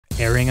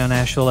Airing on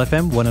Asheville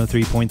FM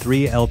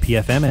 103.3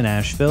 LPFM in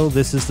Asheville,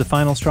 this is The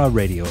Final Straw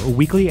Radio, a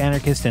weekly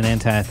anarchist and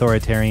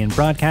anti-authoritarian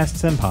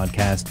broadcasts and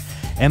podcast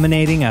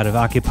emanating out of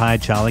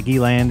occupied Chalagi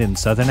land in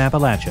southern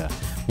Appalachia.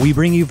 We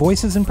bring you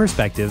voices and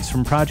perspectives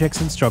from projects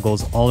and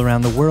struggles all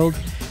around the world,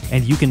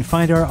 and you can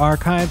find our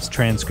archives,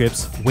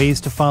 transcripts,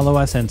 ways to follow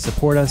us and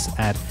support us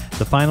at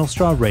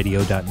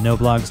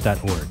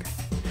thefinalstrawradio.noblogs.org.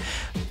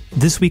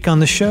 This week on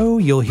the show,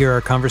 you'll hear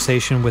our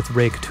conversation with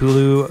Rey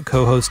Katulu,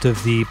 co-host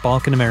of the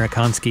Balkan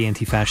Amerikanski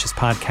anti-fascist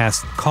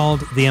podcast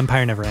called The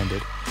Empire Never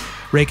Ended.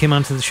 Rey came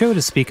onto the show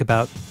to speak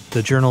about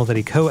the journal that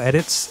he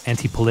co-edits,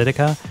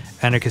 Antipolitika,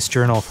 anarchist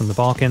journal from the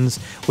Balkans,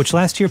 which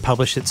last year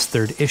published its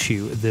third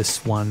issue,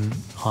 this one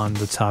on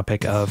the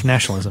topic of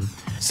nationalism.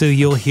 So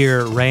you'll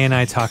hear Rey and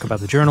I talk about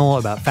the journal,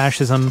 about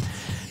fascism,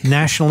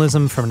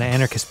 nationalism from an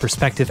anarchist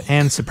perspective,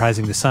 and,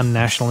 surprising to some,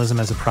 nationalism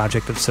as a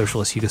project of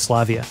socialist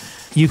Yugoslavia.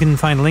 You can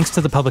find links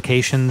to the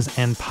publications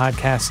and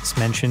podcasts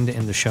mentioned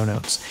in the show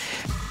notes.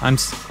 I'm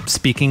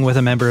speaking with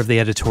a member of the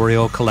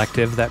editorial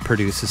collective that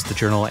produces the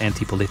journal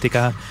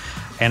Antipolitika,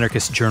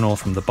 anarchist journal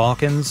from the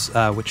Balkans,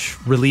 which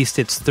released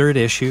its third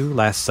issue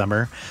last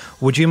summer.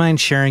 Would you mind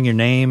sharing your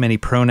name, any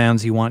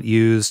pronouns you want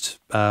used,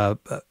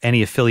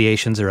 any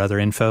affiliations or other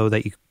info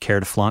that you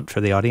care to flaunt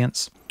for the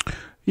audience?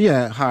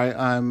 Yeah, hi,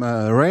 I'm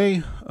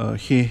Rey,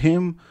 he,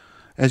 him.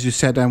 As you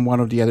said, I'm one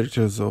of the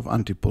editors of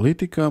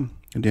Antipolitika,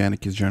 the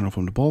anarchist journal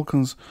from the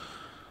Balkans.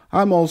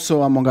 I'm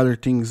also, among other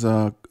things,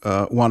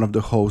 one of the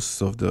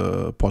hosts of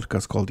the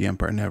podcast called The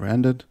Empire Never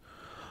Ended.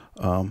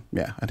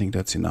 Yeah, I think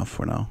that's enough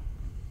for now.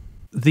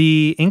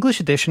 The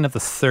English edition of the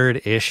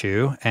third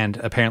issue, and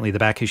apparently the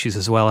back issues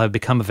as well, have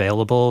become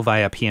available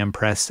via PM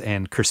Press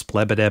and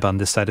Kersplebedeb on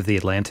this side of the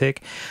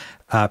Atlantic.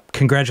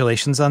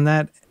 Congratulations on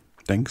that.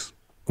 Thanks.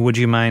 Would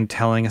you mind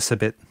telling us a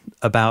bit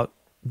about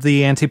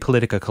the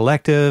Antipolitika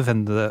collective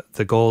and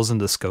the goals and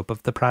the scope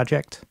of the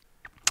project?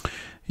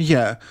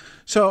 Yeah.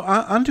 So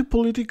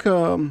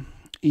Antipolitika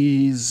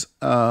is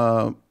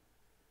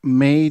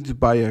made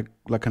by a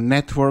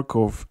network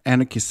of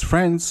anarchist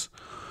friends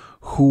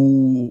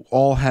who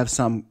all have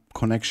some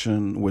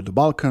connection with the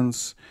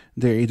Balkans.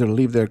 They either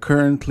live there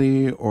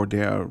currently, or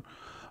they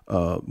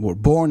were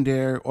born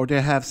there, or they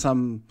have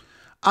some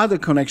other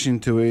connection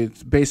to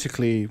it.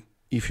 Basically,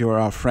 if you are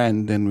our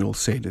friend, then we'll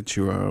say that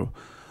you are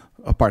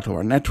a part of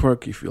our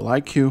network, if we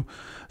like you.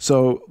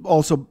 So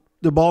also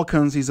the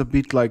Balkans is a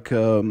bit like,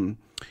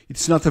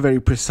 it's not a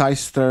very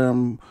precise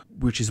term,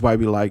 which is why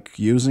we like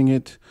using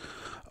it.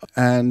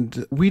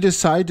 And we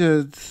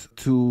decided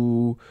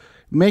to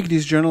make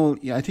this journal,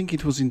 I think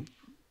it was in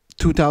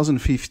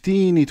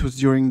 2015, it was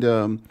during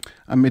the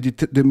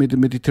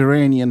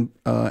Mediterranean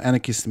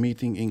anarchist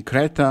meeting in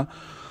Creta.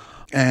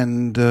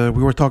 And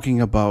we were talking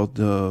about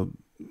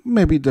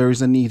maybe there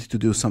is a need to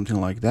do something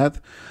like that.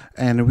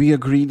 And we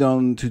agreed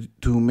on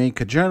to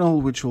make a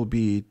journal which will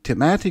be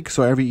thematic.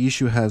 So every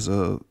issue has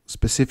a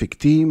specific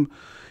theme,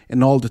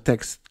 and all the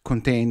texts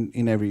contained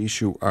in every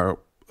issue are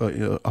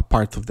a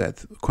part of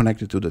that,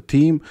 connected to the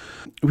theme.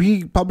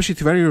 We publish it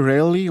very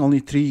rarely, only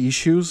 3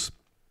 issues,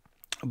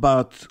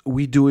 but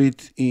we do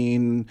it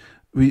we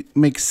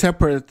make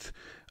separate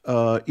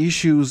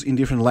issues in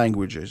different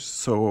languages.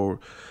 So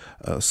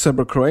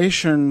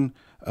Serbo-Croatian,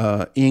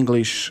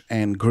 English,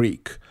 and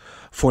Greek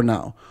for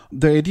now.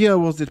 The idea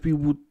was that we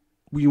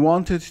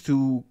wanted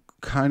to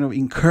kind of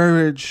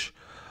encourage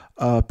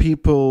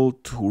people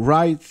to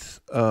write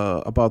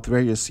about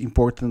various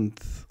important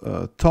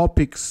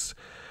topics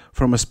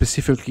from a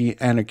specifically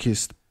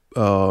anarchist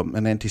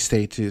and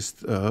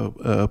anti-statist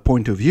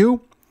point of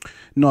view,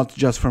 not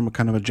just from a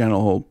kind of a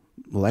general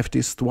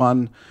leftist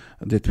one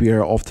that we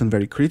are often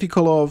very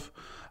critical of.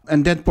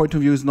 And that point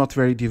of view is not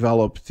very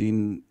developed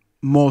in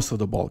most of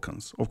the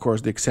Balkans. Of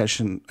course, the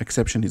exception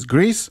is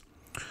Greece,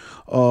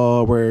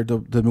 where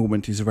the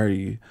movement is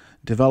very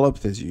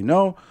developed, as you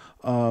know.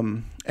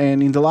 And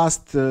in the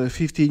last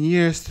 15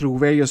 years, through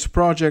various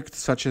projects,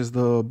 such as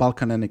the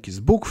Balkan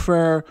Anarchist Book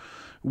Fair,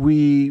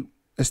 we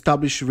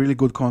established really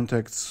good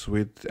contacts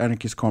with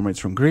anarchist comrades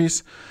from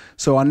Greece.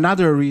 So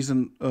another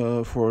reason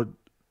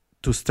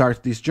to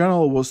start this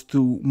journal was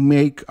to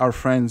make our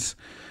friends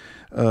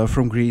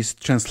from Greece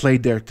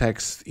translate their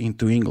texts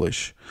into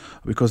English,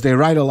 because they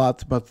write a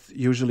lot, but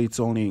usually it's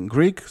only in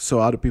Greek, so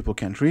other people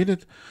can't read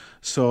it.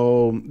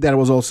 So that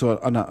was also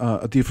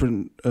a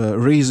different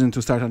reason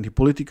to start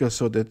Antipolitika,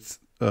 so that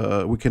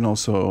we can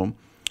also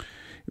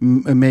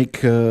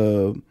make,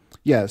 so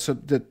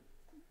that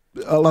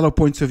a lot of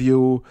points of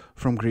view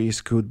from Greece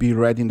could be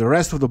read in the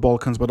rest of the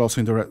Balkans, but also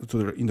in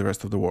the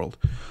rest of the world.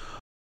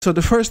 So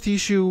the first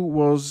issue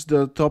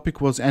the topic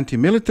was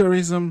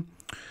anti-militarism.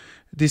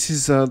 This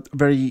is a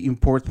very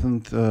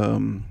important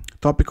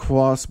topic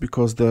for us,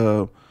 because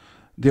the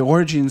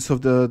origins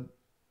of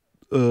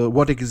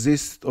what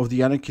exists of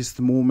the anarchist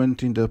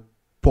movement in the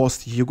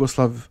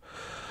post-Yugoslav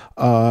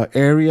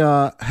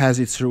area has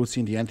its roots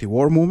in the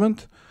anti-war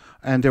movement.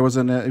 And there was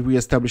we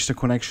established a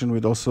connection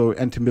with also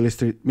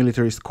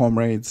anti-militarist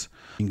comrades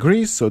in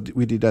Greece, so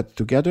we did that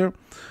together.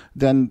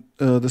 Then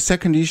the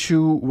second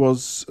issue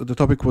the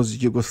topic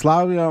was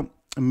Yugoslavia,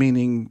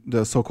 meaning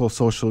the so-called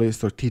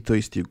socialist or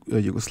Titoist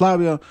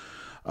Yugoslavia.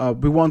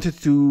 We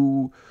wanted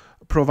to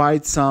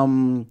provide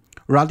some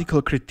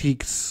radical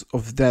critiques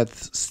of that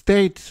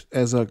state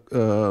as a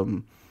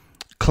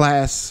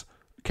class,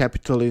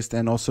 capitalist,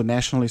 and also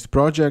nationalist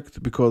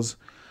project, because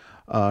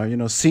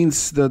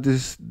since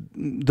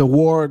the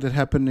war that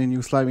happened in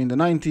Yugoslavia in the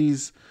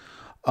 90s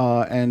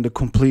and the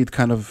complete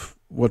kind of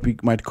what we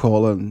might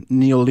call a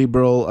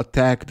neoliberal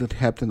attack that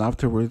happened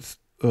afterwards,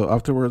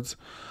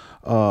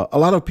 a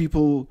lot of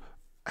people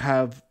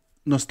have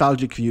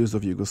nostalgic views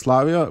of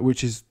Yugoslavia,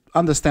 which is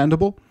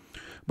understandable.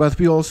 But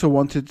we also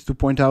wanted to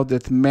point out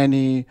that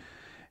many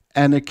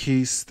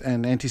anarchists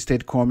and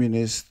anti-state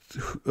communists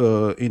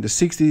in the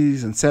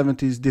 60s and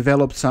 70s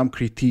developed some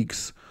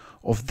critiques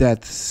of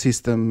that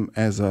system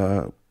as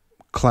a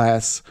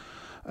class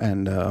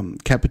and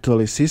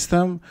capitalist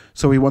system.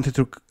 So we wanted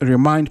to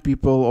remind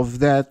people of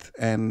that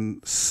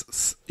and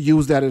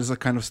use that as a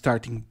kind of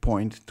starting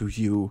point to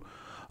view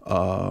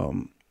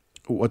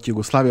what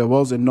Yugoslavia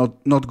was, and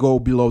not go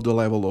below the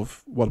level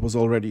of what was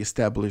already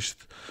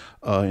established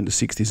in the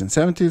 60s and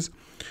 70s.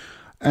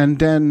 And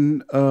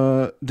then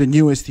the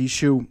newest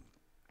issue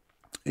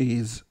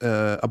is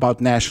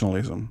about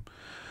nationalism.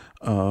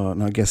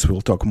 And I guess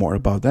we'll talk more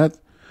about that.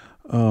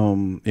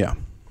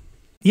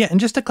 Yeah,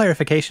 and just a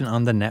clarification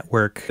on the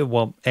network.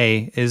 Well,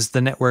 is the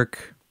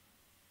network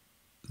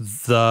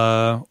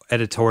the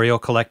editorial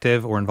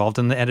collective or involved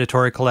in the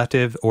editorial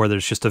collective, or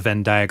there's just a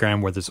Venn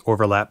diagram where there's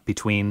overlap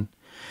between?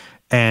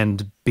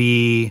 And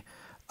B,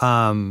 there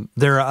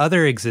are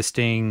other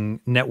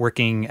existing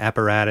networking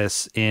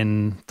apparatus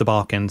in the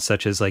Balkans,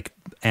 such as like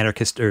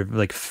anarchist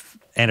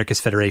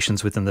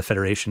federations within the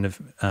Federation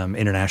of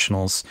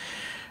Internationals.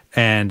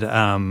 And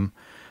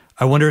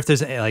I wonder if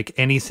there's like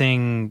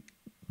anything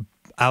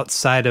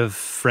outside of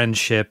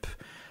friendship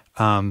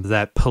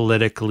that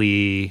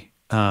politically,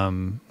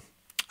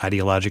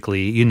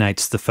 ideologically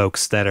unites the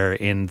folks that are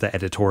in the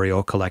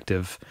editorial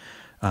collective.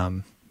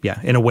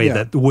 In a way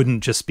that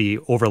wouldn't just be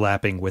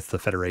overlapping with the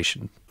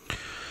federation.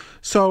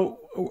 So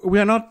we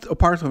are not a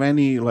part of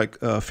any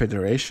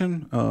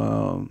federation.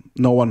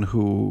 No one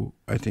who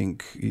I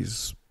think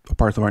is a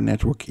part of our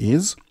network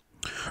is.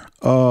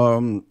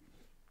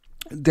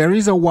 There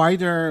is a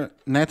wider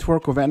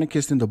network of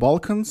anarchists in the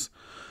Balkans,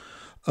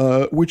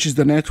 which is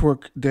the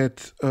network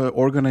that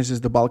organizes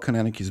the Balkan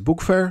Anarchist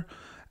Book Fair,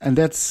 and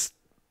that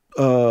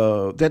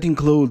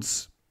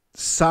includes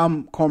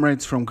some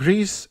comrades from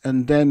Greece,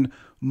 and then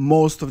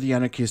most of the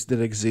anarchists that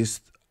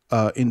exist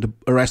in the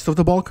rest of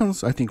the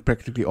Balkans. I think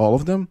practically all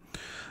of them.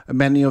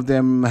 Many of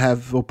them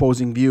have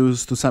opposing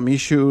views to some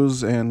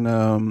issues, and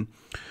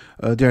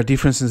there are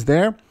differences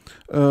there.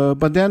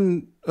 But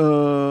then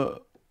our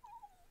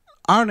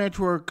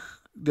network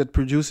that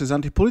produces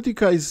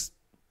Antipolitika is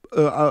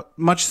a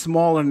much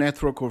smaller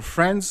network of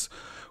friends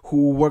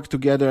who work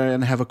together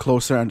and have a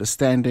closer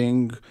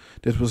understanding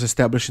that was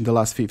established in the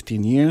last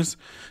 15 years.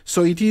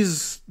 So it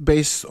is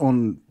based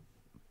on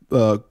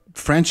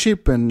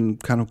friendship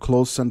and kind of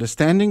close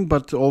understanding,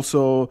 but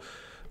also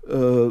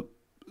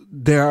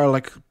there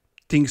are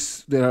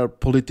things that are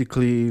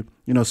politically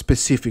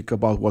specific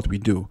about what we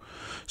do.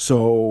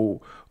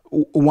 So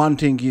one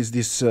thing is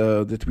this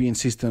that we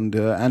insist on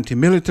the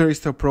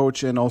anti-militarist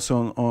approach, and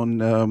also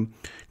on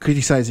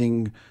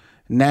criticizing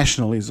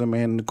nationalism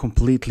and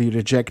completely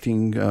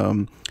rejecting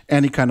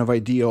any kind of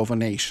idea of a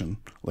nation,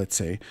 let's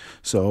say.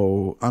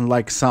 So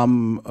unlike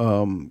some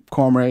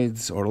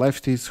comrades or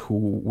leftists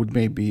who would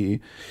maybe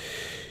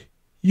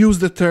use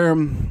the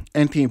term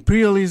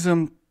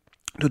anti-imperialism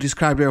to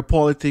describe their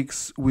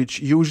politics, which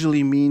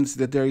usually means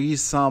that there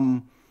is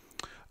some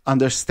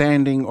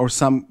understanding or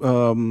some,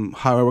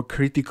 however,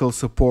 critical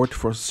support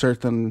for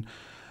certain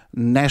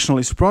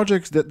nationalist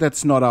projects,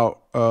 that's not our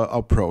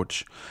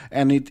approach.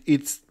 And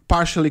it's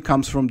partially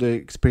comes from the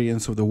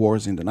experience of the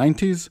wars in the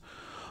 90s,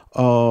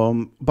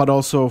 but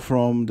also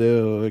from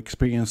the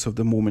experience of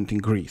the movement in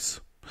Greece.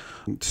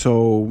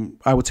 So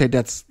I would say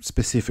that's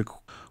specific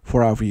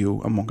for our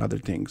view, among other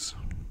things.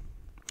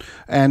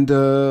 And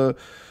currently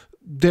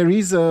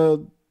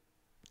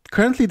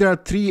there are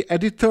 3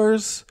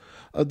 editors.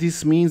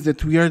 This means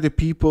that we are the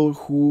people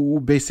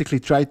who basically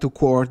try to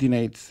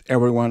coordinate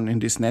everyone in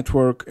this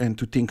network and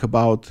to think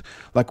about,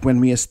 when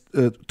we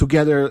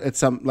together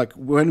at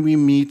when we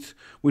meet,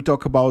 we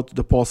talk about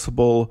the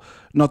possible,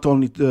 not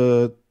only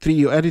the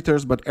 3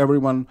 editors, but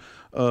everyone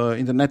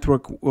in the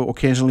network.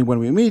 Occasionally when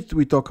we meet,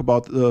 we talk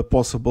about the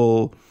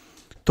possible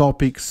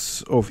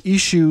topics of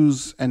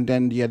issues, and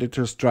then the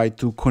editors try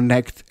to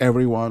connect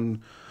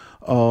everyone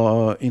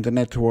in the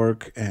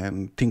network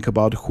and think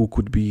about who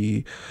could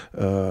be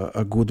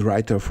a good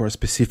writer for a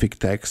specific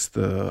text,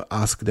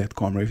 ask that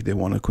comrade if they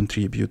want to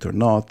contribute or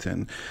not,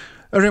 and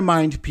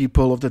remind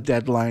people of the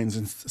deadlines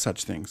and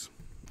such things.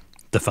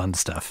 The fun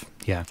stuff.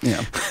 Yeah.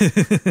 Yeah.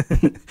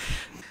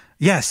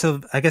 Yeah.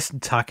 So I guess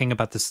talking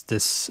about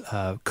this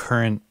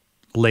current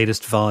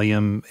latest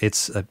volume.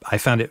 I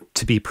found it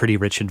to be pretty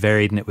rich and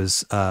varied, and it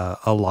was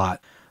a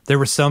lot. There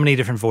were so many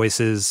different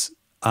voices,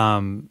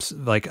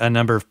 like a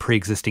number of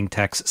pre-existing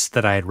texts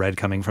that I had read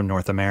coming from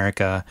North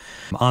America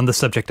on the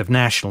subject of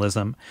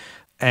nationalism.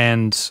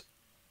 And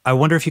I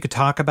wonder if you could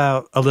talk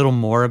about a little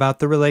more about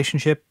the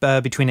relationship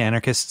between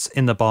anarchists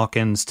in the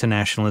Balkans to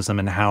nationalism,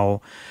 and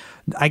how,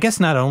 I guess,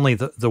 not only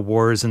the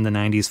wars in the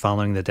 90s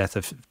following the death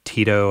of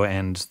Tito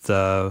and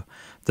the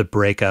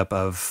breakup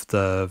of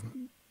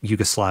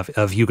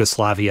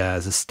Yugoslavia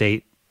as a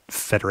state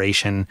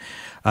federation,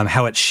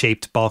 how it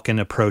shaped Balkan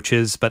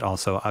approaches, but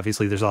also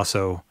obviously there's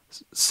also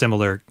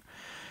similar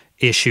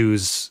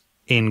issues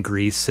in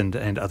Greece and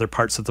other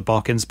parts of the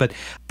Balkans. But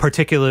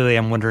particularly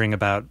I'm wondering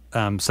about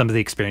some of the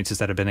experiences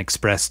that have been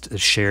expressed,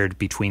 shared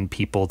between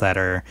people that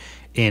are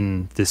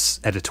in this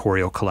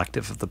editorial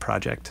collective of the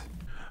project.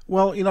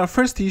 Well, in our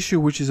first issue,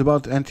 which is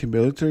about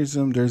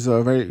anti-militarism, there's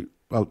a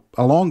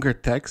longer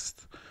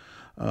text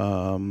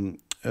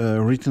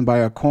written by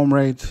a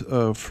comrade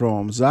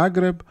from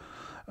Zagreb,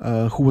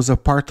 who was a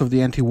part of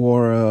the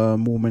anti-war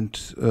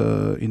movement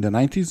in the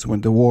 90s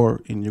when the war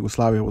in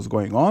Yugoslavia was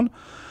going on.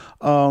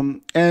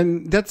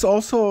 And that's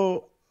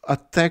also a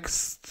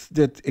text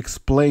that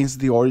explains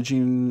the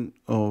origin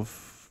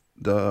of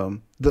the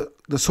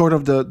sort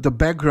of the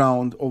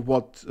background of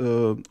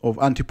of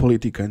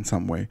Antipolitika in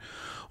some way.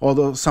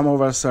 Although some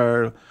of us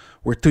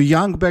were too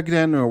young back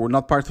then, or were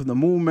not part of the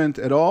movement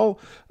at all,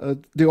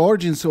 the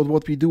origins of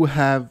what we do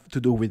have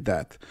to do with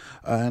that,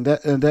 and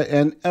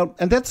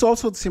that's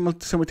also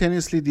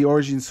simultaneously the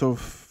origins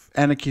of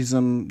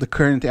anarchism, the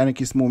current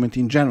anarchist movement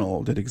in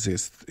general that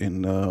exists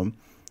in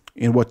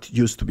what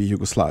used to be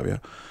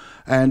Yugoslavia.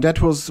 And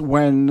that was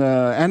when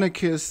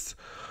anarchists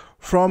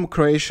from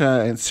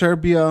Croatia and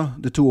Serbia,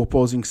 the two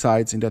opposing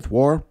sides in that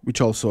war,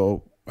 which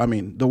also, I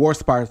mean, the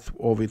worst part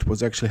of it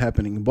was actually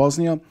happening in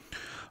Bosnia,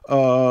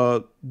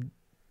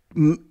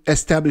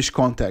 established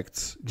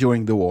contacts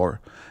during the war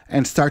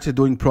and started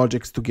doing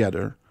projects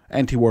together,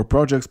 anti-war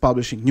projects,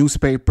 publishing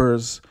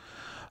newspapers,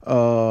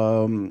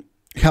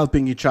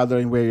 helping each other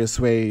in various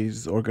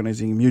ways,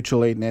 organizing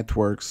mutual aid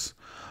networks,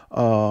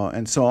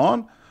 and so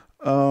on.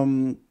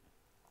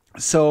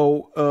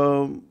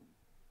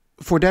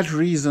 For that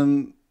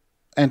reason,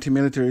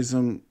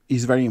 anti-militarism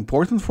is very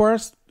important for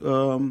us.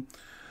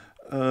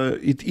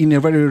 It, in a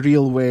very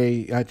real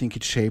way, I think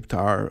it shaped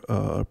our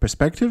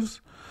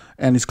perspectives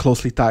and is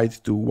closely tied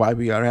to why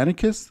we are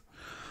anarchists.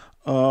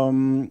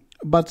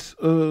 But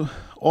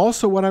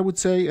also what I would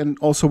say, and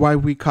also why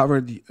we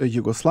covered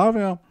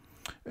Yugoslavia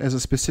as a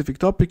specific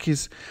topic,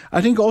 is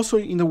I think also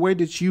in the way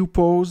that you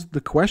posed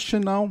the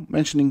question now,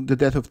 mentioning the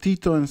death of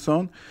Tito and so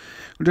on,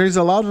 there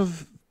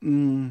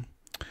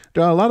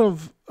are a lot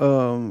of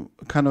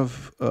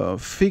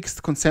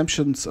fixed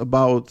conceptions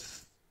about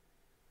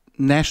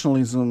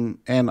nationalism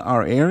and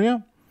our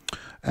area,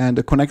 and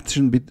the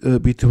connection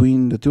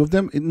between the two of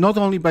them, not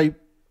only by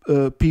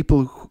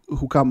people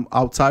who come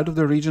outside of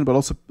the region, but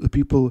also the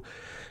people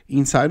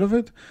inside of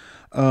it,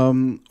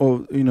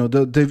 or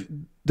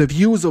the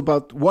views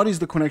about what is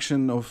the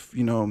connection of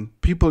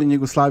people in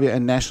Yugoslavia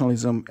and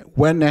nationalism,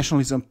 when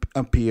nationalism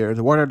appeared,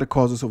 what are the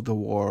causes of the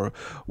war,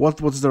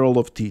 what was the role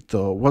of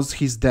Tito, was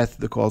his death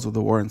the cause of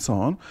the war, and so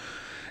on.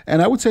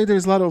 And I would say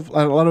there's a lot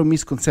of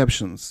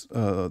misconceptions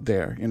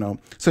there.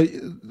 So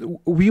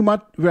we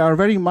are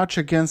very much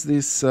against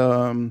this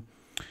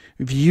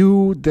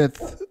view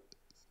that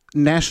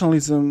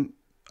nationalism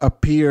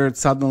appeared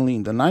suddenly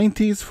in the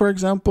 90s, for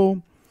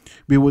example.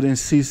 We would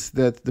insist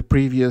that the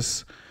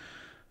previous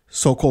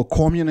so-called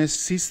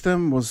communist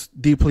system was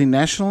deeply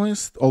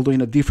nationalist, although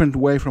in a different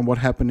way from what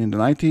happened in the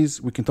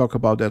 90s. We can talk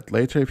about that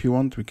later if you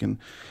want. We can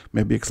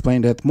maybe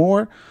explain that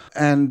more.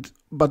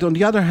 But on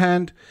the other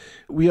hand,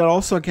 we are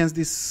also against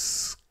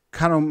this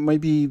kind of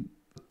maybe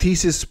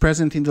thesis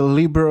present in the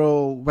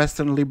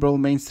Western liberal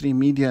mainstream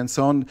media and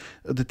so on,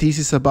 the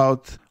thesis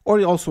about,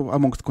 or also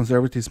amongst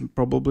conservatives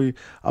probably,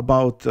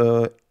 about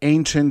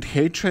ancient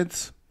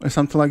hatreds or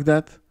something like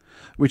that,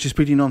 which is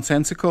pretty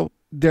nonsensical.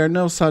 There are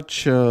no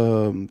such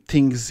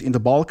things in the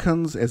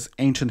Balkans as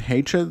ancient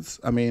hatreds.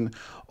 I mean,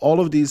 all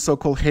of these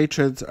so-called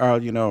hatreds are,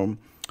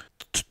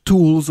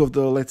 tools of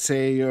the, let's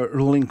say,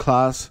 ruling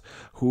class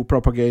who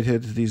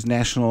propagated these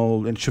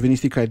national and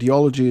chauvinistic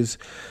ideologies,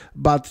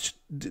 but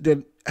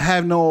they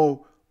have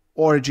no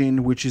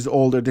origin which is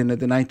older than the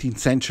 19th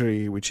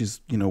century, which is,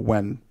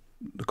 when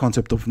the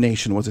concept of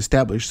nation was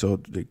established. So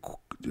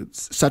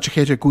such a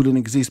hatred couldn't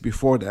exist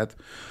before that,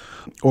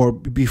 or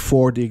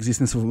before the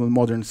existence of a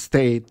modern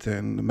state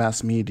and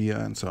mass media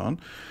and so on.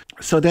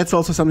 So that's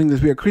also something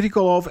that we are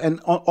critical of. And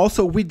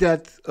also with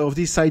that, of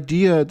this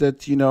idea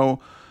that,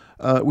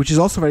 which is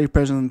also very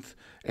present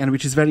and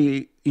which is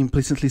very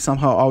implicitly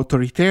somehow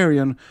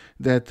authoritarian,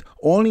 that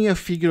only a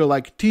figure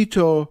like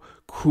Tito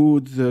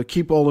could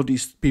keep all of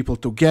these people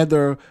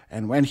together,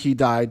 and when he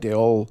died, they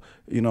all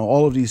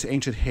of these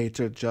ancient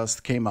hatred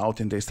just came out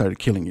and they started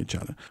killing each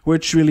other,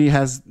 which really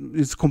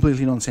is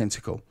completely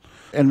nonsensical.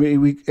 And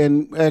we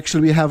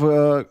have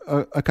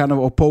a kind of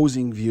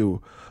opposing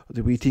view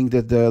We think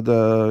that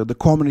the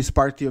Communist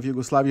Party of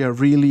Yugoslavia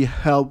really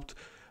helped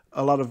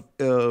a lot of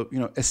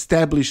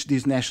establish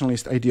these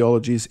nationalist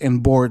ideologies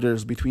and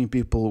borders between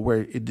people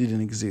where it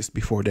didn't exist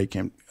before they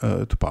came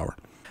to power.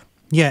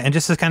 Yeah, and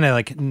just to kind of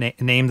like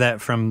name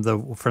that from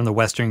the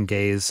Western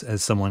gaze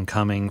as someone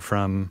coming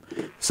from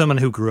someone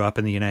who grew up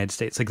in the United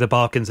States, like the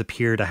Balkans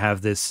appear to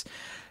have this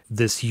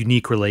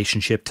unique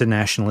relationship to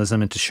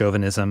nationalism and to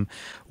chauvinism,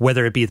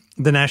 whether it be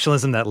the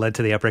nationalism that led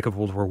to the outbreak of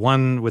World War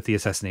I with the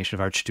assassination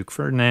of Archduke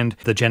Ferdinand,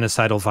 the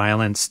genocidal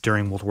violence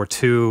during World War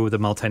II, the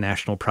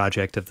multinational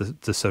project of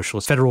the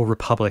Socialist Federal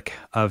Republic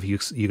of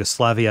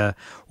Yugoslavia,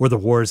 or the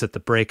wars at the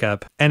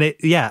breakup. And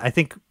I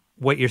think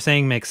what you're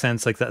saying makes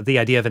sense. Like the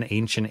idea of an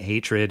ancient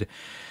hatred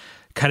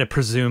kind of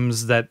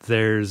presumes that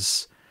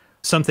there's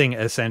something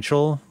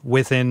essential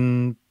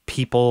within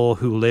people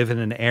who live in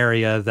an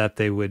area that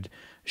they would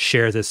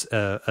share this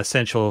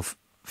essential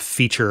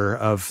feature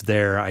of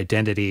their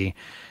identity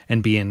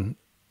and be in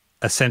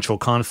essential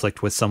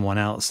conflict with someone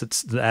else.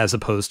 It's as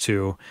opposed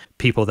to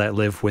people that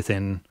live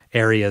within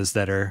areas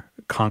that are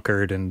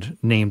conquered and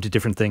named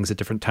different things at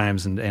different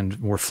times and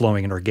more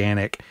flowing and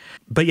organic.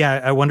 But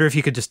yeah, I wonder if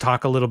you could just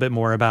talk a little bit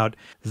more about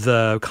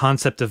the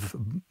concept of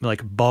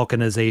like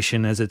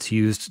Balkanization as it's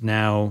used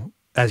now,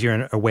 as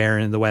you're aware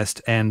in the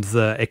West, and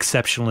the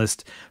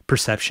exceptionalist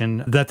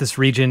perception that this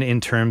region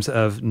in terms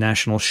of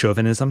national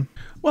chauvinism.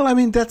 Well, I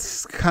mean,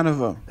 that's kind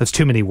of That's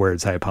too many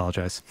words. I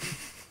apologize.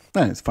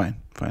 No, it's fine.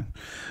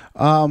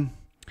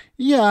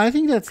 Yeah, I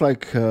think that's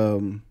like...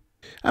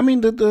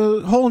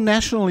 the whole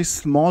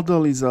nationalist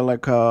model is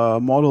like a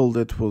model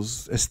that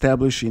was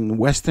established in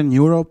Western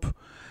Europe,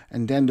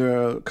 and then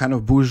the kind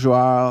of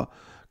bourgeois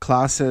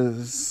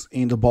classes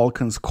in the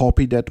Balkans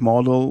copied that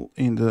model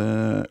in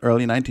the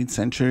early 19th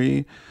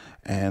century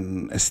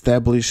and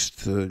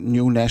established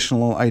new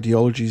national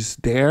ideologies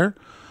there.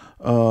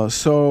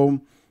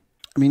 So,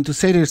 I mean, to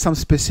say there's some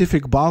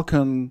specific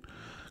Balkan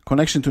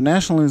connection to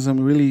nationalism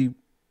really,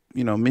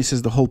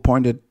 misses the whole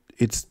point that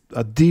it's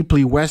a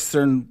deeply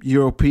Western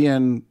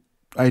European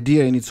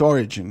idea in its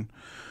origin.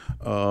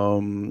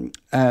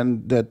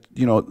 And that,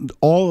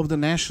 all of the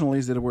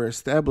nationalists that were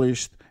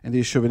established and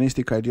these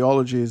chauvinistic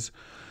ideologies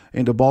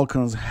in the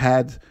Balkans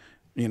had,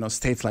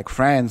 states like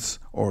France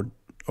or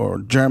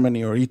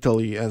Germany or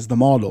Italy as the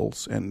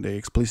models, and they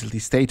explicitly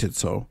stated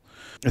so,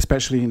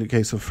 especially in the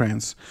case of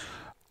France.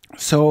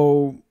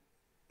 So,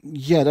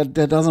 yeah,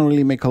 that doesn't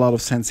really make a lot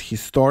of sense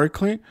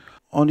historically.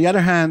 On the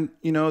other hand,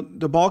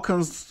 the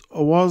Balkans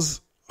was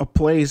a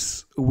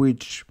place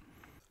which,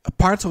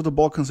 parts of the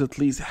Balkans at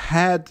least,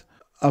 had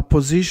a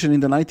position in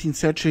the 19th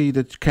century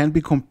that can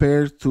be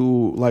compared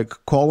to like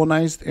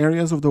colonized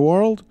areas of the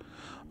world,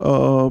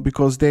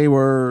 because they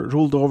were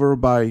ruled over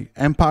by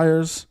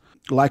empires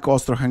like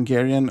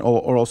Austro-Hungarian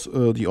or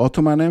also the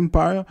Ottoman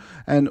Empire,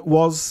 and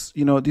was,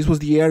 this was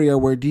the area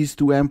where these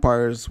two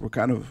empires were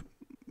kind of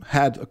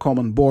had a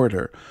common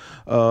border,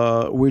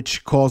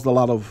 which caused a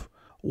lot of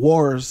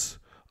wars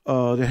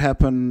that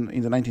happened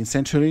in the 19th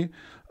century.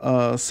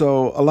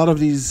 So a lot of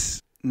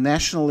these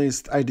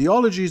nationalist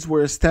ideologies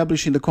were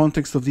established in the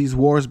context of these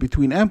wars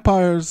between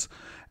empires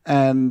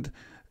and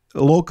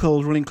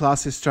local ruling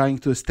classes trying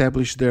to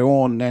establish their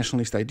own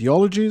nationalist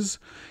ideologies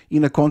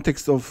in a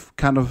context of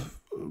kind of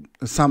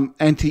some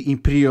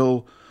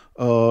anti-imperial,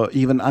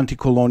 even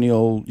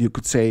anti-colonial, you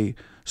could say,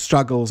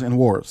 struggles and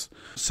wars.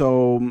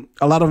 So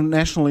a lot of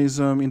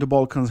nationalism in the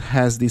Balkans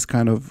has this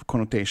kind of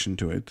connotation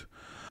to it.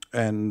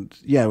 And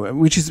yeah,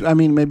 which is, I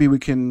mean, maybe we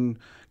can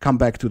come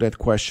back to that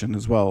question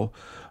as well.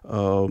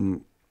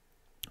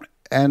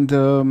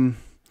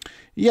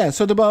 Yeah,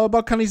 so the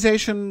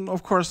Balkanization,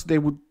 of course, they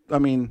would, I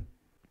mean,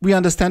 we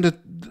understand that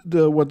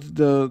what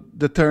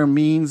the term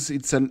means.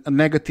 It's a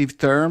negative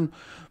term.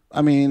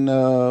 I mean,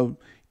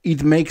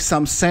 it makes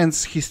some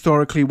sense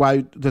historically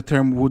why the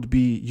term would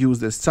be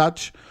used as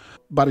such,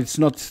 but it's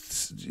not,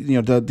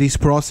 this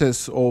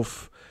process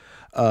of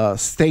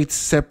states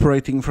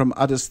separating from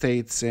other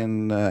states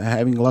and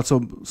having lots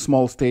of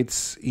small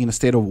states in a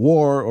state of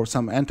war or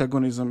some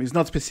antagonism is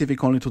not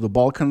specific only to the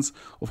Balkans,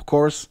 of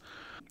course.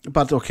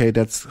 But okay,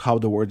 that's how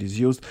the word is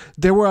used.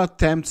 There were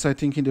attempts, I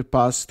think, in the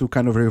past to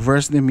kind of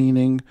reverse the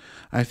meaning.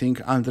 I think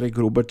Andrej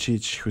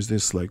Grubačić, who's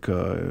this like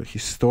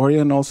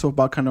historian also of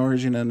Balkan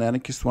origin, an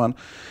anarchist one,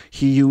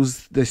 he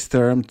used this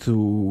term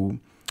to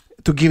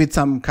give it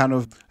some kind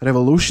of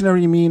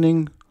revolutionary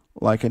meaning.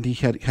 Like, and he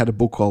had a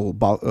book called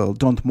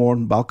 "Don't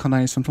Mourn,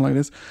 Balkanize," something like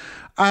this.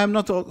 I am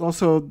not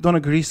also don't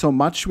agree so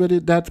much with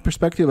it, that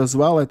perspective as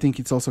well. I think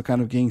it's also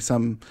kind of getting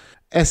some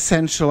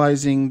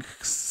essentializing,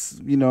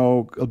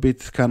 a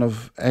bit kind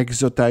of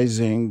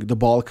exotizing the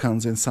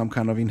Balkans in some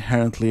kind of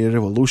inherently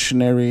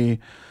revolutionary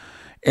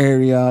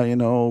area,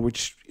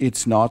 which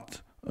it's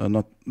not,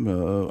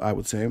 I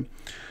would say.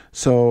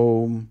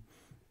 So,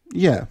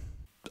 yeah.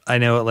 I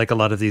know like a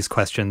lot of these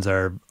questions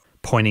are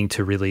pointing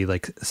to really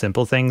like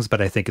simple things,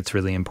 but I think it's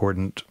really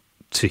important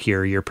to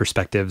hear your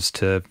perspectives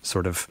to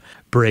sort of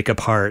break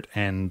apart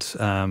and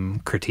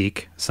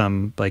critique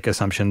some like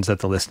assumptions that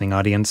the listening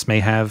audience may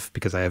have,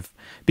 because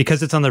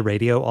it's on the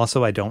radio.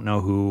 Also, I don't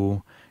know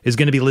who is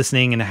going to be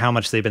listening and how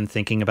much they've been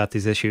thinking about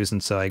these issues,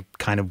 and so I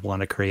kind of want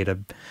to create a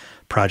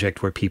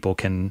project where people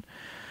can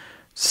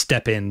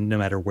step in no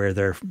matter where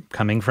they're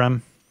coming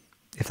from,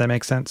 if that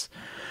makes sense.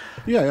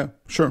 Yeah,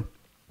 sure.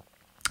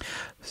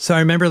 So I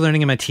remember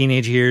learning in my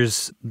teenage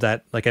years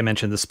that, like I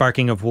mentioned, the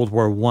sparking of World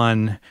War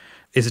I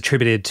is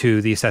attributed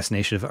to the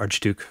assassination of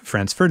Archduke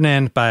Franz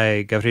Ferdinand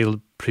by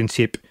Gavril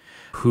Princip,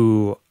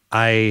 who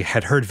I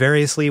had heard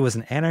variously was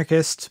an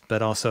anarchist,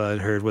 but also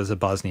I'd heard was a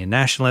Bosnian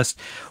nationalist.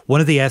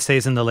 One of the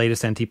essays in the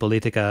latest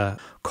Antipolitika,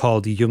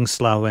 called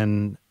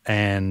Yugoslavia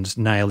and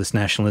Nihilist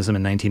Nationalism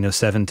in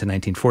 1907 to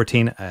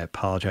 1914, I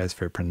apologize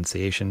for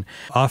pronunciation,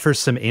 offers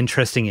some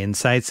interesting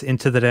insights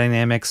into the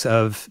dynamics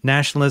of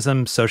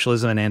nationalism,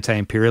 socialism, and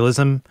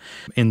anti-imperialism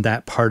in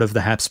that part of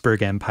the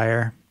Habsburg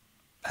Empire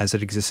as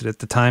it existed at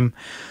the time.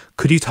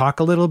 Could you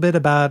talk a little bit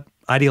about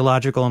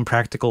ideological and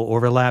practical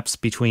overlaps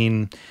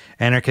between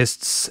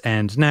anarchists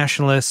and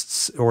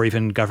nationalists, or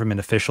even government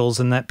officials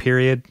in that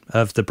period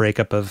of the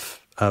breakup of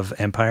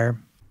empire?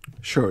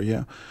 Sure,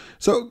 yeah.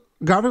 So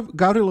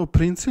Gavrilo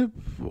Princip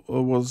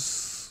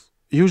was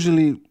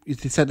usually,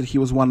 it is said that he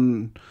was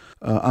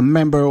a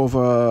member of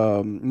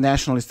a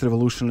nationalist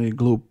revolutionary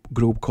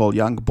group called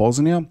Young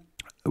Bosnia,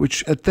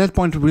 which at that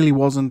point really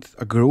wasn't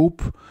a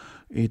group.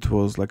 It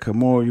was like a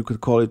more, you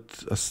could call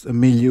it a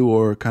milieu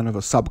or kind of a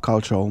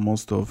subculture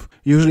almost of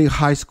usually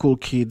high school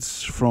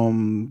kids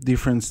from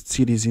different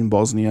cities in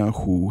Bosnia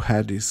who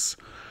had this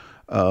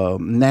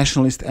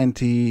nationalist,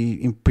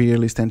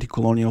 anti-imperialist,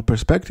 anti-colonial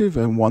perspective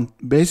and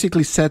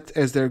basically set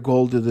as their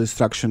goal the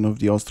destruction of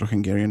the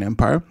Austro-Hungarian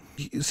Empire.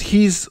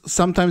 He's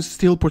sometimes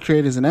still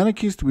portrayed as an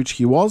anarchist, which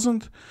he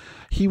wasn't.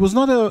 He was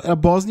not a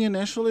Bosnian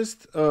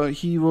nationalist.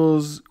 He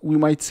was, we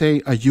might say,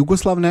 a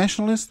Yugoslav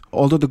nationalist.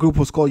 Although the group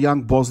was called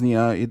Young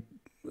Bosnia,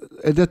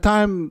 at the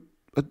time,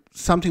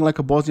 something like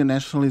a Bosnian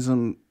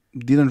nationalism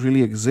didn't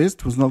really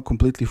exist, was not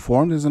completely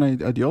formed as an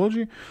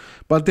ideology.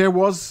 But there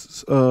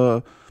was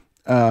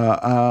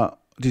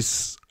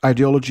this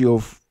ideology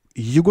of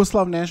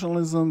Yugoslav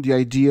nationalism, the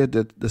idea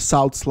that the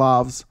South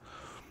Slavs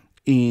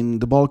in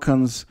the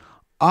Balkans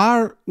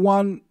are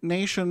one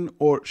nation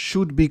or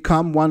should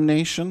become one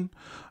nation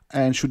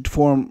and should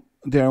form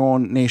their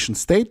own nation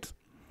state.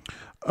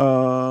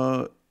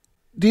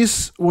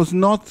 This was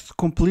not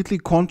completely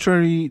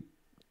contrary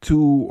to,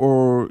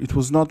 or it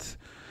was not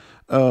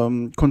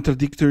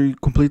contradictory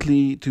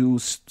completely to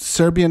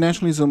Serbian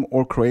nationalism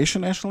or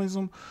Croatian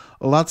nationalism.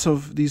 Lots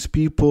of these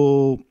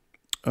people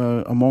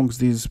amongst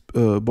these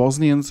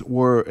Bosnians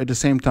were at the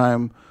same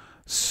time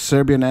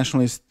Serbian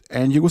nationalists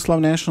and Yugoslav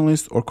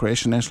nationalists, or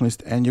Croatian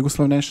nationalists and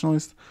Yugoslav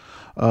nationalists.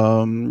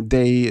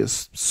 They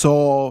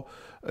saw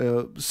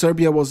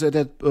Serbia was at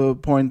that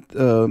point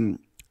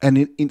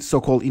an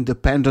so-called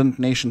independent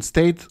nation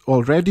state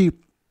already,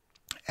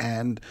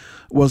 and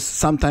was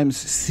sometimes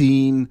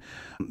seen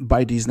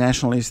by these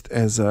nationalists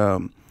as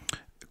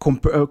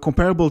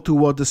comparable to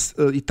what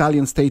the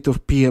Italian state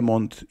of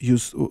Piedmont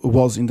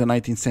was in the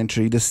 19th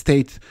century, the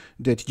state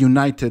that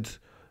united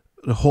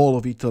the whole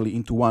of Italy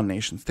into one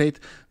nation state.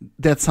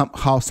 That's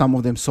how some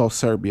of them saw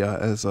Serbia,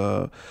 as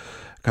a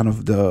kind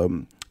of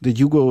the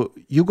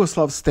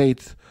Yugoslav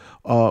state,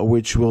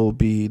 which will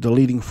be the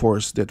leading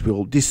force that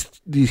will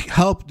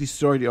help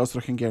destroy the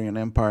Austro-Hungarian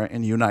Empire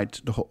and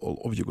unite the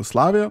whole of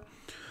Yugoslavia.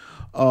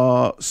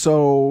 A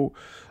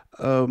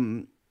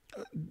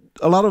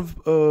lot of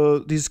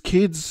these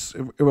kids,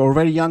 or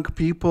very young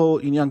people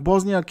in Young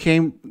Bosnia,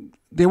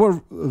 they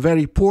were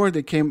very poor.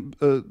 They came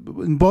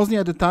in Bosnia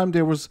at the time.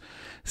 There was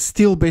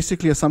still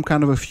basically some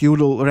kind of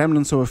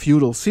remnants of a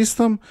feudal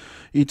system.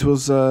 It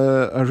was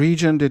a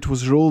region that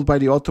was ruled by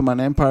the Ottoman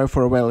Empire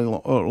for a very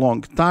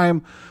long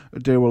time.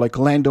 There were like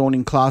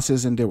landowning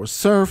classes, and there were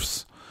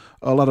serfs.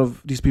 A lot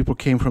of these people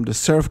came from the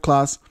serf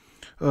class.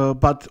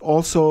 But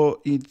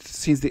also,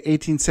 since the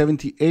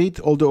 1878,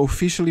 although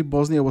officially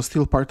Bosnia was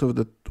still part of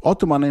the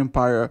Ottoman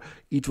Empire,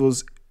 it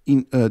was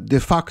de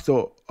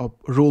facto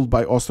ruled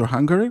by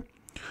Austro-Hungary.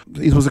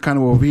 It was a kind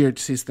of a weird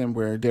system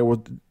where they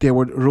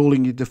were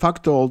ruling it de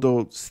facto,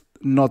 although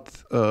not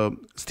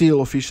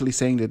still officially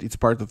saying that it's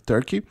part of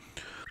Turkey.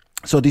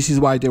 So this is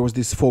why there was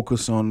this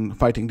focus on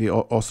fighting the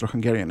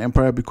Austro-Hungarian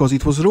Empire, because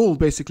it was ruled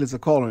basically as a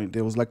colony.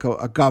 There was like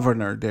a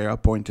governor there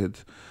appointed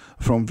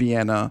from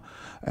Vienna,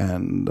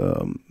 and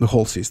the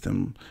whole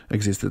system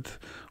existed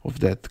of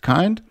that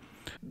kind.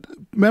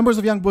 Members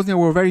of Young Bosnia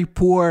were very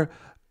poor,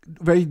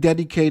 very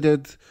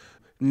dedicated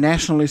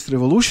nationalist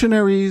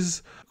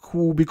revolutionaries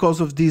who, because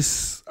of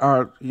this,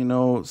 are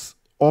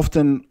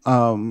often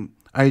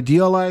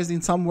idealized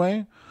in some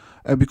way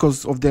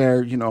because of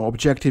their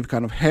objective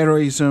kind of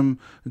heroism,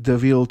 the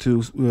will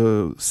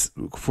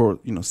for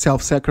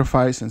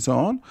self-sacrifice and so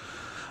on.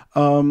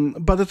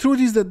 But the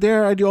truth is that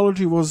their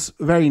ideology was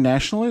very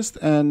nationalist,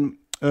 and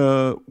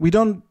we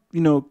don't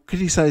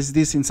criticize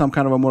this in some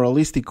kind of a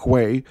moralistic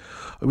way.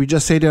 We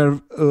just say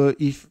that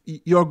if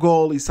your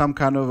goal is some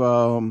kind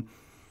of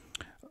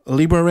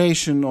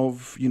liberation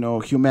of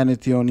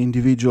humanity on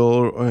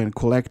individual and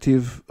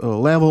collective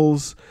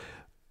levels,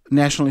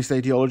 nationalist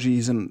ideology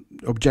is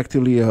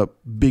objectively a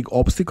big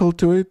obstacle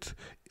to it,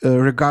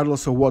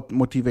 regardless of what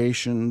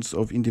motivations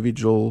of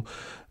individual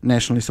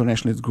nationalist or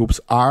nationalist groups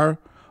are,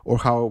 or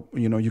how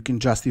you can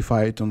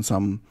justify it on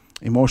some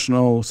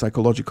emotional,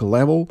 psychological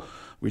level,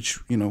 which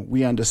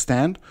we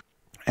understand.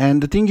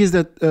 And the thing is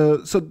that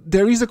so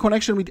there is a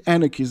connection with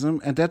anarchism,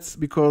 and that's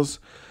because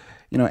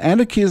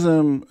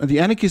anarchism, the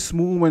anarchist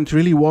movement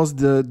really was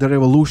the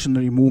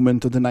revolutionary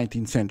movement of the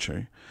 19th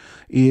century.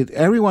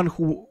 Everyone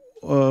who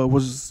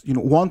was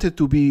wanted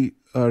to be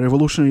a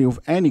revolutionary of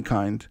any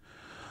kind,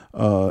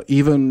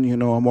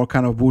 even a more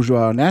kind of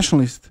bourgeois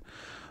nationalist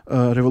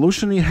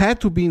revolutionary,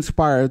 had to be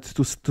inspired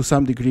to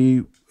some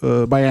degree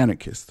by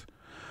anarchists.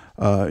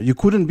 You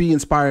couldn't be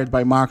inspired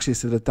by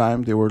Marxists at the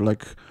time. They were the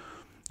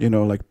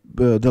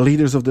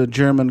leaders of the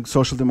German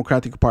Social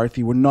Democratic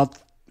Party were not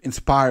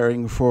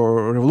inspiring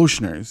for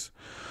revolutionaries.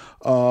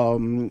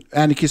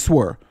 Anarchists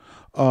were.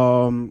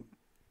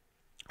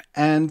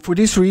 And for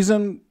this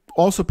reason,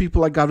 also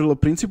people like Gavrilo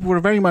Princip were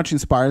very much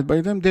inspired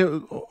by them.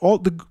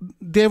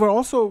 They were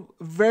also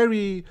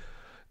very...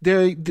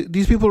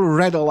 These people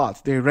read a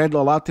lot. They read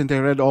a lot and they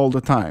read all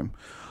the time.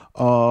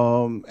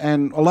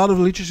 And a lot of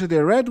literature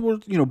they read were,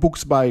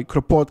 books by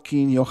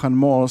Kropotkin, Johann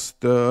Most,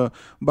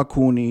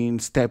 Bakunin,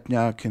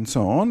 Stepniak, and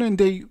so on. And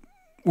they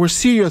were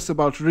serious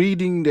about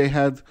reading. They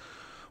had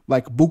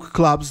book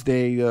clubs.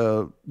 They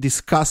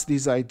discussed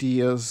these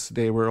ideas.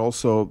 They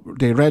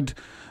read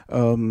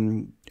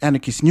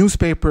anarchist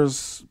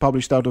newspapers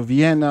published out of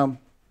Vienna,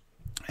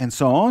 and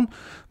so on.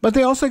 But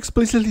they also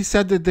explicitly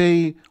said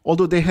that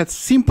although they had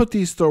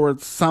sympathies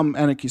towards some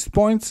anarchist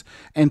points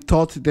and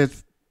thought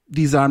that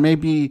these are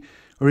maybe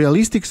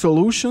realistic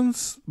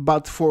solutions,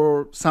 but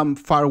for some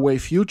faraway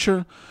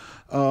future,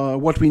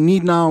 what we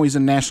need now is a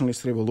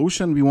nationalist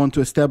revolution. We want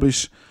to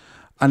establish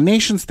a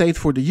nation state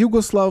for the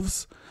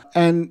Yugoslavs.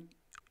 And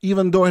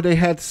even though they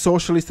had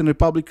socialist and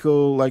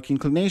republican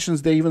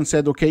inclinations, they even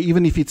said, okay,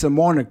 even if it's a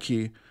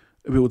monarchy,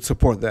 we would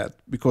support that,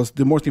 because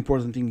the most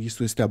important thing is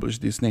to establish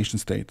this nation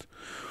state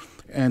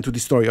and to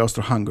destroy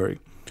Austro-Hungary.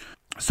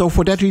 So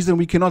for that reason,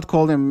 we cannot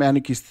call them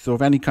anarchists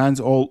of any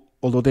kinds,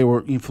 although they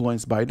were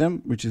influenced by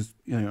them, which is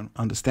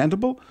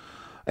understandable.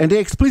 And they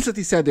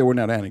explicitly said they were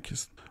not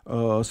anarchists.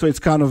 So it's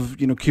kind of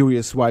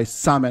curious why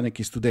some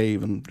anarchists today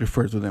even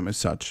refer to them as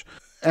such.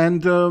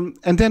 And then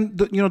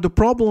the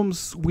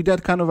problems with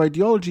that kind of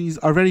ideologies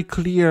are very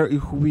clear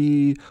if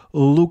we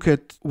look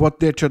at what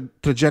their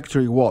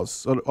trajectory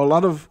was. A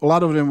lot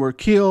of them were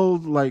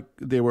killed,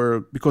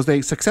 because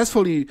they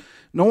successfully.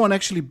 No one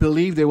actually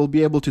believed they will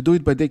be able to do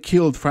it, but they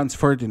killed Franz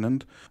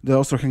Ferdinand, the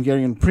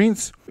Austro-Hungarian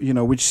prince,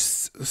 which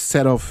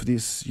set off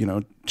this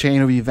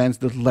chain of events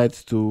that led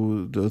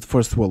to the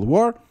First World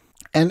War.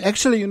 And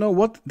actually,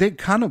 what they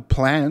kind of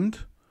planned.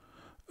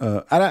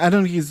 I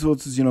don't think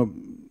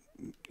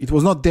it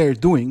was not their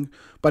doing,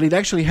 but it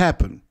actually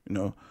happened.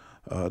 The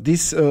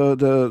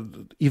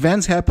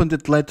events happened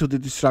that led to the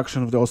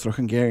destruction of the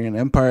Austro-Hungarian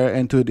Empire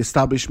and to the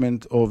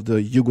establishment of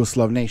the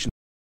Yugoslav nation.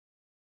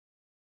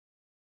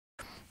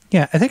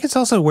 Yeah, I think it's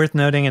also worth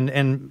noting,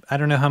 and I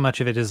don't know how much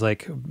of it is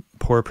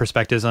poor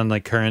perspectives on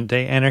current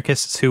day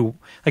anarchists who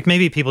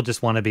maybe people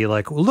just want to be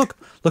well, look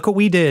what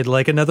we did,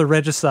 another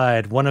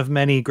regicide, one of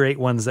many great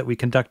ones that we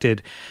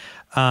conducted.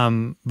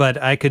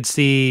 But I could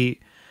see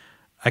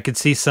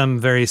some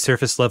very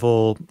surface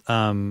level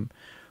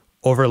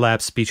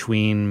overlaps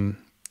between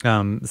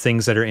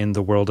things that are in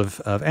the world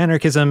of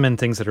anarchism and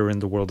things that are in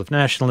the world of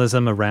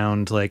nationalism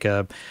around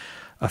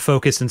a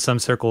focus in some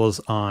circles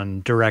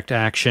on direct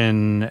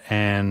action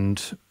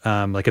and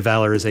a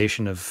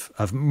valorization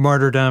of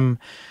martyrdom,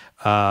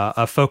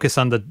 a focus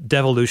on the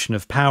devolution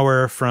of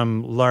power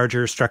from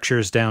larger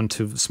structures down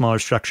to smaller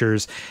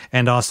structures,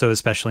 and also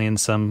especially in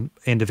some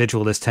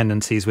individualist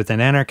tendencies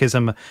within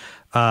anarchism,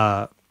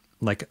 a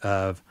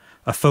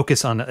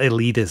focus on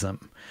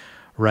elitism,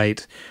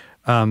 right?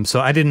 So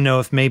I didn't know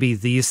if maybe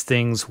these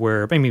things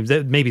were,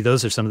 maybe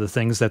those are some of the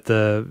things that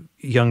the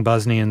Young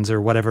Bosnians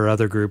or whatever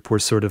other group were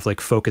sort of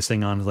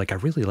focusing on, I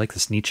really like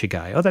this Nietzsche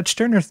guy. Oh, that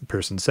Stirner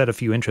person said a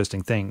few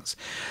interesting things.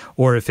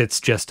 Or if it's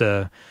just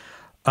a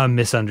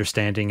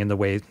misunderstanding in the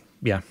way,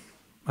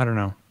 I don't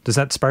know. Does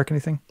that spark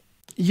anything?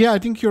 Yeah, I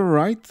think you're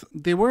right.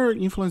 They were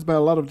influenced by a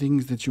lot of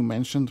things that you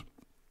mentioned.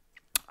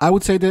 I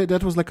would say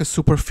that was a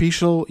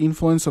superficial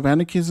influence of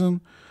anarchism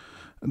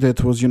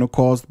that was,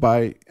 caused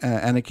by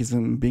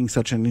anarchism being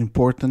such an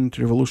important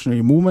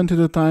revolutionary movement at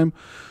the time.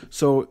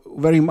 So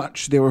very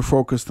much they were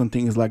focused on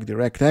things like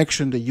direct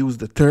action. They used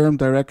the term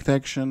direct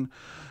action.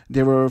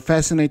 They were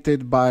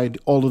fascinated by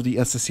all of the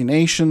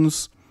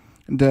assassinations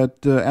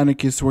that the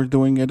anarchists were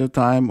doing at the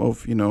time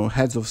of,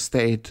 heads of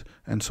state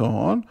and so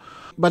on.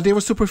 But they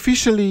would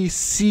superficially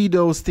see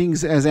those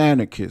things as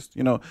anarchist.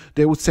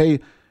 They would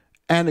say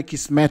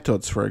anarchist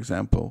methods, for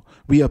example.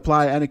 We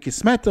apply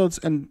anarchist methods,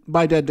 and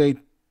by that they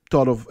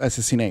thought of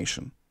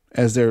assassination,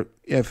 as there's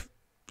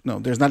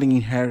nothing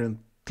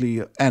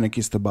inherently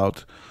anarchist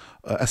about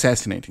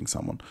assassinating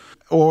someone.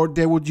 Or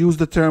they would use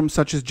the term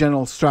such as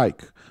general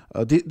strike.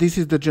 This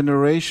is the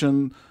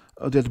generation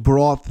that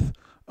brought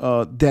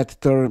that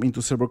term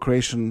into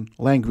Serbo-Croatian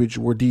language,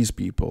 were these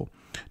people.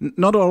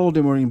 Not all of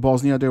them were in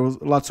Bosnia. There was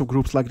lots of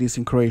groups like this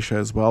in Croatia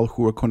as well,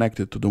 who were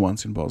connected to the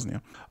ones in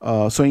Bosnia.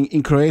 So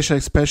in Croatia,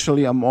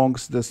 especially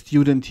amongst the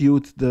student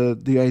youth,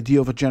 the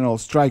idea of a general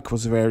strike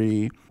was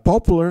very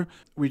popular,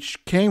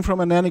 which came from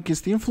an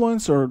anarchist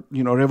influence, or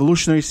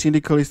revolutionary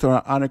syndicalist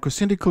or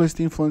anarcho-syndicalist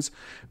influence,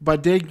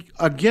 but they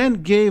again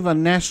gave a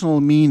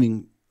national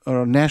meaning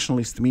or a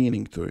nationalist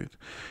meaning to it.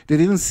 They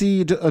didn't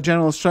see a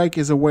general strike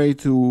as a way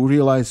to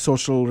realize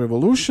social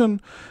revolution,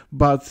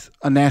 but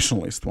a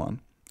nationalist one.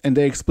 And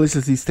they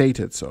explicitly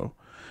stated so.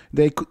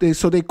 They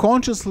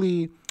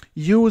consciously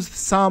used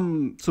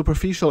some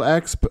superficial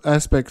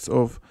aspects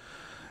of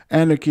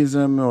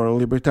anarchism or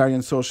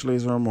libertarian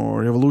socialism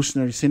or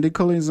revolutionary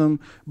syndicalism,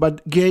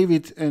 but gave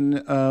it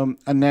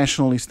a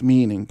nationalist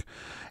meaning.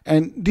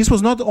 And this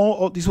was not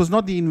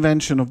the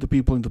invention of the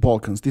people in the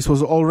Balkans. This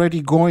was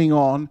already going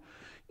on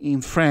in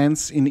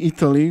France, in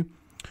Italy,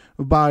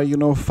 by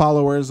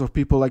followers of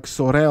people like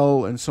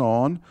Sorel and so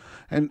on.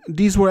 And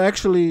these were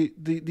actually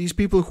these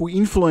people who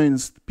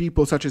influenced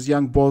people such as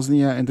Young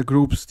Bosnia and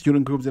the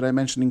student groups that I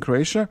mentioned in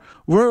Croatia,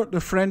 were the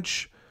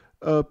French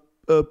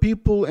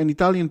people and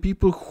Italian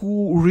people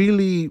who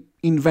really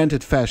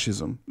invented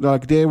fascism.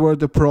 Like, they were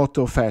the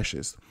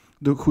proto-fascists,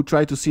 who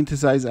tried to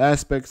synthesize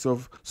aspects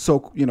of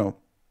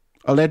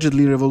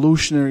allegedly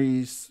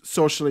revolutionary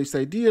socialist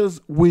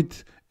ideas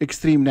with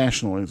extreme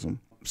nationalism.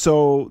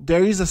 So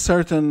there is a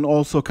certain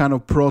also kind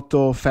of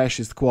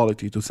proto-fascist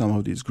quality to some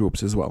of these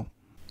groups as well.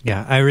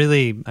 Yeah, I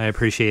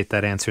appreciate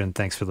that answer, and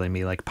thanks for letting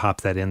me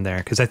pop that in there,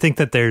 because I think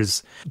that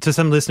there's, to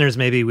some listeners,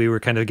 maybe we were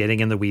kind of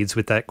getting in the weeds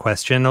with that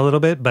question a little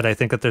bit, but I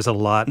think that there's a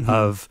lot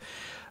of,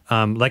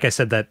 like I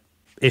said, that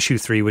issue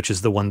 3, which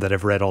is the one that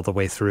I've read all the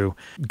way through,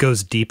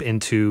 goes deep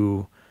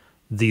into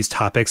these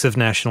topics of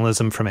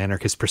nationalism from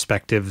anarchist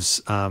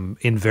perspectives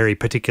in very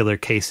particular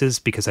cases,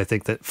 because I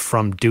think that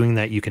from doing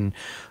that, you can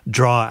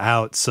draw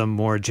out some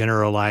more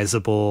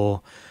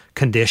generalizable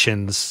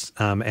conditions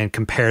and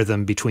compare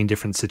them between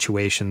different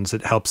situations.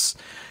 It helps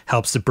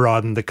to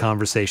broaden the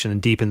conversation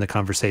and deepen the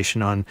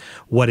conversation on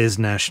what is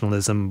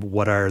nationalism,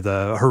 what are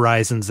the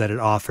horizons that it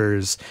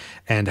offers,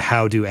 and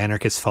how do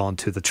anarchists fall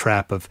into the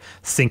trap of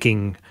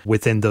thinking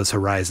within those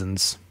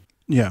horizons.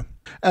 Yeah.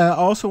 I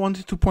also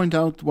wanted to point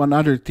out one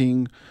other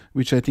thing,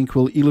 which I think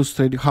will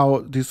illustrate how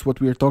what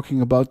we are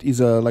talking about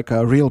is a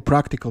real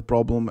practical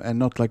problem and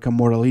not like a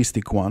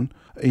moralistic one.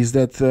 Is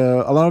that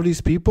a lot of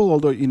these people,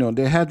 although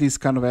they had these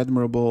kind of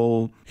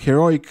admirable,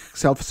 heroic,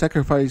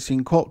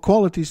 self-sacrificing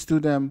qualities to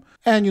them,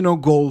 and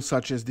goals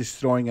such as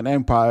destroying an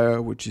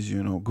empire, which is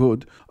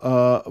good.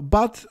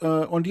 But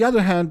on the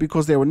other hand,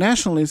 because they were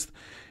nationalists,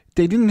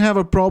 they didn't have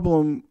a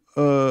problem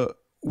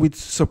with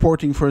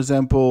supporting, for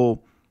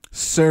example,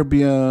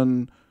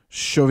 Serbian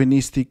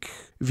chauvinistic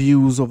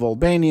views of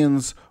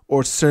Albanians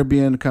or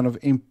Serbian kind of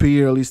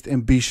imperialist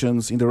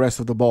ambitions in the rest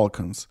of the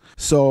Balkans.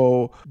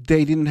 So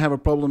they didn't have a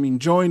problem in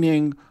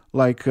joining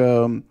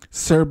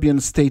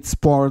Serbian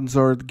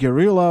state-sponsored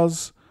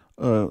guerrillas,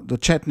 the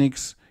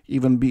Chetniks,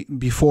 even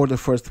before the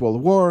First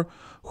World War,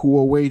 who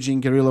were waging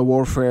guerrilla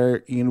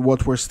warfare in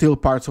what were still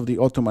parts of the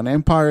Ottoman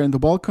Empire in the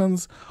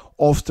Balkans,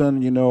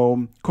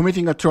 often,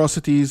 committing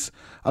atrocities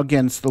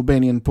against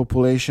Albanian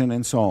population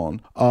and so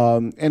on.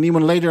 And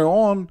even later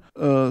on,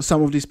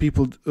 some of these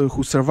people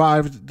who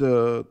survived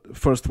the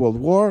First World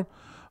War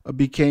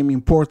became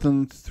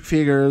important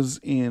figures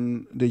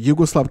in the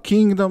Yugoslav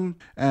kingdom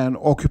and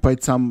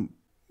occupied some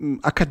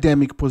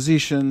academic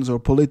positions or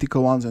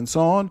political ones and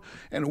so on.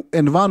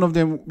 And one of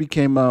them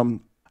became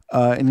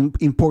an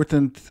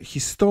important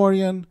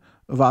historian,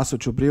 Vaso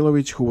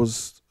Čobrilović, who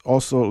was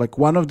also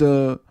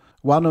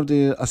one of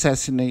the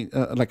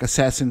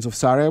assassins of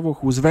Sarajevo,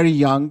 who was very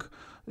young.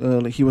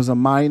 He was a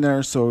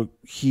minor, so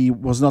he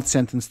was not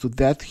sentenced to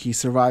death. He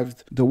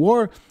survived the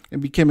war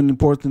and became an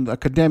important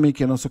academic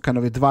and also kind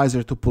of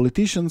advisor to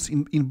politicians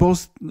in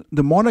both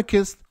the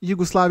monarchist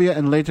Yugoslavia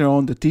and later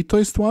on the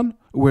Titoist one,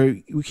 where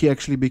he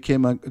actually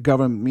became a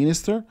government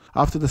minister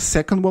after the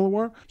Second World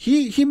War.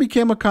 He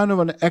became a kind of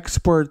an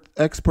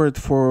expert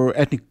for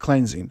ethnic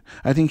cleansing.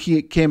 I think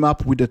he came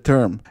up with the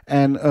term.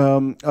 And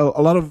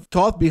a lot of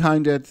thought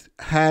behind it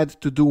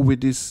had to do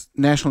with this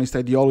nationalist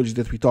ideology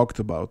that we talked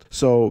about.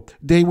 So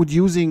they would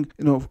using,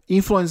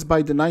 influenced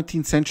by the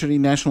 19th century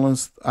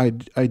nationalist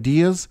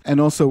ideas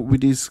and also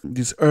with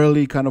these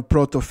early kind of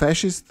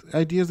proto-fascist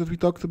ideas that we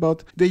talked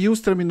about, they use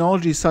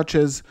terminology such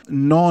as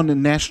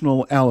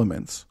non-national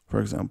elements, for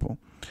example.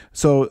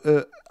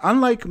 So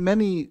unlike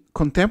many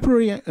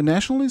contemporary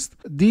nationalists,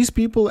 these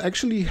people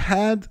actually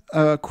had,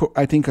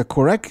 I think, a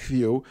correct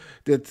view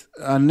that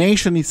a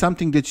nation is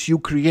something that you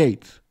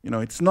create.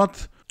 It's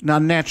not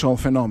non-natural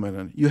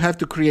phenomenon. You have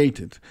to create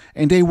it.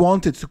 And they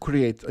wanted to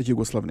create a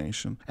Yugoslav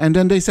nation. And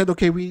then they said,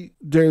 okay,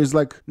 there is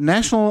like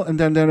national, and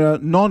then there are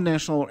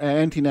non-national and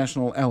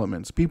anti-national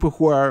elements. People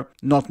who are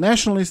not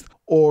nationalist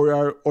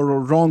or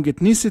wrong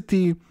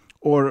ethnicity,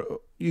 or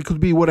it could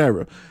be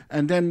whatever.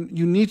 And then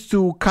you need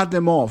to cut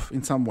them off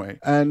in some way.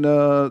 And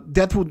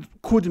that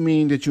could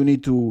mean that you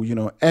need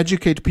to,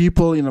 educate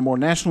people in a more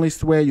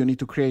nationalist way. You need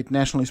to create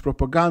nationalist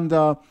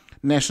propaganda,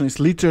 nationalist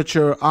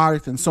literature,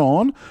 art, and so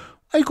on.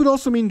 It could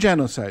also mean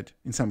genocide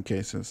in some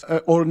cases,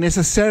 or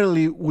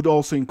necessarily would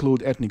also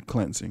include ethnic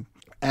cleansing.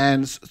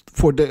 And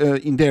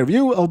in their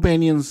view,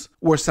 Albanians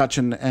were such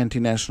an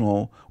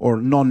anti-national or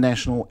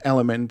non-national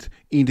element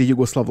in the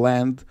Yugoslav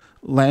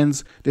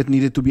lands that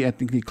needed to be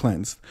ethnically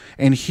cleansed.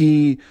 And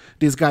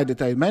this guy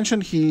that I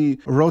mentioned, he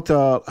wrote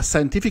a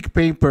scientific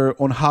paper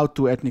on how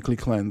to ethnically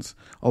cleanse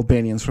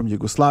Albanians from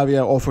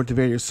Yugoslavia, offered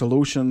various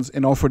solutions,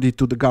 and offered it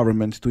to the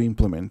government to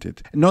implement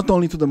it. Not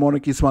only to the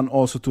monarchist one,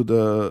 also to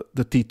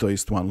the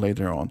Titoist one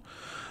later on.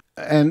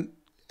 And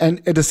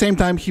at the same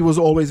time, he was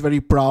always very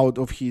proud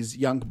of his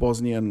young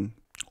Bosnian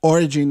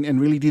origin,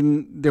 and really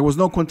there was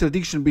no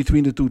contradiction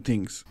between the two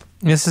things.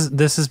 This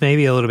is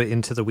maybe a little bit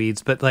into the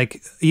weeds, but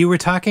like you were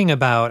talking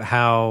about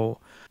how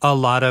a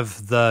lot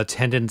of the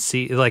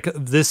tendency, like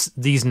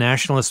these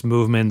nationalist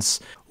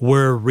movements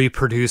were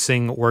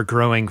reproducing or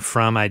growing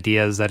from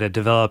ideas that had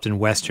developed in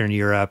Western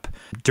Europe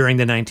during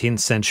the 19th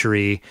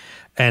century,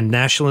 and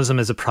nationalism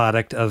is a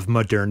product of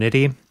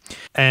modernity.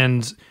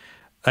 And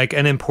like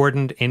an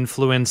important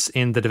influence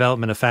in the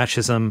development of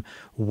fascism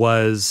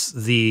was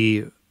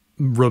the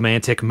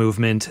Romantic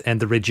movement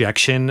and the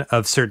rejection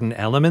of certain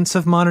elements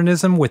of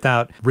modernism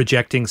without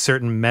rejecting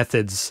certain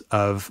methods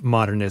of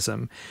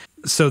modernism.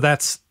 So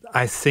that's,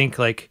 I think,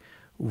 like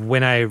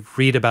when I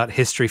read about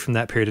history from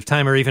that period of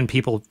time, or even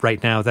people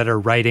right now that are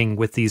writing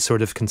with these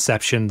sort of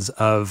conceptions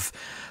of,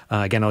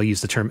 again, I'll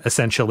use the term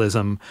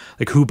essentialism,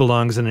 like who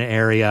belongs in an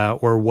area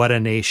or what a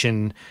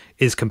nation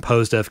is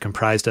comprised of,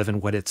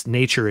 and what its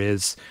nature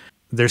is.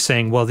 They're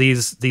saying, well,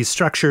 these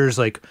structures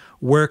like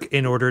work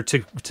in order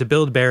to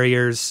build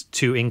barriers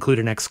to include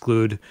and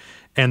exclude,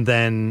 and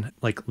then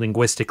like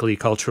linguistically,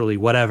 culturally,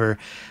 whatever.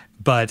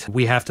 But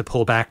we have to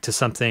pull back to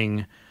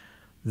something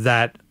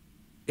that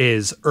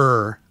is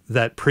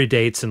that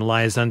predates and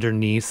lies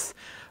underneath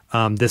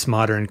this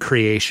modern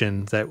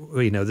creation that,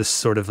 this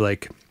sort of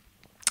like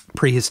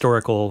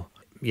prehistorical.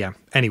 Yeah.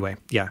 Anyway.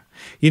 Yeah.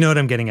 You know what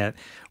I'm getting at.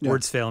 Yeah.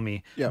 Words fail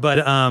me. Yeah. But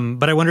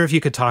I wonder if you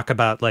could talk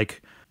about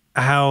like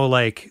how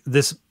like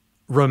this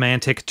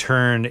romantic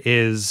turn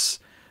is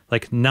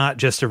like not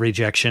just a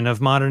rejection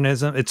of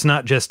modernism. It's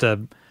not just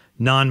a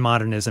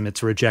non-modernism.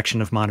 It's a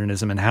rejection of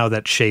modernism, and how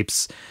that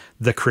shapes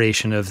the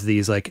creation of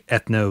these like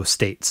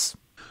ethno-states.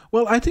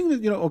 Well, I think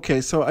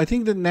that, so I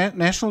think that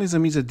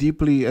nationalism is a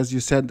deeply, as you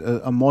said,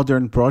 a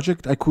modern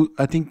project.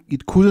 I think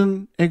it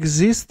couldn't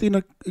exist in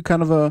a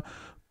kind of a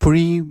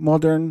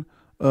pre-modern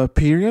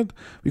period,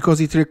 because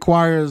it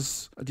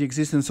requires the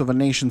existence of a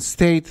nation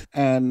state,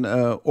 and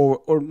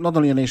or not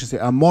only a nation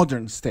state, a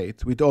modern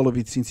state with all of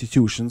its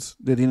institutions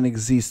that didn't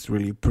exist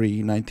really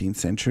pre-19th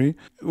century.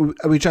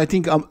 Which I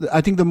think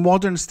the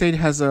modern state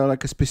has a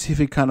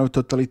specific kind of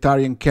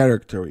totalitarian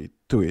character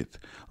to it.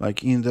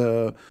 Like in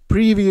the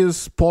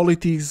previous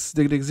polities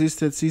that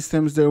existed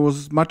systems, there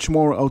was much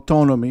more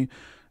autonomy.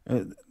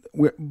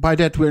 By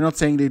that, we're not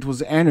saying that it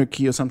was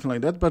anarchy or something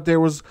like that, but there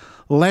was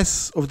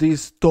less of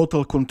this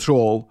total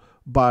control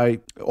by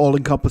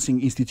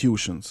all-encompassing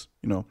institutions,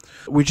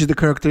 which is the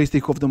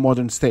characteristic of the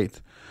modern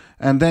state.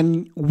 And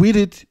then with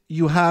it,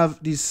 you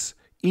have this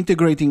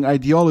integrating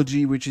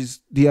ideology, which is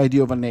the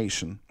idea of a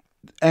nation.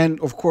 And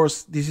of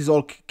course, this is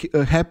all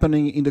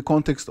happening in the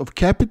context of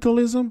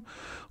capitalism,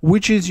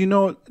 which is,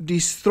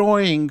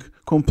 destroying,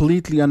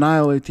 completely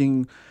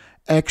annihilating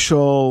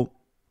actual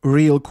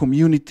real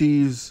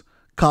communities,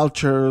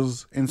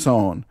 cultures, and so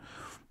on.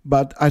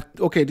 But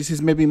this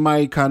is maybe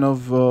my kind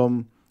of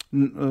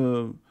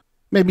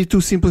maybe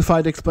too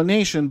simplified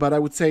explanation, but I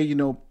would say,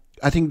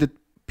 I think that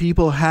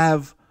people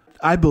have,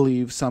 I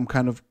believe, some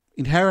kind of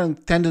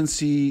inherent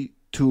tendency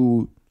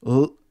to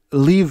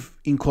live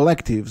in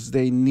collectives.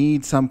 They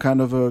need some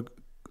kind of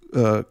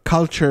a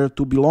culture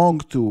to belong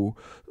to,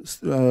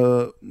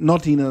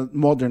 not in a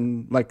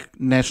modern,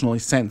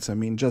 nationalist sense. I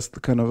mean, just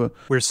kind of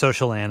we're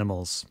social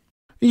animals.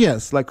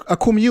 Yes, like a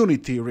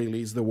community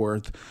really is the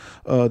word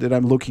that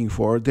I'm looking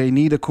for. They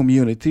need a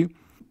community.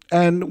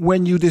 And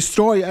when you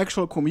destroy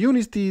actual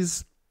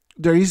communities,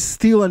 there is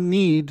still a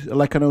need,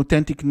 like an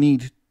authentic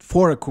need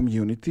for a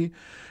community.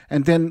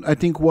 And then I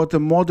think what the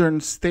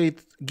modern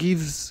state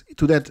gives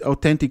to that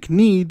authentic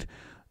need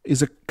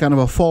is a kind of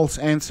a false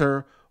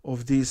answer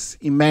of this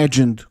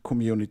imagined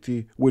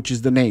community, which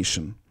is the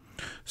nation.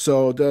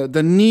 So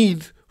the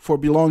need for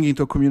belonging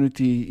to a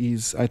community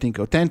is, I think,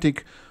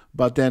 authentic,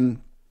 but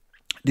then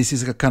this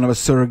is a kind of a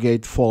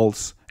surrogate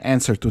false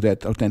answer to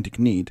that authentic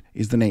need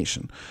is the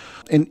nation.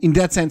 And in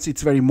that sense,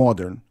 it's very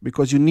modern,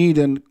 because you need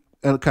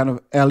a kind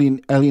of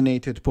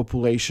alienated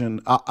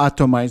population,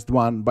 atomized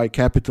one by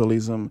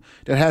capitalism,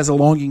 that has a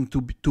longing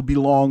to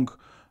belong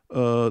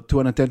to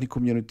an ethnic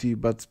community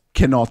but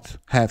cannot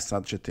have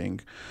such a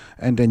thing.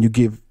 And then you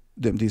give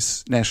them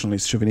this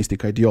nationalist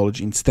chauvinistic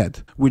ideology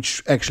instead,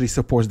 which actually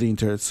supports the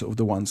interests of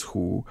the ones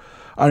who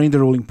are in the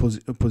ruling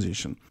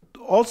position.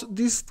 Also,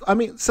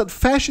 so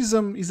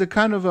fascism is a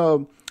kind of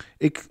a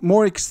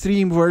more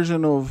extreme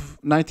version of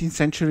 19th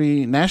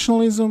century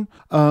nationalism,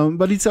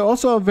 but it's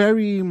also a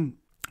very,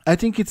 I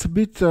think it's a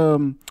bit,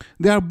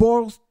 they are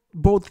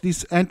both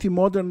these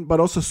anti-modern but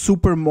also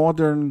super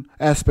modern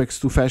aspects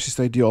to fascist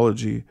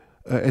ideology,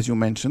 as you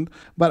mentioned.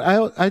 But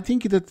I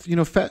think that,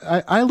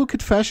 I look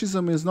at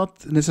fascism as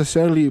not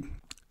necessarily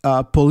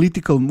a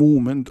political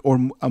movement or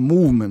a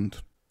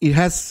movement. It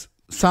has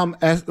some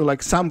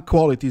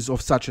qualities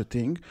of such a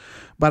thing,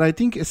 but I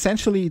think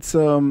essentially it's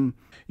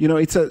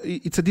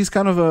this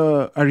kind of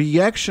a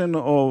reaction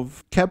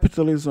of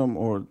capitalism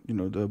or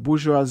the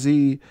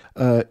bourgeoisie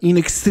in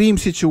extreme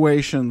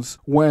situations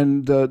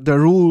when the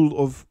rule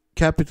of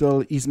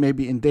capital is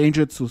maybe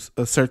endangered to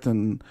a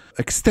certain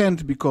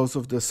extent because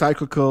of the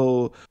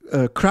cyclical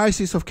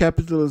crisis of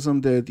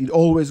capitalism that it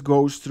always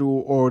goes through,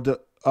 or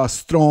a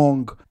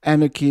strong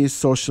anarchist,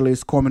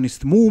 socialist,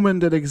 communist movement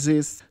that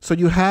exists. So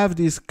you have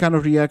this kind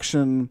of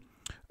reaction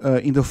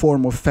in the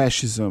form of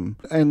fascism.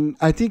 And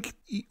I think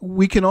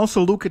we can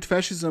also look at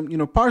fascism,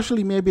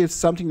 partially maybe it's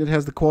something that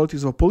has the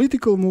qualities of a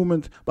political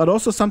movement, but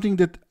also something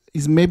that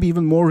is maybe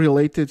even more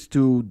related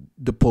to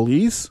the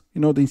police,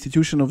 the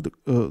institution of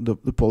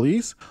the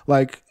police.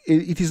 Like,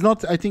 it is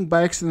not, I think,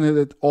 by accident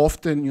that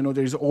often,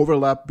 there is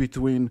overlap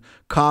between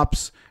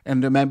cops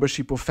and the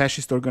membership of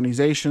fascist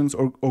organizations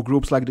or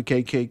groups like the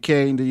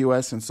KKK in the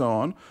US and so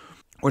on,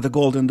 or the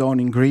Golden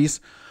Dawn in Greece,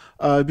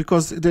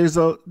 because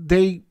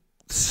they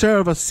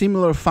serve a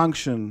similar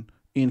function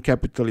in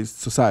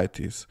capitalist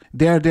societies.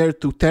 They are there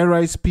to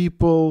terrorize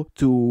people,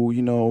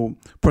 to,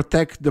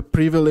 protect the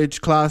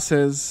privileged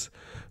classes,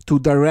 to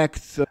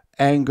direct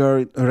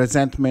anger,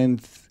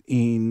 resentment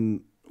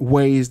in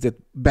ways that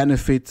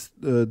benefit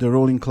the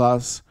ruling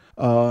class,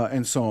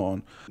 and so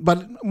on.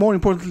 But more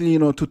importantly,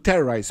 to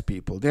terrorize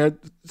people.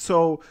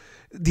 So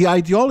the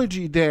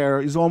ideology there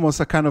is almost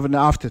a kind of an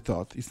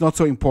afterthought. It's not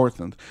so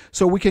important.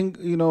 So we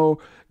can,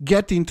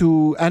 get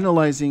into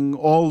analyzing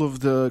all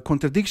of the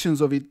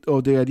contradictions of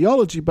the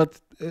ideology,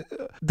 but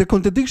the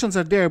contradictions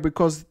are there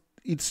because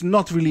it's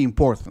not really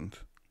important.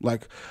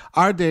 Like,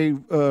 are they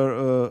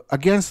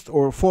against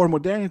or for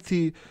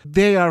modernity?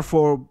 They are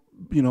for,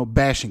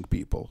 bashing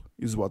people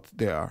is what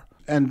they are.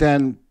 And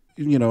then,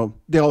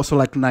 they also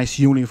like nice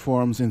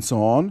uniforms and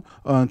so on,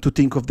 to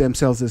think of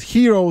themselves as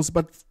heroes.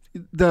 But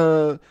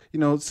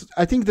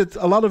I think that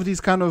a lot of these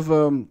kind of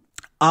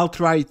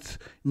alt-right,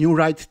 new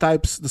right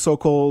types, the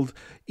so-called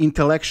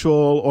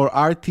intellectual or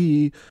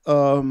arty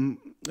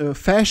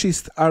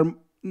fascists are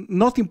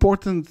not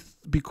important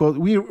because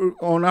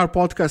on our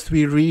podcast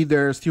we read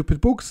their stupid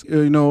books.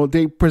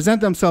 They present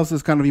themselves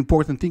as kind of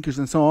important thinkers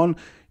and so on.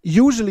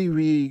 Usually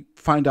we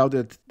find out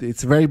that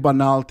it's very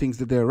banal things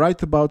that they're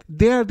right about.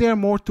 They're there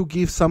more to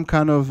give some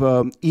kind of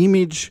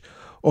image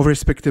of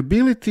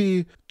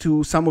respectability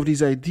to some of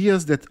these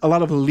ideas that a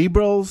lot of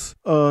liberals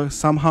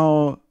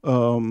somehow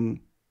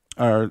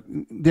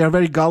they are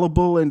very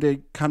gullible, and they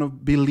kind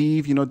of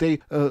believe, a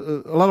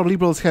lot of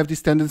liberals have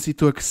this tendency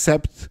to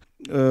accept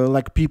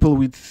like people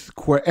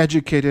who are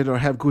educated or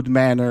have good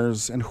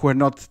manners and who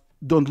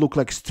don't look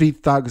like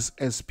street thugs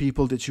as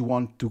people that you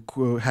want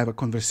to have a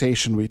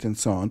conversation with and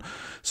so on.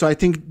 So I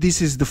think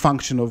this is the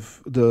function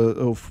of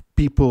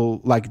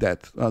people like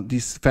that,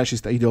 these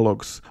fascist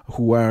ideologues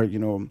who are,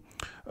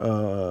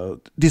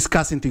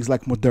 discussing things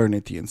like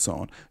modernity and so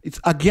on.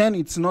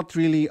 It's not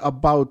really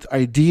about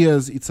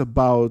ideas. It's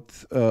about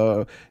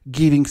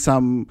giving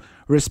some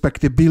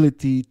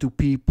respectability to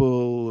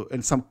people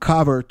and some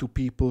cover to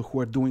people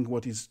who are doing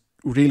what is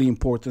really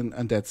important,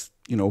 and that's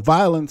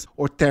violence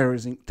or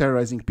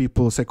terrorizing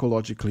people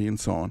psychologically and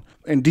so on,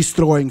 and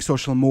destroying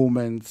social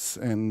movements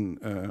and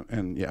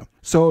yeah.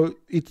 So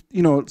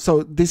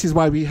so this is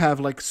why we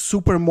have like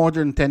super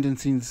modern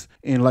tendencies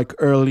in like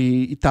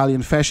early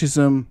Italian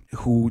fascism,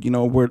 who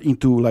were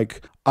into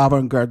like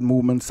avant-garde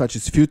movements such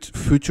as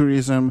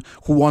futurism,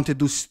 who wanted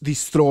to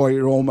destroy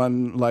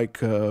Roman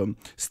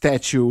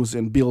statues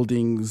and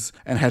buildings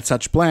and had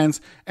such plans.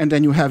 And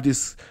then you have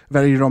this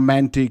very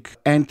romantic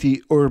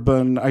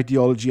anti-urban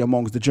ideology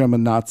amongst the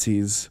German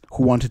Nazis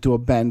who wanted to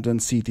abandon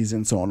cities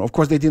and so on. Of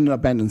course, they didn't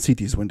abandon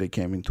cities when they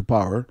came into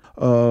power,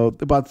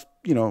 but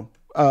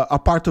a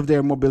part of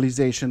their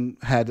mobilization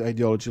had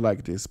ideology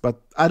like this.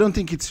 But I don't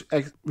think it's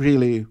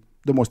really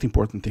the most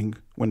important thing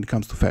when it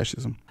comes to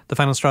fascism. The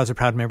Final Straw is a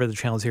proud member of the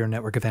Channel Zero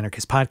network of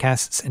anarchist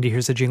podcasts, and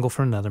here's a jingle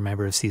from another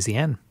member of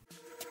CZN.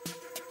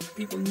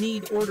 People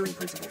need ordering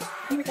principles.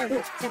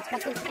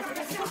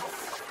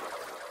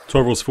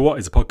 12 Rules for What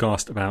is a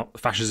podcast about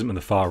fascism and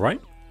the far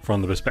right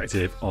from the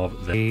perspective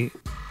of the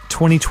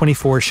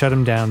 2024 shut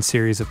 'em down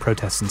series of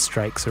protests and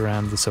strikes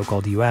around the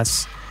so-called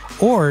US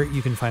Or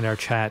you can find our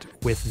chat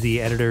with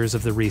the editors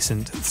of the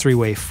recent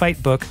Three-Way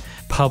Fight book,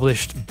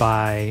 published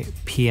by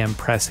PM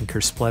Press and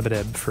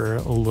Kersplebedeb, for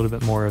a little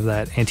bit more of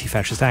that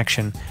anti-fascist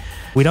action.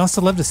 We'd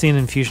also love to see an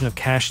infusion of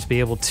cash to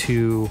be able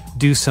to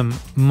do some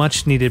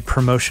much-needed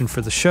promotion for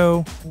the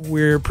show.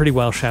 We're pretty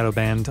well shadow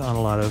banned on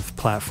a lot of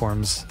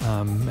platforms,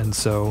 and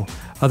so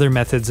other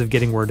methods of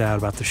getting word out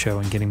about the show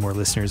and getting more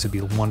listeners would be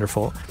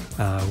wonderful.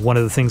 One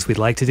of the things we'd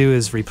like to do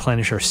is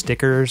replenish our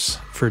stickers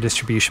for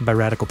distribution by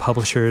radical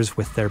publishers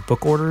with their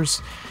book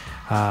orders,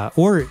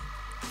 or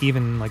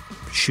even like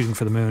shooting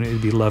for the moon. It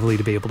would be lovely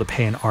to be able to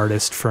pay an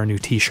artist for a new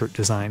t-shirt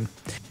design.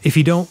 If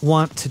you don't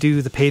want to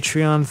do the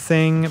Patreon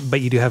thing, but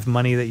you do have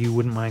money that you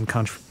wouldn't mind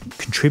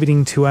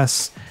contributing to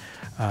us,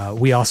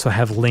 we also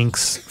have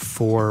links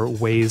for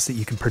ways that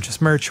you can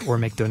purchase merch or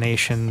make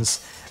donations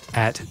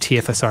at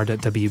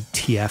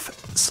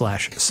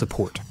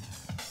tfsr.wtf/support.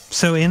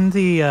 So in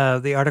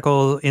the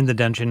article In the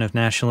Dungeon of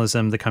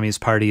Nationalism, the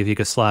Communist Party of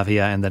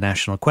Yugoslavia and the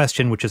National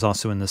Question, which is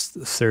also in this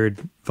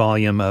third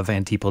volume of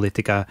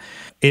Antipolitika,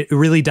 it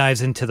really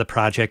dives into the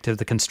project of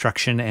the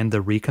construction and the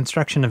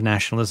reconstruction of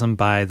nationalism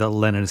by the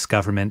Leninist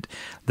government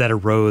that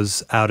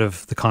arose out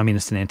of the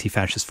communist and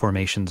anti-fascist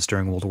formations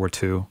during World War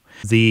II.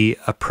 The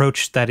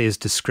approach that is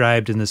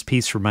described in this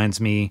piece reminds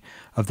me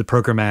of the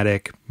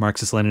programmatic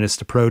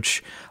Marxist-Leninist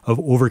approach of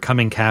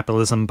overcoming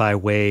capitalism by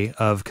way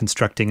of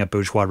constructing a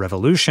bourgeois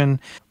revolution,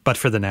 but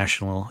for the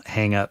national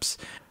hang-ups.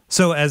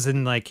 So as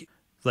in like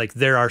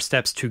there are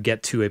steps to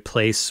get to a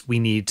place, we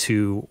need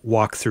to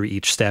walk through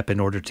each step in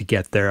order to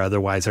get there,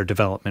 otherwise our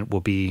development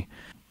will be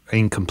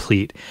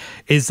incomplete.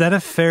 Is that a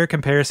fair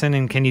comparison?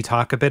 And can you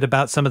talk a bit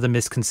about some of the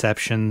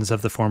misconceptions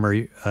of the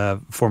former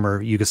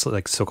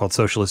so-called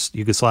socialist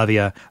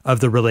Yugoslavia,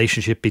 of the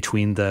relationship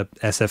between the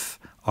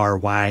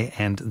SFRY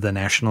and the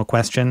national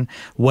question?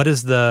 What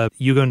is the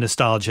Yugo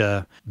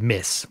nostalgia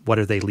miss? What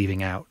are they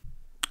leaving out?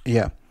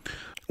 Yeah.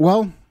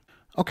 Well,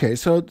 okay,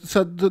 so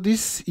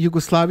this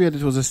Yugoslavia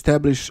that was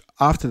established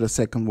after the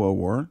Second World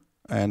War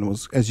and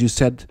was, as you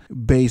said,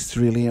 based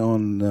really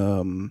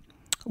on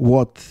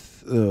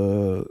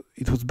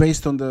it was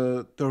based on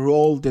the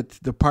role that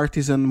the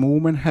partisan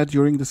movement had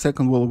during the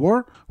Second World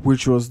War,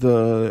 which was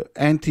the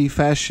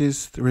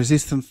anti-fascist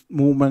resistance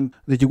movement,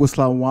 the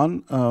Yugoslav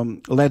one,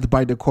 led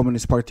by the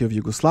Communist Party of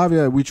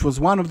Yugoslavia, which was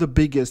one of the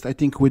biggest, I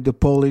think, with the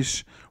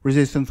Polish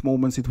resistance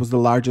movements. It was the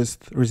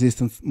largest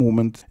resistance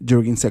movement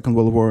during Second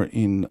World War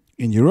in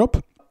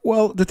Europe.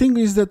 Well, the thing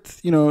is that,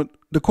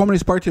 the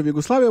Communist Party of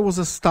Yugoslavia was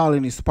a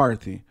Stalinist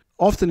party.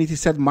 Often it is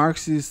said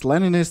Marxist,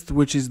 Leninist,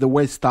 which is the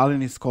way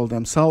Stalinists call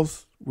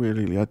themselves.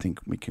 I think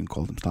we can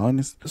call them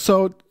Stalinists.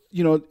 So,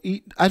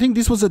 I think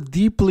this was a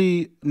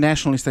deeply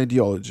nationalist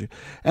ideology.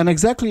 And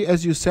exactly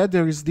as you said,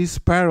 there is this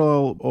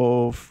parallel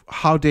of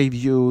how they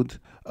viewed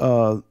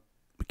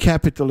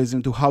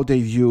capitalism to how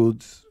they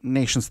viewed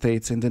nation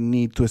states and the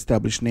need to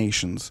establish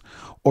nations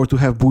or to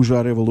have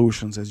bourgeois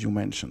revolutions, as you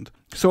mentioned.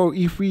 So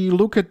if we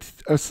look at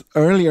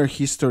earlier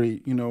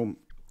history,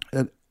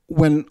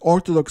 when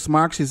Orthodox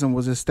Marxism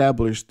was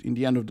established in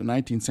the end of the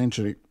 19th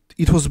century,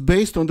 it was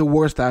based on the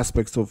worst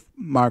aspects of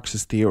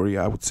Marxist theory,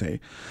 I would say.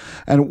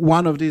 And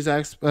one of these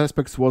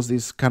aspects was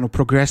this kind of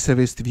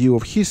progressivist view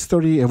of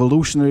history,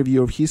 evolutionary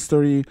view of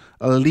history,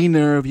 a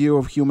linear view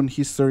of human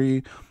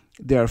history.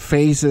 There are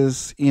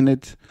phases in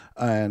it,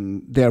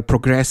 and they're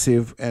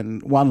progressive,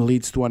 and one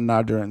leads to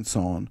another, and so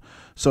on.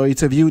 So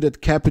it's a view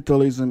that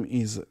capitalism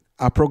is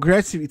a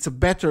progressive, it's a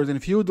better than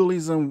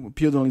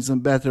feudalism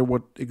better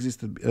what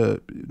existed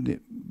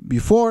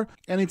before,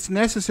 and it's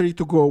necessary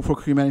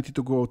for humanity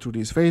to go through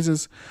these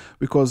phases,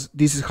 because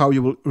this is how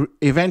you will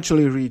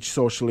eventually reach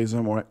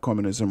socialism or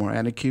communism or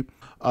anarchy,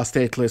 a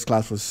stateless,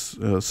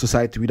 classless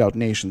society without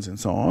nations and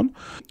so on.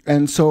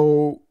 And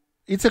so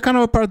it's a kind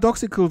of a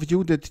paradoxical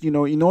view that,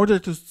 in order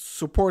to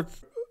support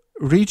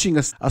reaching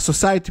a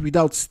society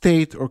without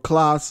state or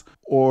class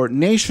or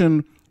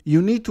nation,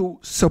 you need to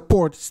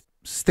support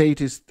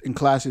statist and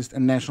classist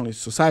and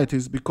nationalist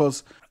societies,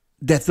 because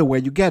that's the way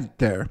you get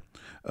there.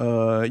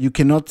 You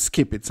cannot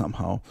skip it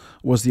somehow,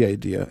 was the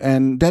idea.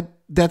 And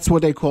that's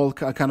what they call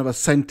kind of a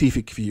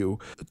scientific view.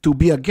 To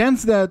be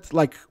against that,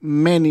 like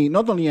many,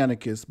 not only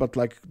anarchists, but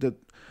like the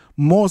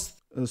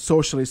most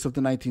socialists of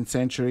the 19th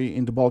century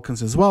in the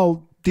Balkans as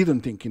well,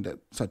 didn't think in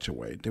such a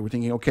way. They were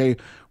thinking, okay, if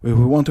we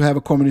want to have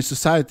a communist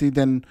society,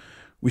 then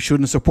we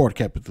shouldn't support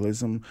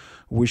capitalism.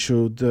 We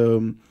should,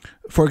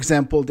 for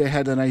example, they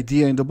had an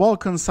idea in the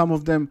Balkans. Some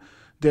of them,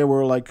 there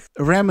were like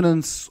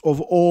remnants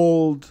of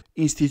old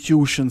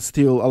institutions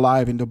still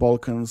alive in the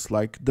Balkans,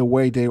 like the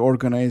way they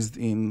organized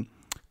in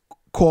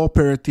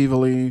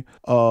cooperatively,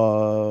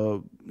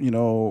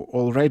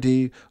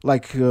 already,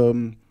 like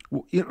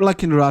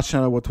in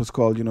Russia, what was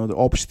called, the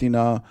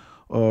Opština,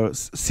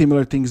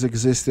 similar things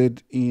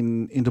existed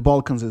in the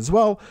Balkans as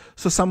well.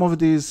 So some of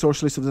these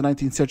socialists of the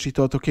 19th century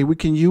thought, okay, we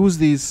can use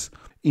these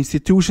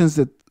institutions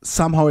that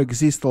somehow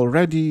exist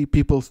already,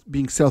 people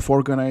being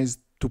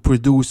self-organized to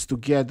produce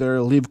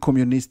together, live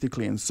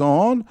communistically and so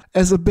on,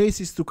 as a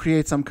basis to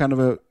create some kind of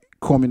a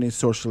communist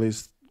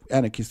socialist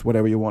anarchist,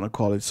 whatever you want to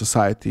call it,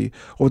 society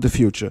of the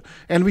future.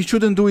 And we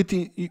shouldn't do it.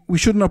 We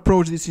shouldn't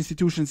approach these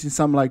institutions in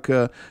some like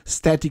a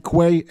static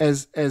way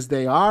as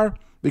they are,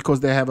 because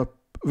they have a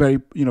very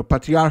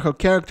patriarchal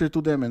character to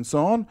them and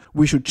so on.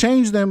 We should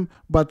change them,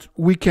 but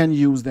we can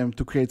use them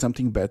to create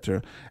something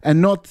better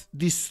and not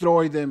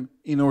destroy them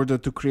in order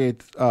to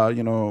create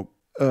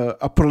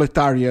a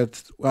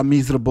proletariat, a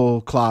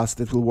miserable class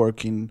that will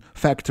work in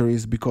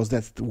factories, because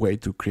that's the way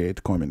to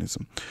create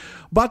communism.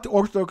 But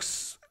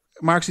Orthodox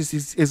Marxists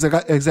is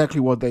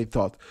exactly what they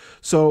thought.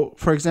 So,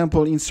 for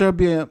example, in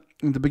Serbia,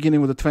 in the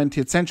beginning of the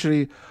 20th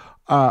century,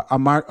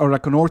 an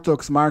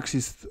Orthodox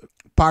Marxist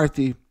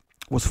party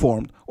was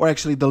formed, or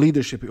actually the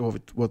leadership of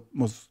it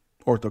was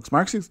Orthodox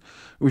Marxist,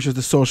 which is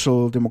the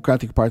Social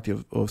Democratic Party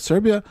of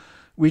Serbia,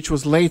 which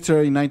was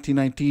later in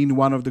 1919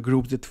 one of the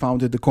groups that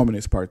founded the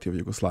Communist Party of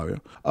Yugoslavia.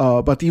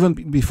 But even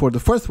before the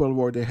First World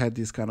War, they had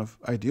this kind of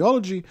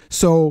ideology.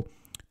 So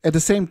at the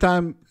same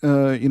time,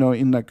 in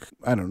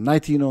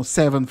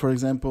 1907, for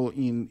example,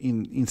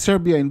 in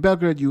Serbia, in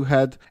Belgrade, you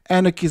had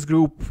anarchist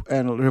group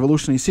and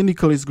revolutionary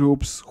syndicalist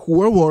groups who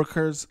were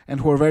workers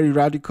and who were very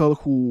radical,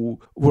 who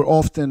were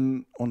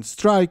often on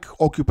strike,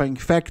 occupying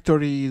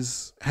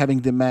factories, having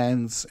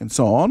demands, and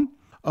so on.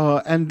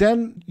 And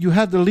then you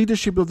had the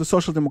leadership of the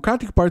Social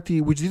Democratic Party,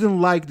 which didn't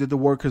like that the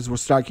workers were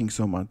striking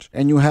so much.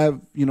 And you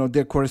have,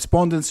 their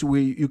correspondence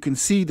where you can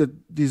see that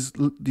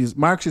these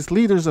Marxist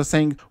leaders are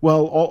saying,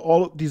 well,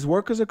 all these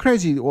workers are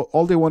crazy.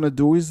 All they want to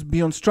do is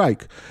be on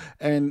strike.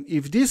 And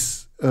if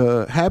this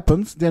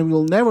happens, then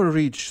we'll never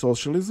reach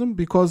socialism,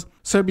 because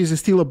Serbia is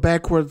still a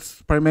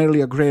backwards, primarily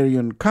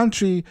agrarian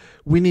country.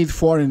 We need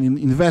foreign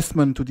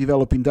investment to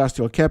develop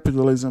industrial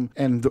capitalism.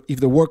 And if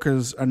the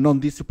workers are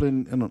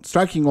non-disciplined and not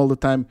striking all the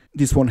time,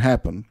 this won't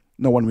happen.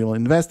 No one will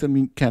invest, and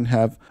we can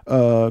have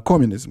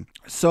communism.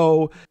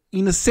 So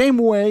in the same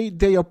way,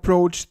 they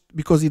approached,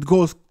 because it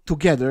goes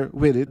together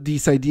with it,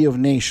 this idea of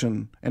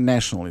nation and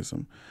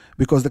nationalism.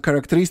 Because the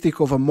characteristic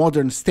of a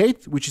modern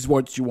state, which is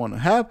what you want to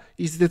have,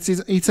 is that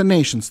it's a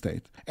nation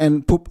state.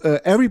 And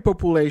every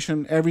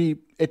population, every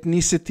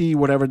ethnicity,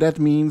 whatever that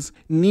means,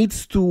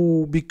 needs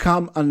to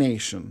become a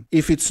nation.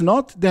 If it's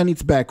not, then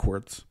it's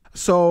backwards.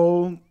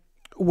 So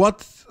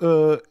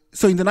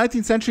in the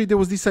 19th century, there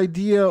was this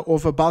idea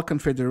of a Balkan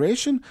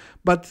federation,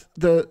 but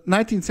the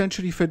 19th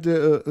century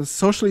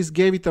socialists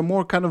gave it a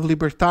more kind of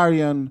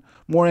libertarian,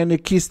 more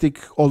anarchistic,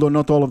 although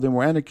not all of them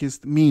were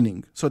anarchist,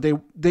 meaning. So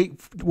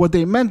what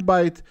they meant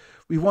by it,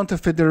 we want a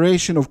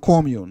federation of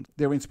communes.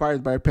 They were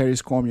inspired by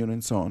Paris Commune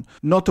and so on,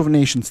 not of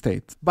nation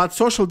state. But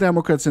social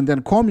democrats and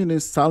then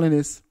communists,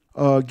 Stalinists,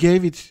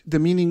 gave it the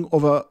meaning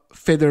of a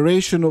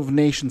federation of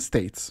nation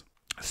states.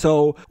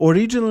 So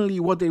originally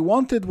what they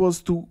wanted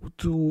was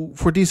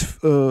for this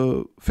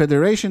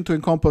federation to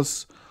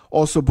encompass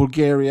also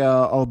Bulgaria,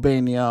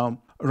 Albania,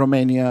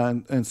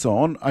 Romania, and so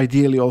on,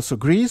 ideally also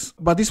Greece.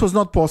 But this was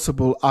not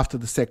possible after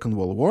the Second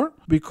World War,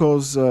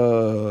 because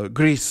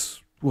Greece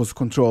was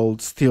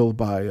controlled still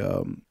by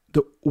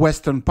the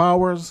Western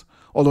powers,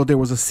 although there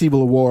was a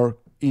civil war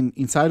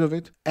inside of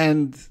it.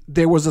 And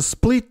there was a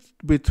split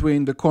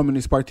between the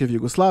Communist Party of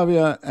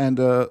Yugoslavia and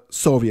the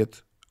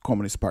Soviet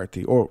Communist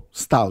Party, or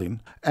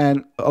Stalin.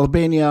 And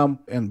Albania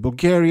and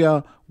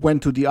Bulgaria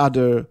went to the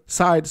other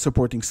side,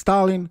 supporting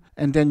Stalin,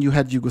 and then you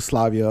had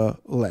Yugoslavia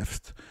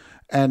left.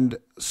 And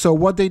so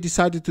what they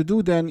decided to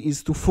do then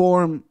is to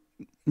form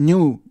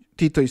new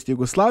Titoist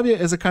Yugoslavia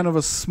as a kind of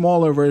a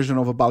smaller version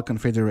of a Balkan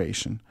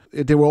Federation.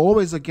 They were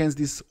always against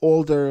this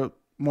older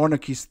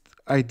monarchist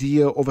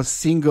idea of a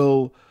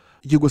single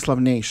Yugoslav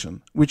nation,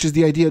 which is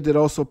the idea that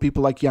also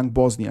people like young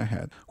Bosnia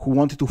had, who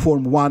wanted to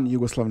form one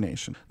Yugoslav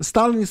nation. The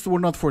Stalinists were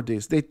not for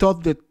this. They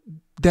thought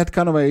that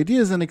kind of idea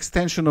is an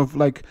extension of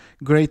like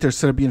greater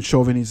Serbian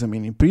chauvinism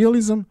and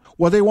imperialism.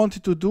 What they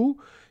wanted to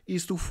do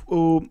is to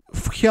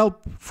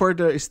help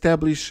further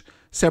establish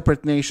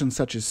separate nations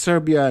such as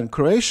Serbia and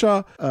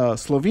Croatia,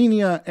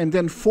 Slovenia, and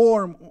then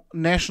form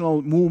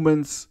national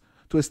movements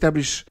to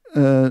establish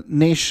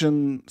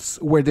nations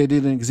where they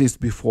didn't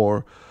exist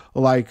before,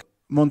 like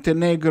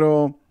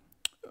Montenegro,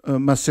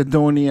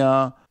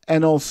 Macedonia,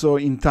 and also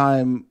in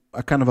time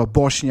a kind of a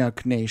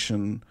Bosniak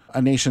nation,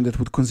 a nation that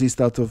would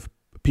consist out of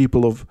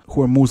people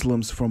who are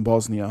Muslims from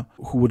Bosnia,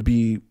 who would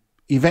be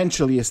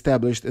eventually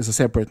established as a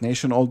separate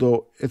nation,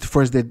 although at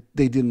first they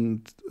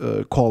didn't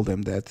call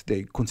them that.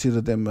 They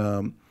considered them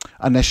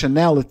a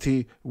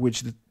nationality,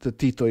 which the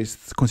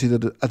Titoists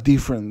considered a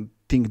different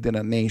thing than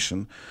a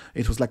nation.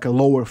 It was like a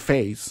lower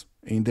phase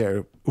in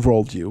their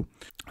worldview.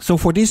 So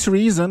for this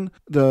reason,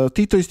 the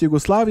Titoist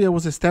Yugoslavia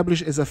was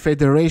established as a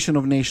federation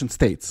of nation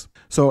states.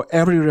 So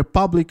every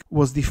republic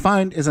was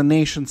defined as a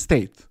nation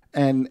state.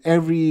 And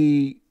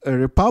every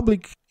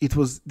republic, it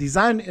was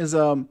designed as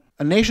a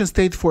nation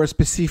state for a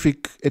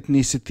specific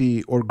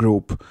ethnicity or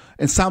group.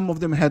 And some of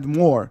them had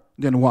more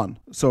than one.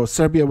 So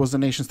Serbia was a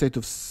nation state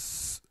of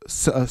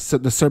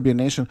the Serbian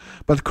nation,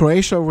 but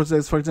Croatia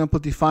was, for example,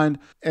 defined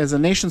as a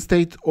nation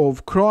state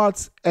of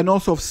Croats and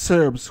also of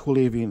Serbs who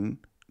live in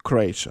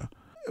Croatia.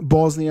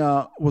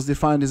 Bosnia was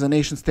defined as a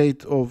nation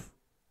state of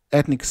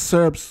ethnic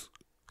Serbs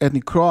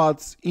ethnic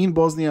Croats in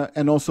Bosnia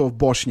and also of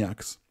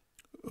Bosniaks,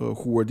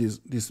 who were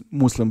this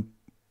Muslim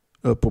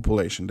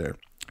population there,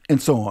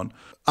 and so on.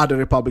 Other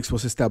republics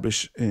was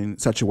established in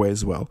such a way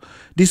as well.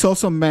 This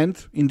also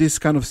meant in this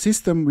kind of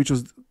system, which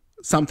was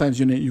sometimes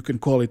you can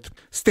call it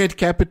state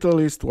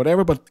capitalist,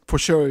 whatever, but for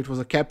sure it was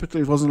a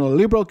capitalist. It wasn't a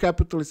liberal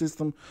capitalist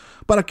system,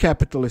 but a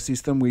capitalist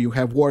system where you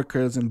have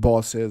workers and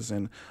bosses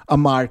and a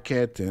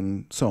market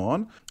and so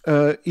on.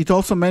 It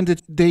also meant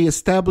that they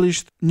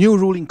established new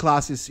ruling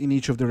classes in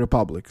each of the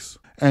republics.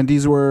 And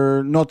these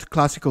were not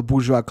classical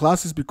bourgeois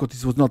classes because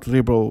this was not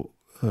liberal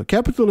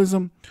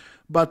capitalism,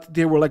 but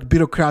they were like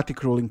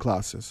bureaucratic ruling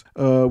classes,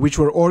 which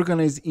were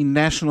organized in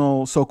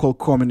national so-called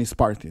communist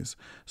parties.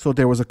 So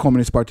there was a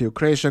Communist Party of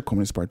Croatia,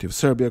 Communist Party of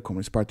Serbia,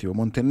 Communist Party of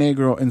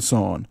Montenegro, and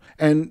so on.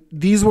 And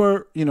these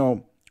were,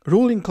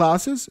 ruling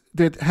classes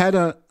that had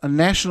a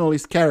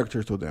nationalist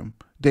character to them.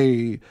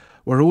 They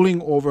were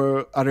ruling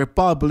over a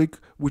republic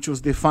which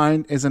was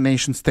defined as a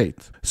nation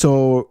state.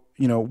 So,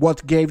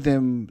 what gave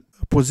them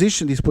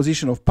this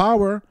position of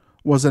power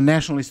was a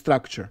nationalist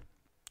structure.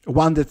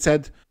 One that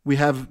said we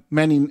have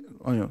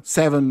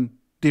 7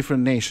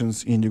 different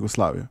nations in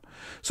Yugoslavia.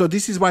 So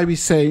this is why we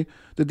say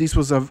that this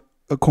was a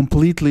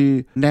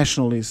completely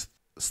nationalist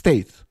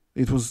state.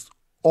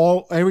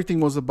 Everything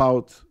was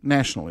about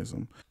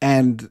nationalism.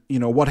 And,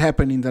 what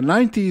happened in the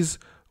 90s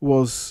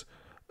was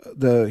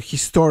the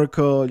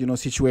historical,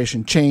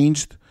 situation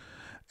changed.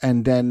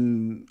 And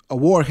then a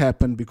war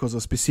happened because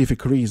of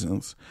specific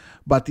reasons.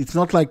 But it's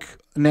not like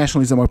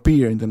nationalism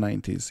appeared in the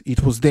 90s.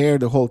 It was there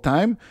the whole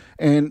time,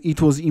 and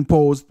it was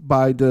imposed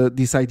by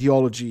this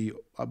ideology,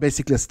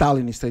 basically a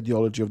Stalinist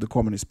ideology of the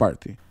Communist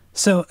Party.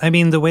 So,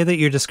 the way that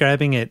you're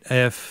describing it,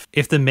 if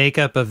the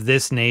makeup of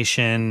this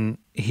nation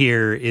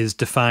here is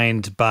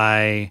defined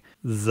by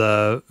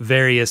the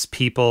various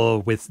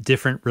people with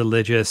different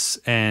religious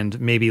and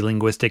maybe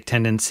linguistic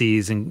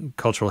tendencies and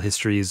cultural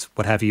histories,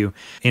 what have you,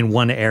 in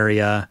one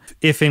area,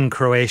 if in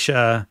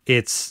Croatia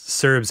it's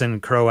Serbs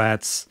and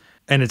Croats,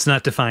 and it's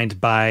not defined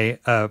by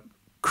a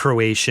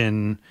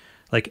Croatian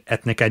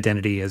ethnic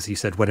identity, as you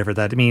said, whatever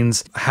that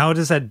means, how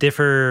does that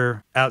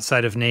differ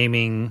outside of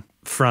naming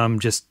from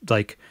just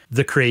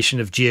the creation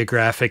of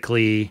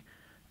geographically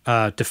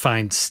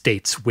defined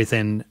states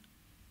within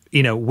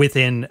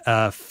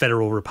a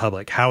federal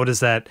republic?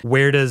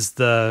 Where does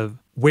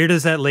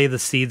that lay the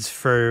seeds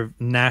for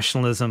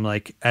nationalism,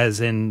 as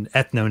in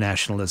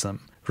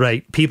ethno-nationalism?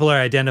 Right. People are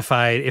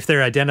identified, if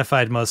they're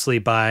identified mostly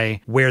by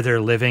where they're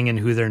living and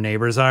who their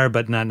neighbors are,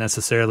 but not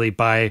necessarily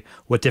by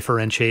what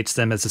differentiates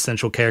them as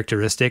essential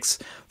characteristics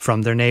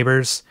from their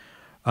neighbors.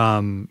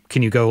 Do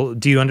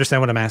you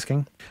understand what I'm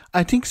asking?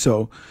 I think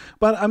so.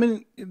 But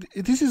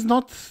this is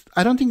not,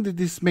 I don't think that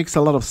this makes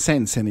a lot of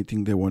sense,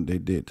 anything they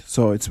did.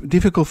 So it's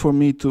difficult for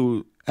me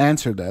to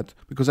answer that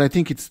because I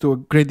think it's to a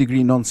great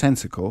degree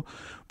nonsensical.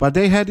 But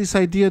they had this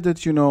idea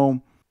that,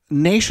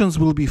 nations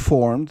will be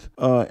formed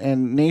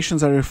and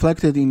nations are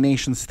reflected in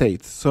nation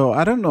states. So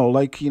I don't know,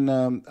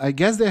 I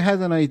guess they had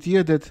an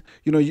idea that,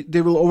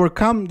 they will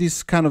overcome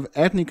this kind of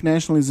ethnic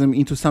nationalism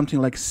into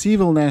something like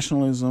civil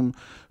nationalism.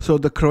 So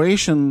the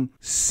Croatian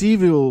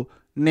civil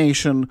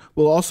nation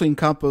will also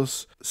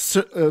encompass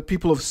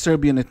people of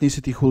Serbian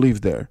ethnicity who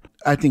live there,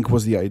 I think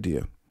was the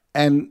idea.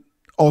 And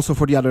also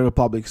for the other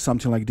republics,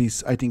 something like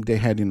this, I think they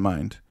had in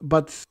mind.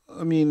 But,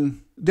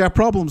 there are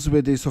problems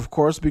with this, of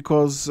course,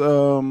 because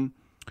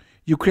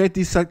you create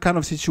this kind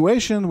of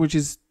situation, which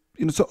is,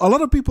 so a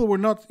lot of people were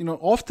not,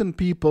 often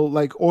people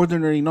like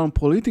ordinary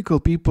non-political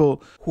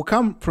people who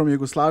come from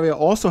Yugoslavia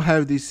also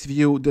have this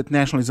view that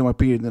nationalism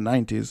appeared in the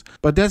 90s.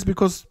 But that's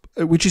because,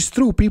 which is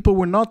true, people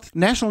were not,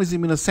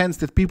 nationalism in a sense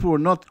that people were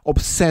not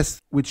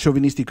obsessed with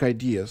chauvinistic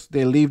ideas.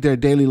 They lived their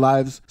daily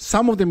lives.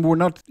 Some of them were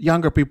not,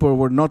 younger people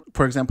were not,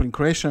 for example, in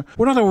Croatia,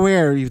 were not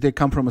aware if they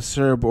come from a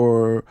Serb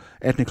or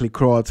ethnically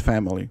Croat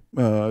family.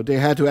 They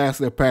had to ask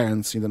their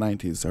parents in the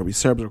 90s, are we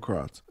Serbs or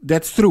Croats?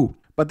 That's true.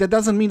 But that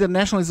doesn't mean that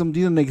nationalism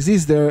didn't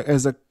exist there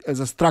as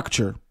a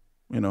structure,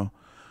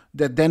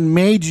 that then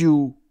made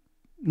you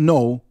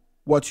know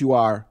what you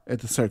are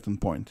at a certain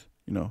point.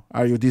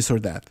 Are you this or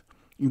that?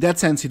 In that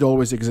sense, it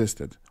always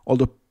existed.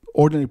 Although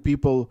ordinary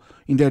people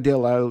in their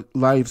daily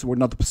lives were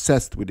not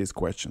obsessed with these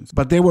questions.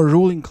 But they were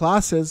ruling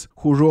classes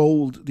who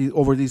ruled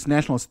over these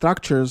national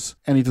structures,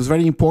 and it was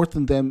very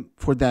important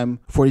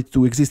for it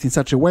to exist in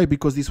such a way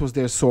because this was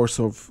their source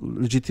of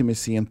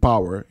legitimacy and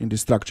power in the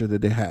structure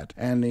that they had.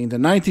 And in the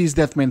 90s,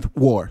 that meant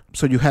war.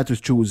 So you had to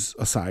choose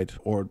a side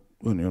or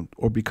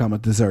become a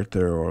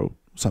deserter or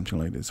something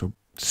like this.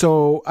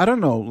 So I don't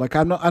know.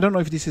 I don't know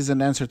if this is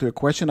an answer to a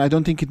question. I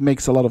don't think it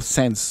makes a lot of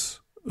sense,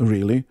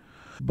 really.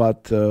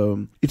 But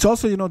it's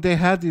also, they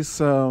had this,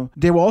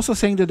 they were also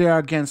saying that they are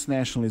against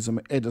nationalism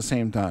at the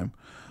same time,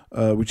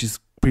 which is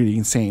pretty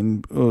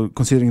insane,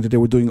 considering that they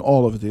were doing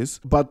all of this.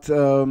 But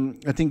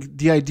I think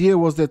the idea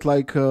was that,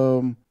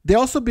 they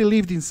also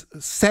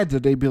said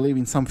that they believe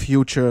in some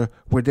future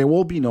where there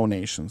will be no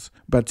nations.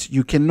 But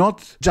you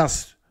cannot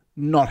just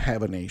not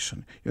have a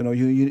nation.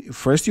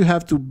 First you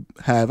have to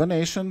have a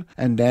nation,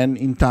 and then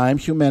in time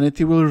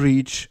humanity will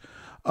reach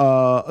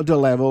the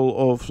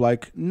level of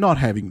like not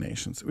having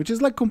nations, which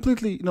is like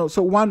completely,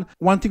 so one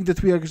thing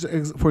that we,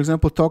 for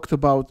example, talked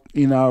about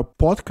in our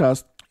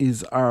podcast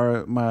is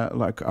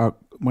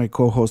my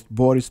co-host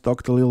Boris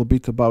talked a little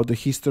bit about the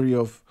history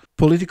of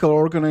political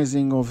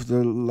organizing of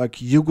the like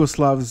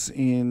Yugoslavs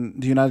in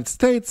the United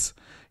States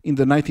in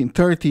the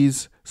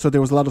 1930s. So there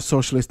was a lot of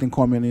socialists and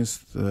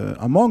communists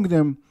among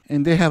them,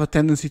 and they have a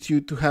tendency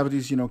to have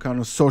these, kind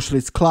of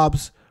socialist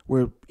clubs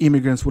where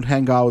immigrants would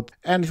hang out,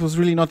 and it was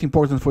really not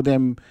important for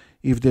them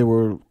if they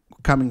were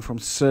coming from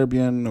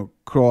Serbian or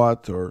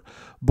Croat or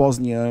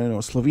Bosnian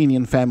or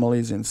Slovenian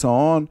families and so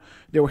on.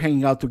 They were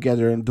hanging out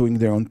together and doing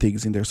their own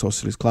things in their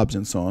socialist clubs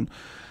and so on.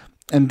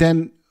 And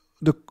then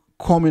the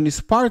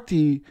Communist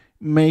Party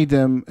made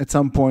them at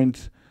some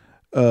point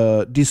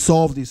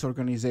dissolve these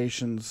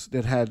organizations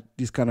that had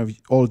this kind of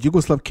old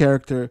Yugoslav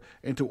character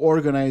and to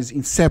organize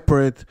in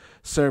separate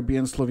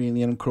Serbian,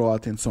 Slovenian,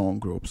 Croat, and so on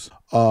groups.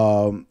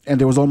 And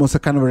there was almost a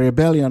kind of a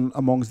rebellion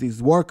amongst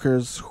these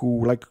workers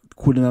who like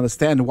couldn't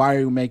understand, why are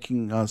you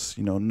making us,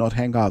 not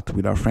hang out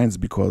with our friends,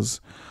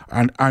 because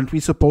aren't we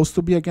supposed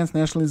to be against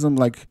nationalism?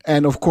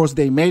 And of course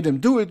they made them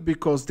do it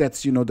because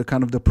that's, the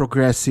kind of the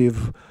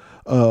progressive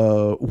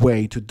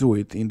way to do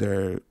it in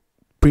their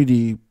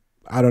pretty,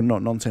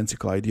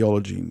 nonsensical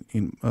ideology.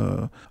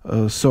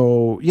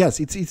 So yes,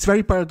 it's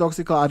very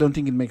paradoxical. I don't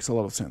think it makes a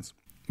lot of sense.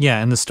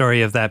 Yeah, and the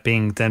story of that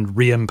being then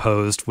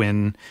reimposed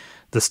when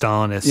the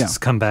Stalinists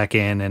come back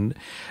in, and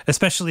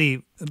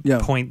especially the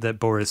point that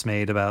Boris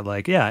made about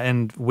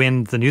and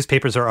when the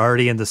newspapers are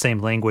already in the same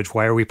language,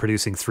 why are we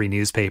producing 3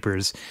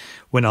 newspapers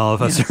when all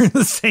of us are in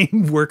the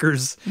same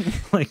workers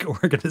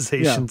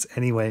organizations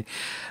anyway?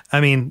 I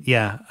mean,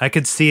 I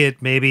could see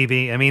it maybe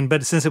being,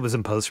 but since it was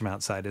imposed from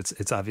outside,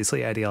 it's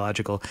obviously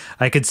ideological.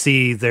 I could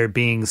see there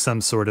being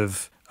some sort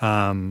of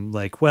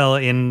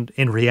in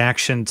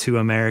reaction to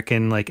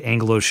American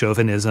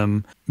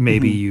Anglo-chauvinism,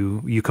 maybe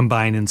you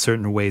combine in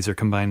certain ways or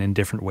combine in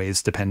different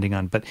ways depending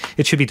on, but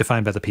it should be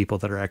defined by the people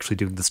that are actually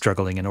doing the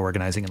struggling and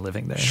organizing and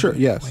living there. Sure,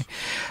 yes.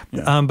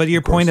 Yeah, but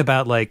your point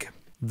about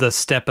the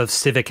step of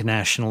civic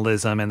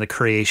nationalism and the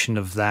creation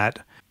of that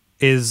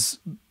is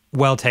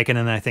well taken,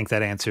 and I think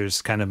that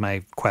answers kind of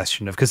my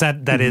question of, because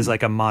that is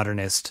like a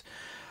modernist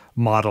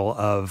model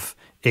of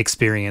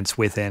experience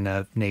within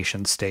a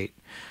nation state.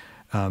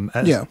 Although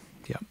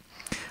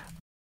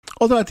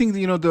I think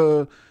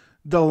the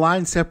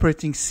line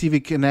separating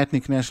civic and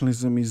ethnic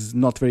nationalism is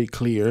not very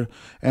clear,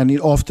 and it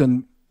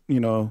often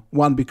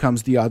one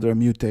becomes the other,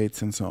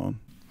 mutates and so on.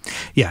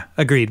 Yeah,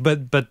 agreed.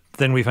 But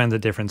then we find the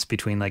difference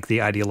between the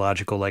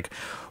ideological,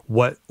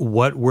 what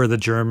were the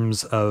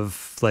germs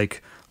of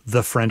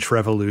the French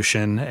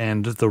Revolution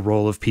and the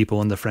role of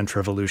people in the French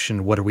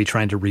Revolution. What are we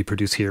trying to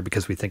reproduce here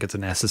because we think it's a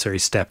necessary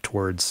step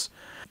towards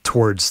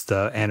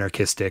the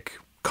anarchistic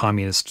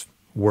communist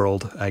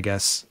world, I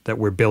guess, that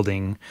we're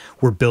building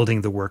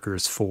the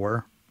workers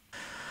for.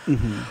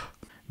 Mm-hmm.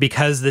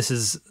 Because this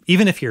is,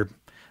 even if you're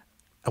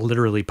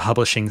literally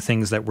publishing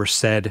things that were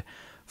said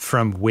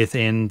from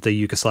within the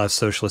Yugoslav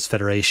Socialist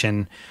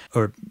Federation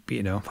or,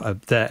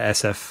 the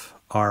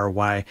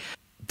SFRY,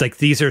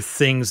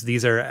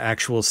 these are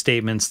actual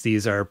statements,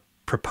 these are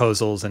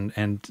proposals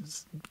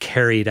and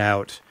carried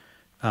out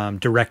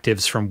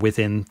directives from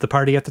within the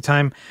party at the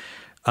time.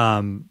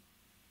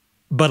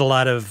 But a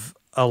lot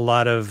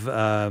of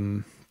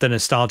the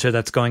nostalgia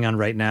that's going on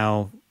right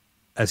now,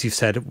 as you've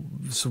said,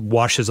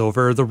 washes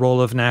over the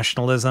role of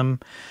nationalism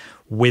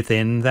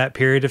within that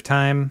period of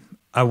time.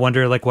 I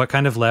wonder, what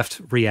kind of left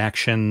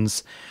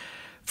reactions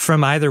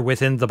from either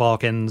within the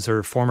Balkans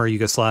or former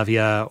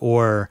Yugoslavia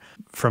or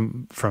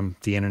from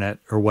the internet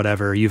or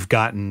whatever you've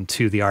gotten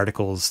to the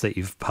articles that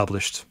you've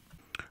published.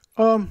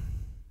 Do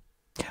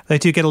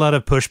you get a lot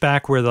of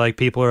pushback where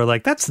people are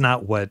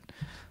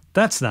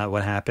that's not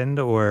what happened,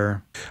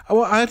 or?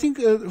 Well, I think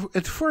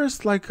at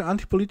first,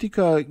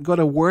 Antipolitika got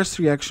a worse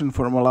reaction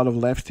from a lot of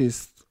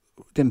leftists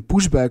than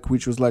pushback,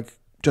 which was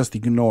just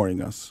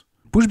ignoring us.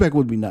 Pushback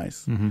would be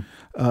nice.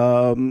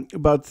 Mm-hmm.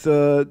 But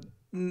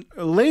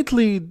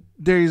lately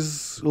there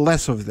is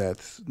less of that.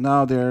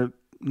 Now they're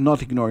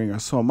not ignoring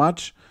us so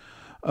much.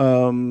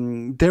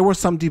 There were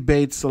some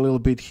debates a little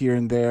bit here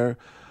and there.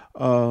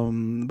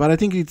 But I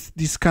think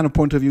this kind of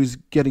point of view is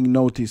getting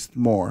noticed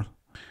more.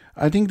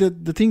 I think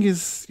that the thing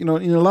is, in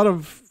a lot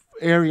of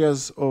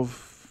areas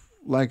of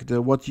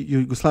what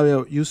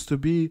Yugoslavia used to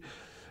be,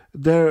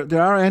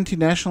 there are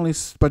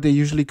anti-nationalists, but they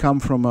usually come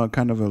from a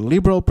kind of a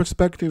liberal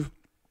perspective.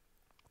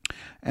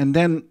 And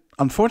then,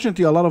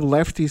 unfortunately, a lot of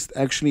leftists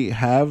actually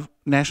have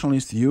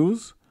nationalist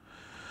views.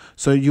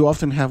 So you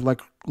often have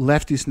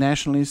leftist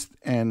nationalists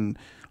and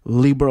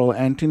liberal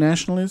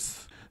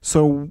anti-nationalists.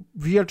 So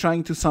we are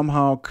trying to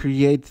somehow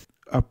create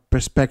a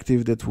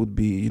perspective that would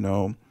be,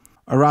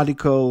 a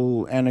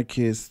radical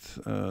anarchist,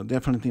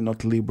 definitely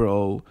not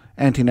liberal,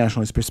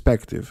 anti-nationalist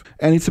perspective.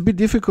 And it's a bit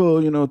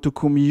difficult, to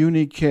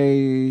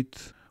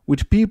communicate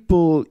with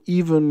people,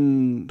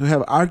 even to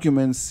have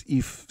arguments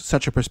if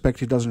such a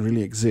perspective doesn't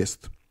really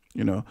exist.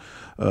 It's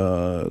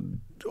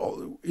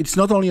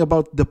not only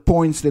about the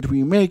points that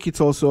we make, it's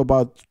also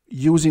about,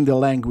 using the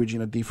language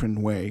in a different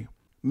way,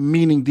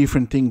 meaning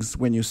different things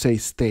when you say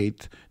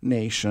state,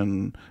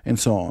 nation, and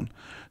so on.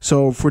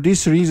 So for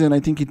this reason, I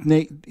think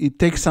it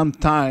takes some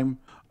time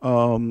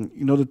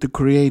in order to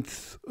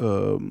create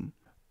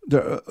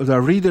the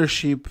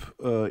readership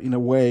in a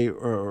way,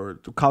 or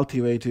to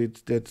cultivate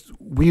it, that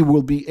we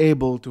will be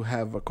able to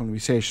have a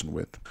conversation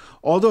with.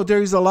 Although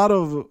there's a lot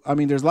of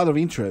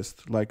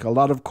interest. Like, a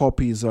lot of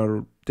copies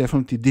are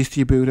definitely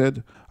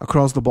distributed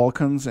across the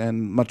Balkans,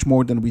 and much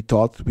more than we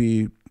thought.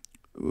 We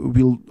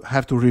will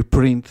have to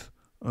reprint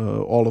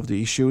all of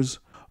the issues.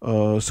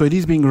 So it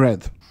is being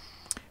read.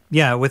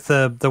 Yeah, with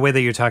the way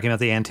that you're talking about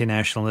the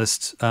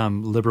anti-nationalist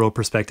liberal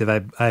perspective,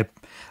 I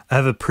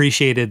have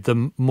appreciated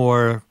the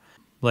more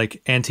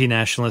like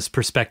anti-nationalist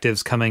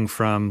perspectives coming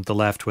from the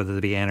left, whether they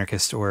be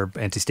anarchist or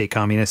anti-state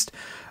communist,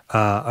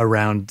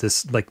 around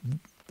this. Like,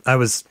 I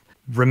was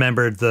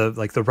remembered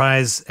the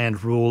rise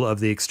and rule of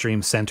the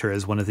extreme center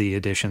as one of the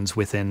editions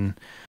within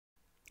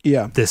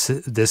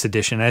this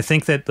edition. I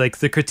think that like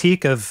the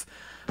critique of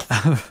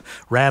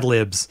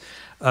radlibs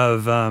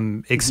of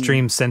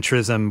extreme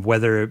centrism,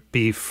 whether it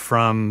be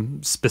from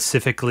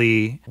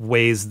specifically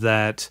ways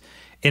that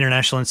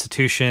international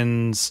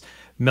institutions,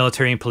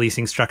 military and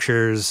policing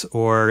structures,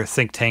 or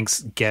think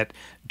tanks get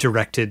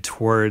directed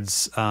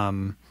towards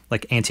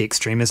like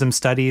anti-extremism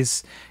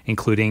studies,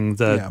 including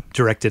the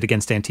directed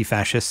against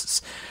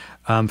anti-fascists,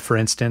 for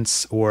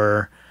instance,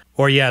 or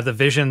the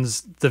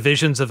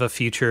visions of a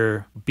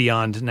future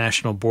beyond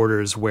national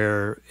borders,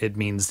 where it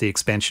means the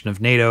expansion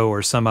of NATO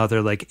or some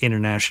other like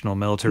international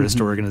militarist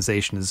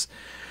organization is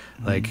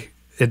like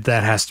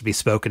that has to be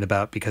spoken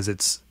about, because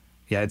it's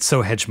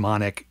so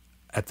hegemonic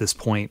at this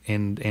point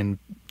in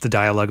the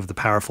dialogue of the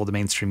powerful, the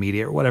mainstream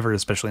media or whatever,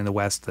 especially in the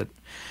West, that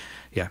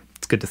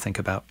it's good to think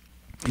about.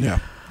 Yeah,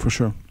 for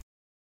sure.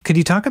 Could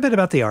you talk a bit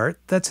about the art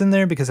that's in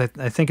there? Because I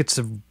think it's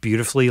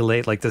beautifully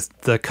laid. Like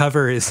the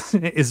cover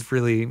is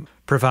really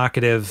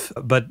provocative,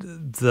 but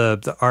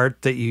the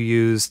art that you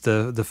use,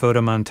 the photo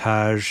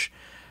montage,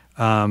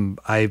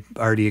 I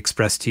already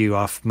expressed to you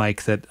off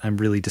mic that I'm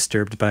really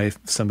disturbed by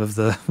some of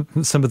the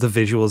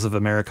visuals of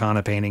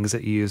Americana paintings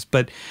that you use.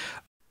 But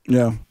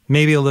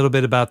maybe a little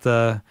bit about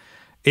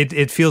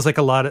it feels like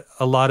a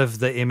lot of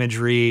the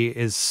imagery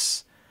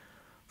is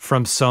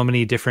from so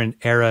many different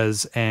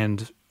eras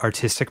and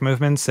artistic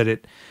movements that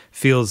it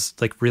feels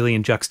like really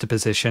in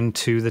juxtaposition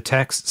to the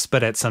texts,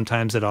 but at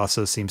sometimes it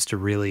also seems to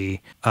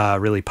really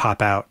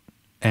pop out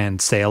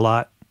and say a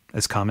lot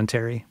as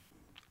commentary.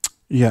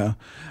 Yeah,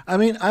 I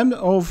mean, I'm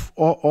of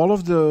all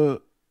of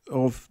the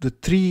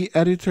three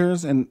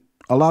editors and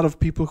a lot of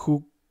people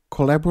who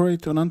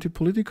collaborate on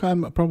Antipolitika,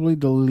 I'm probably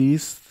the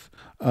least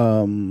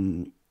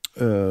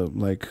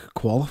like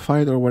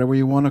qualified, or whatever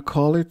you want to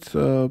call it,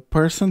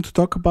 person to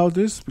talk about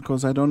this,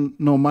 because I don't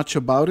know much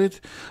about it.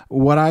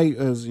 What I,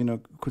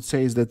 could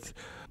say is that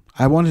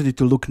I wanted it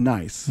to look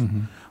nice,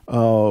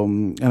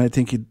 and I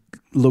think it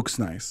looks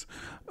nice.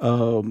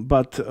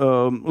 But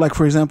like,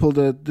 for example,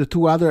 the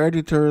two other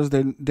editors,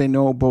 they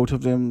know, both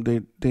of them,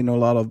 they know a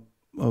lot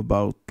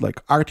about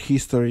like art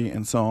history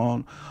and so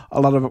on.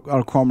 A lot of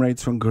our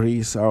comrades from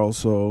Greece are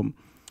also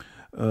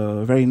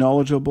very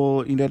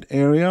knowledgeable in that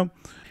area.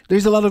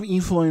 There's a lot of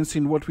influence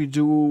in what we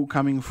do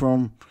coming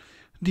from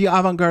the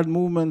avant-garde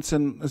movements,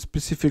 and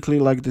specifically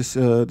like this,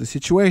 the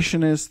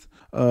Situationist.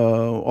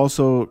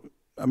 Also,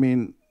 I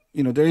mean,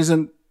 there is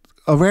an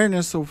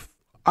awareness of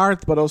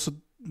art, but also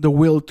the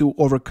will to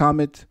overcome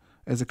it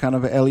as a kind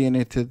of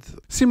alienated,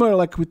 similar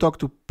like we talk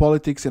to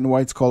politics and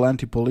why it's called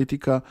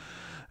Antipolitika,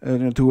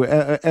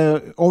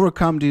 to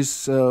overcome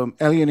these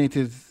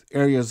alienated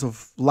areas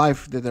of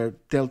life that are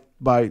dealt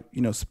by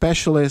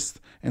specialists,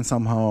 and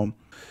somehow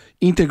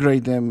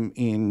integrate them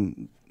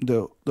in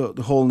the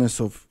wholeness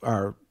of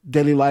our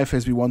daily life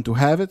as we want to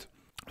have it.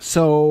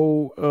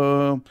 So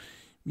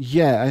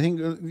I think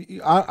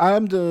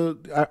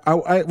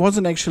I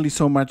wasn't actually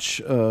so much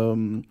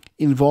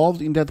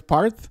involved in that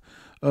part.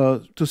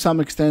 To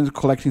some extent,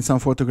 collecting some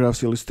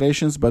photographs,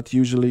 illustrations, but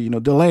usually,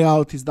 the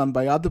layout is done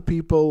by other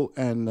people,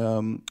 and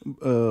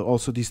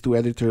also these two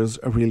editors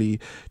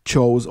really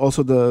chose.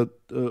 Also,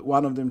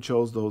 one of them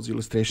chose those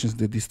illustrations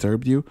that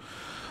disturbed you.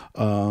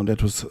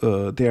 That was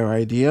their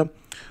idea.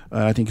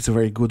 I think it's a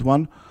very good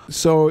one.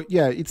 So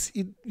that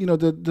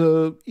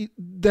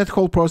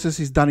whole process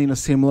is done in a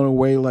similar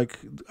way. Like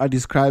I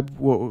described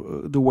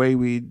the way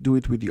we do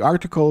it with the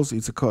articles.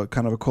 It's a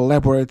kind of a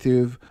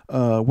collaborative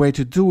way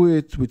to do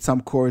it, with some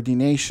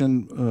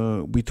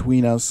coordination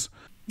between us.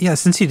 Yeah,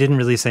 since you didn't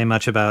really say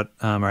much about,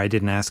 or I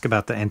didn't ask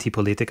about the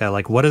Antipolitika,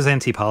 like what does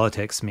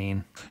anti-politics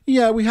mean?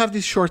 Yeah, we have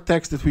this short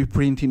text that we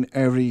print in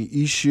every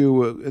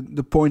issue.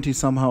 The point is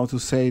somehow to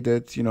say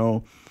that,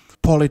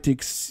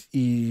 politics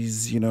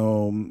is,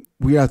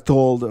 we are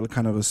told a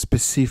kind of a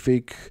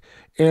specific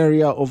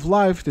area of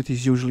life that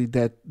is usually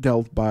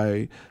dealt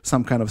by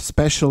some kind of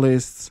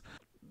specialists.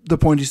 The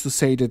point is to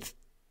say that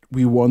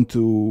we want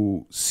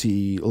to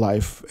see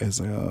life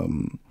as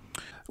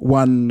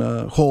one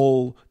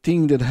whole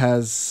thing that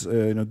has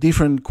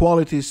different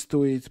qualities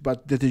to it,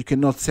 but that you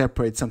cannot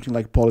separate something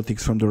like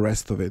politics from the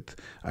rest of it,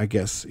 I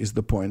guess, is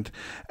the point.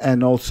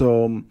 And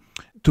also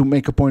to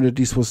make a point that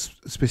this was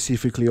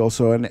specifically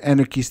also an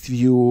anarchist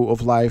view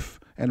of life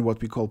and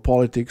what we call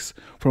politics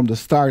from the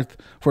start.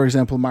 For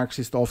example,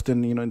 Marxists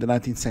often, in the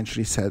 19th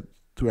century said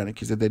to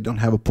anarchists that they don't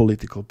have a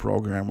political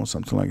program or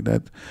something like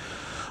that.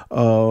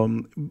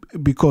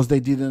 Because they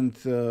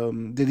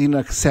didn't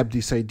accept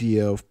this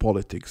idea of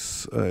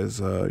politics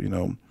as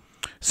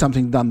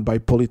something done by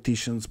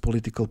politicians,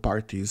 political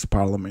parties,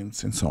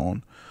 parliaments, and so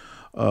on.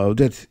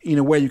 That in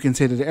a way you can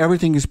say that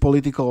everything is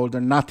political or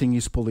that nothing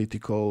is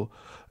political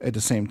at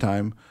the same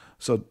time.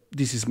 So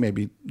this is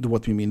maybe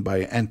what we mean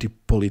by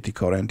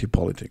antipolitika or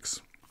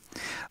anti-politics.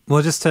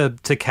 Well, just to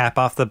cap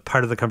off the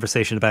part of the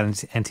conversation about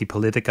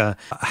Antipolitika,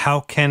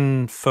 how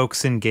can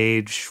folks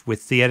engage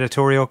with the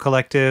editorial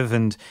collective?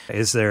 And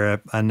is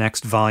there a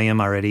next volume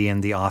already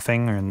in the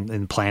offing or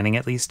in planning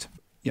at least?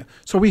 Yeah.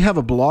 So we have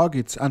a blog.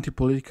 It's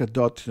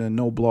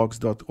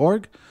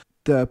antipolitika.noblogs.org.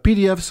 The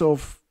PDFs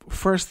of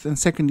first and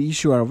second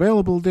issue are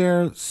available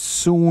there.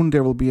 Soon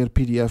there will be a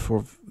PDF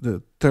of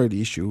the third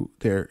issue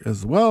there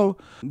as well.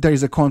 There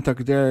is a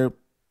contact there.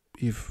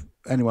 If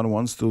anyone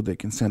wants to, they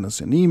can send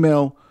us an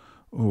email.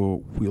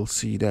 We'll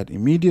see that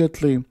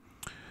immediately.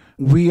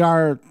 We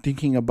are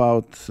thinking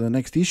about the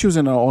next issues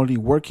and are already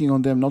working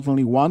on them, not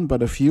only one,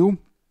 but a few.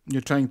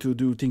 You're trying to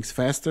do things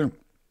faster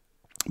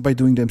by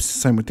doing them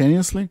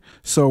simultaneously.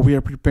 So we are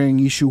preparing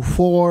issue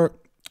 4.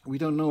 We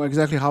don't know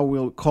exactly how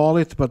we'll call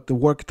it, but the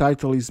work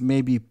title is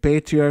maybe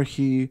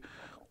patriarchy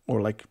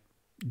or like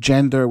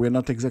gender. We're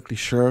not exactly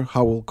sure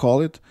how we'll call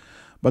it,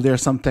 but there are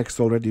some text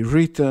already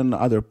written,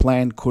 other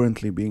planned,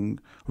 currently being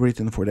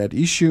written for that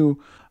issue.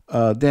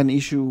 Then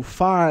issue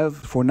 5,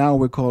 for now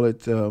we call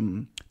it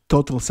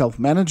total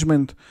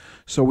self-management.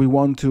 So we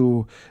want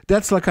to,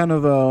 that's like kind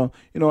of a,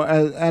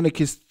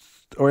 anarchists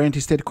or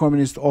anti-state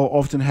communists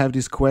often have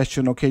this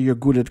question, okay, you're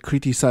good at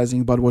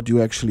criticizing, but what do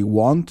you actually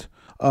want?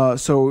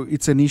 So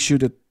it's an issue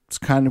that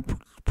kind of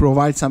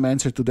provides some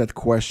answer to that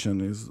question.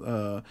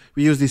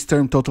 We use this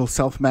term total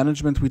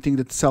self-management. We think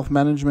that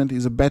self-management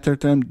is a better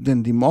term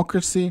than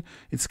democracy.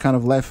 It's kind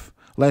of less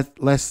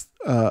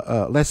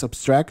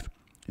abstract.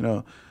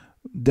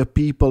 The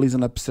people is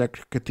an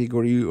abstract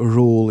category.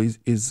 Rule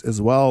is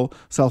as well.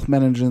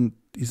 Self-management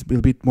is a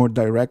bit more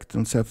direct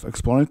and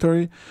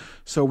self-explanatory.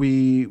 So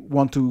we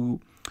want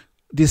to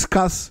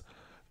discuss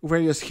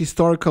various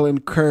historical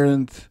and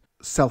current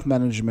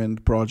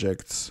self-management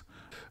projects.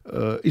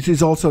 It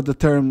is also the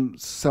term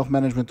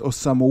self-management or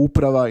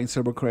samouprava in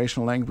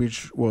Serbo-Croatian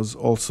language was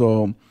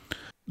also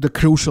the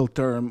crucial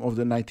term of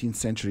the 19th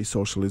century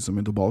socialism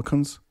in the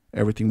Balkans.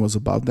 Everything was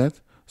about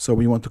that. So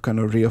we want to kind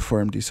of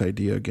reaffirm this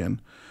idea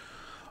again.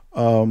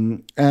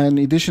 And in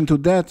addition to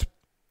that,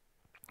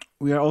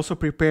 we are also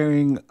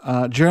preparing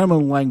a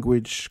German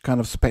language kind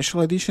of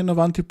special edition of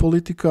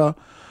Antipolitika,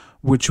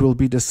 which will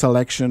be the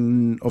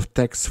selection of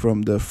texts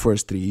from the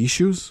first 3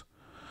 issues.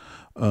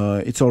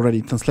 It's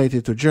already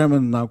translated to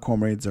German. Now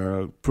comrades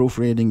are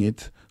proofreading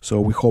it.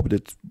 So we hope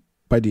that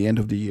by the end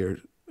of the year,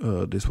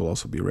 this will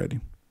also be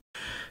ready.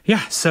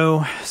 Yeah,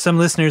 so some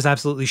listeners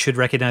absolutely should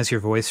recognize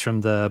your voice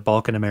from the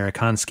Balkan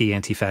Amerikanski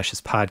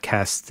anti-fascist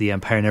podcast, The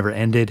Empire Never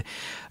Ended.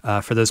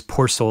 For those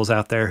poor souls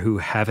out there who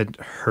haven't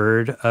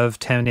heard of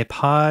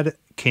Temnepod,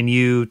 can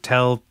you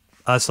tell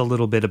us a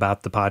little bit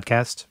about the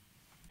podcast?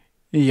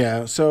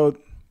 Yeah, so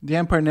The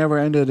Empire Never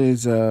Ended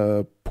is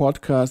a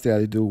podcast that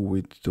I do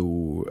with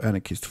 2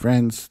 anarchist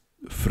friends,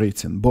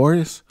 Fritz and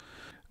Boris.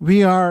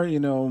 We are,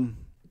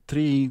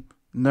 3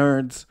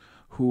 nerds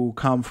who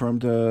come from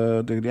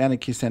the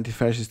anarchist,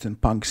 anti-fascist, and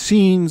punk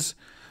scenes.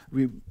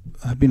 We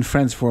have been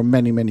friends for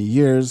many, many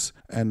years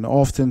and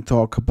often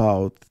talk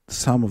about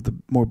some of the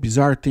more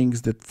bizarre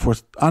things that for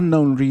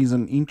unknown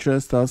reason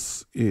interest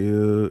us.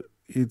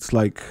 It's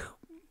like,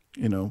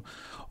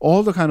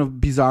 all the kind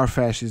of bizarre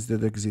fascists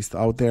that exist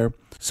out there.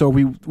 So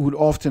we would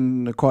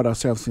often caught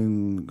ourselves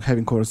in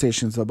having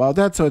conversations about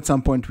that. So at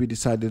some point we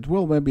decided,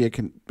 well, maybe we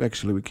can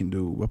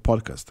do a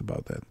podcast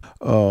about that.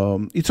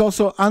 It's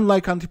also,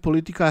 unlike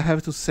Antipolitika, I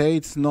have to say,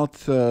 it's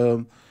not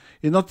in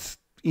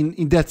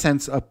that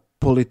sense a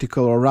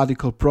political or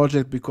radical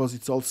project, because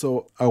it's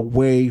also a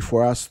way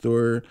for us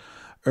to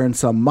earn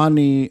some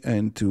money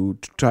and to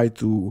try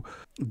to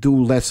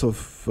do less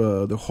of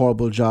the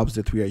horrible jobs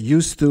that we are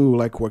used to,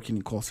 like working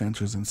in call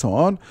centers and so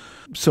on.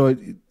 So,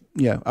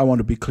 I want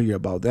to be clear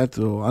about that.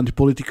 So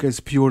Antipolitika is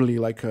purely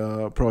like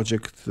a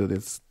project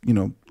that's,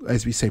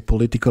 as we say,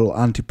 political,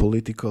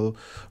 anti-political,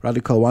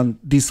 radical one.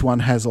 This one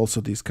has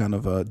also this kind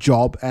of a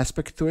job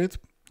aspect to it.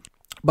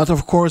 But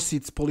of course,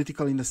 it's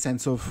political in the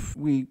sense of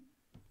we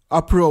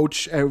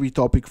approach every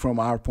topic from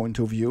our point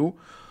of view.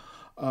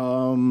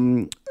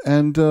 So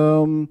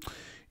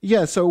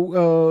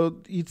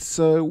it's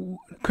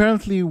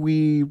currently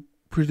we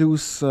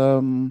produce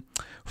 5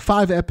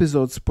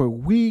 episodes per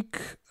week.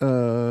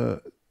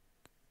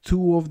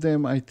 2 of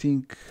them, I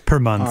think, per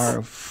month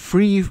are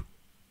free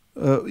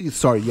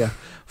Sorry, yeah,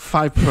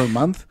 5 per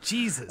month.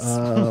 Jesus,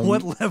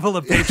 what level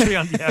of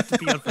Patreon do you have to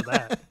be on for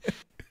that?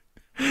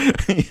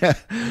 Yeah.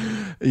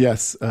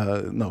 Yes.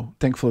 No.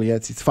 Thankfully,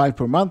 yes, it's 5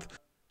 per month.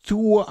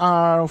 2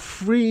 are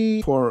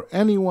free for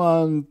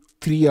anyone.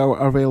 3 are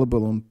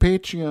available on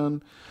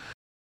Patreon.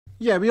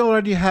 Yeah, we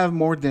already have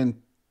more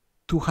than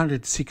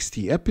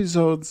 260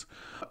 episodes,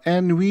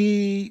 and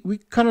we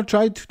kind of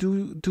try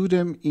to do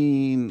them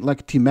in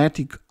like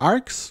thematic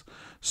arcs.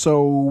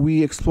 So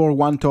we explore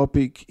one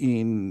topic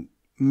in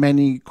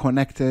many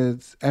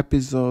connected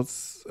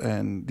episodes,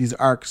 and these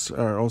arcs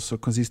are also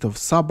consist of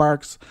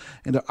sub-arcs,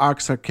 and the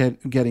arcs are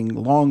getting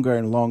longer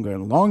and longer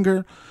and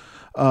longer.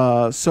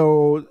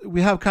 So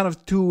we have kind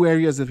of 2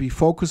 areas that we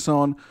focus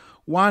on.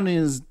 One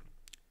is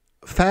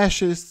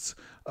fascists,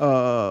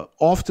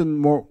 often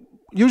more,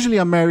 usually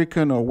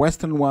American or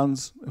Western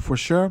ones for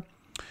sure.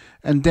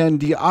 And then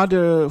the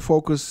other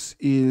focus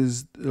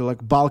is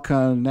like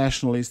Balkan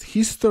nationalist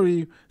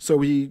history. So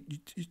we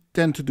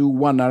tend to do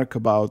one arc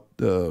about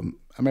the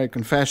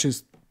American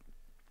fascists,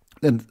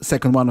 then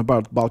second one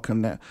about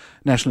Balkan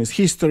nationalist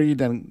history,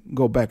 then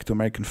go back to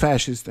American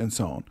fascist and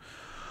so on.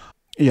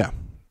 Yeah,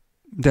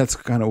 that's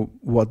kind of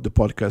what the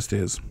podcast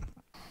is.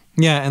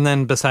 Yeah, and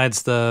then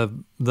besides the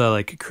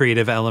like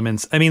creative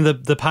elements, I mean the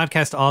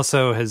podcast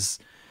also has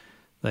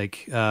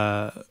like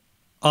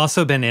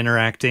also been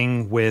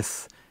interacting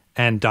with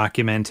and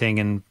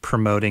documenting and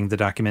promoting the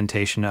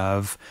documentation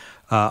of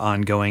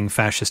ongoing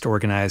fascist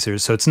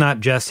organizers. So it's not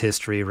just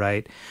history,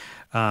 right?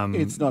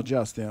 It's not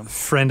just, yeah.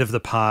 Friend of the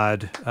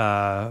pod,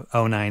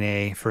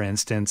 09A, for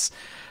instance.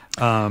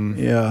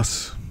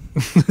 Yes.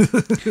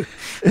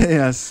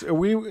 Yes.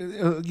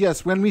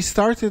 Yes. When we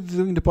started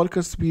doing the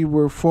podcast, we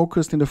were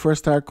focused in the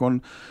first arc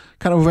on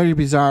kind of very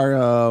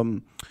bizarre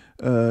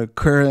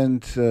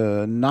current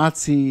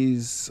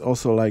Nazis,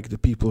 also like the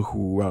people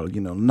who are,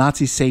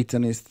 Nazi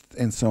Satanists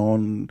and so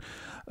on,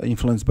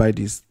 influenced by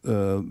this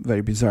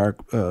very bizarre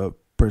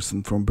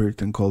person from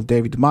Britain called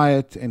David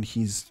Mamet and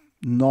his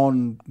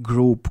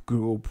non-group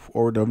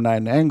Order of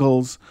Nine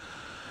Angles,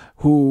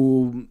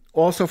 who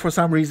also for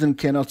some reason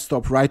cannot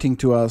stop writing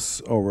to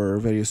us over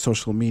various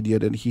social media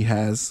that he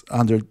has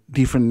under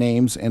different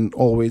names and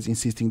always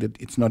insisting that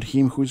it's not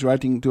him who's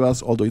writing to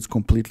us, although it's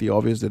completely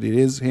obvious that it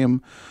is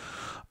him.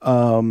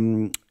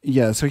 So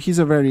he's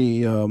a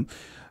very,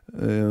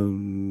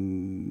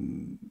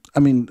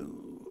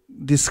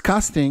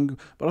 disgusting,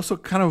 but also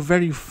kind of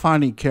very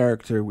funny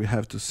character, we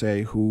have to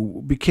say,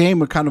 who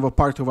became a kind of a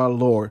part of our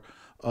lore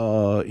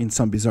in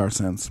some bizarre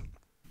sense.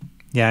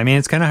 Yeah, I mean,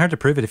 it's kind of hard to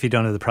prove it if you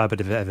don't have the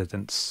probative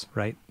evidence,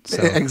 right?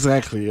 So,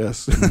 exactly,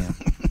 yes.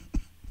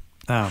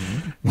 Yeah.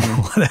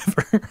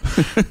 Whatever.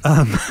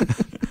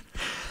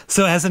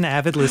 So as an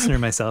avid listener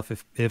myself,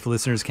 if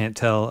listeners can't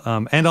tell,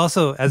 and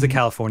also as a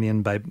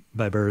Californian by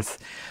birth,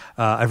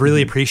 I've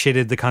really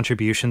appreciated the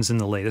contributions in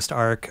the latest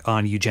arc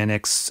on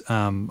eugenics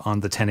on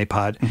the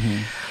Tenepod.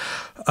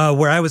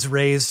 Where I was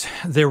raised,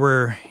 there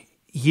were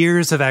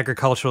years of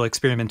agricultural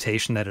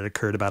experimentation that had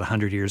occurred about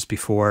 100 years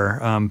before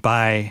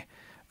by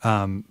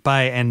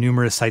and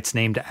numerous sites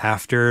named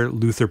after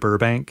Luther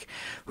Burbank,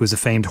 who was a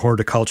famed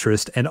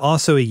horticulturist and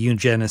also a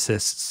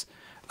eugenicist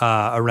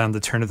around the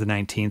turn of the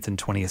 19th and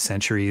 20th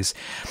centuries.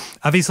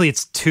 Obviously,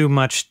 it's too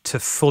much to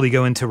fully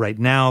go into right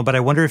now, but I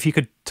wonder if you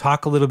could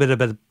talk a little bit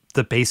about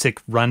the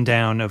basic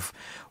rundown of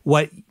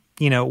what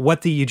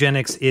the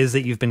eugenics is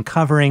that you've been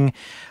covering,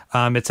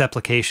 its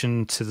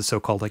application to the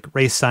so-called like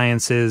race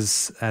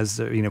sciences,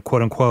 as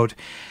quote unquote,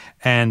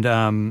 and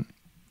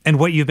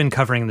what you've been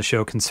covering in the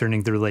show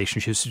concerning the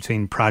relationships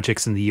between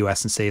projects in the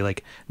U.S. and say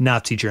like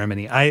Nazi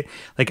Germany. I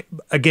like,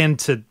 again,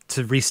 to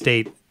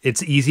restate,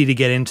 it's easy to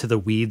get into the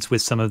weeds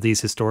with some of these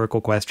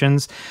historical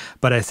questions,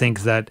 but I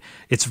think that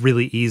it's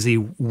really easy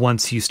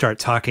once you start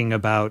talking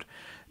about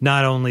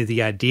not only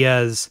the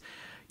ideas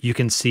you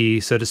can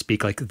see, so to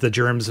speak, like the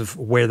germs of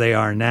where they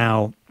are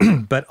now,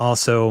 but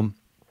also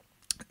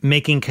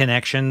making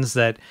connections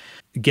that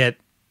get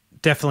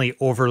definitely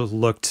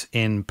overlooked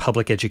in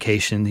public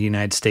education in the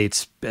United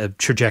States,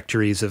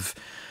 trajectories of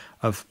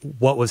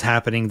what was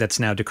happening that's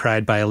now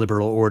decried by a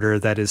liberal order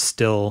that is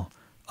still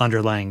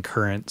underlying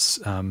currents.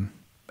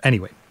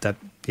 Anyway,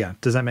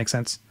 does that make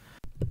sense?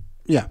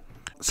 Yeah.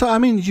 So, I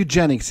mean,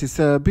 eugenics is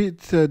a bit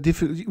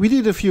difficult. We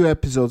did a few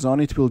episodes on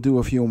it. We'll do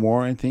a few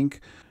more, I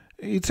think.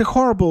 It's a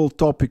horrible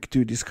topic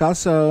to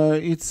discuss.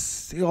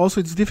 It's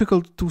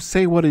difficult to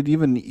say what it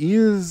even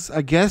is.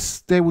 I guess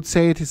they would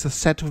say it is a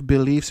set of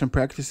beliefs and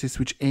practices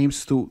which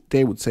aims to,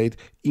 they would say it,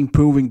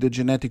 improving the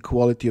genetic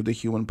quality of the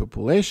human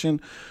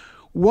population.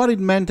 What it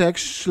meant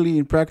actually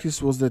in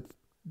practice was that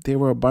they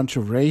were a bunch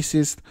of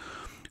racists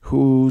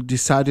who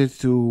decided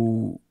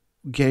to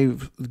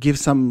give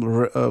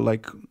some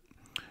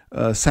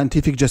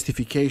scientific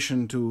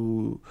justification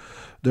to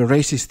the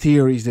racist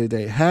theories that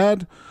they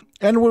had,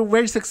 and were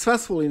very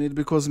successful in it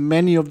because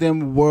many of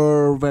them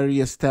were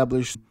very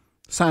established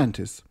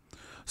scientists,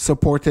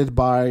 supported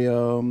by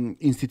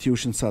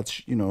institutions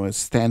such as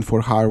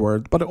Stanford,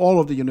 Harvard, but all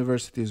of the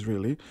universities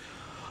really.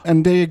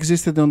 And they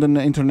existed on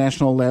the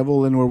international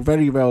level and were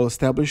very well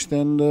established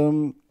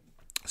and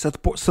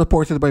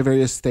supported by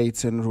various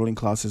states and ruling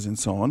classes and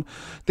so on.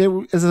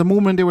 As a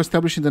movement, they were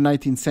established in the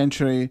 19th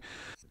century.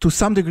 To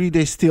some degree,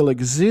 they still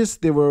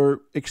exist. They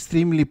were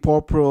extremely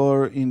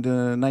popular in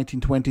the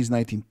 1920s,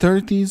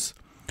 1930s,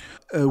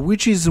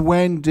 which is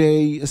when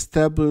they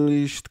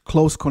established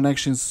close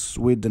connections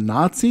with the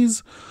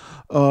Nazis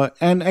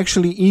and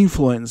actually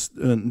influenced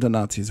the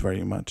Nazis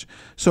very much.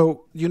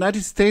 So the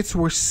United States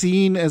were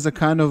seen as a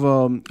kind of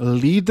a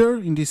leader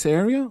in this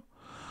area.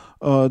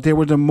 They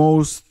were the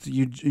most,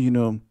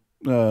 the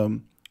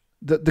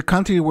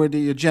country where the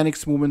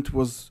eugenics movement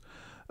was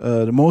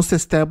the most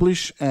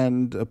established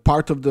and a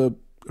part of the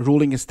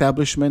ruling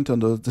establishment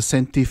and the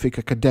scientific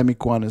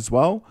academic one as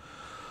well.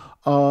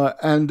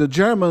 And the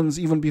Germans,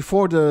 even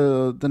before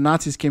the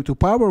Nazis came to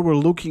power, were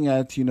looking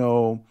at,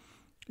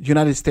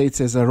 United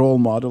States as a role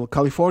model.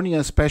 California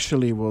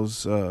especially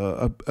was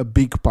a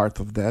big part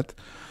of that.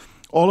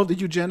 All of the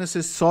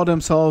eugenicists saw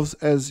themselves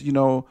as,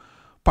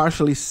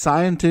 partially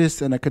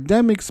scientists and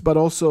academics, but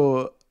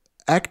also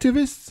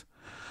activists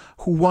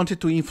who wanted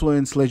to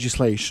influence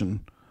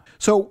legislation.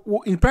 So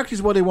in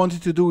practice, what they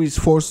wanted to do is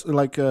force,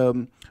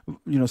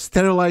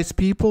 sterilize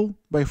people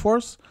by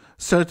force,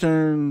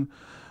 certain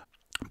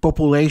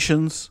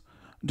populations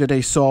that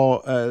they saw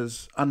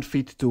as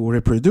unfit to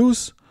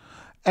reproduce.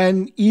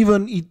 And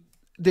even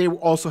they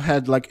also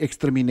had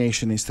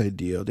exterminationist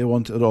idea. They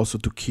wanted also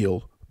to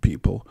kill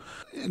people.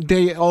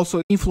 They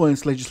also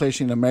influenced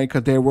legislation in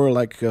America. There were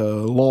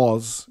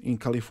laws in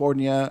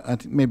California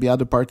and maybe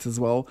other parts as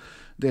well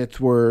that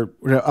were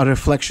a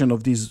reflection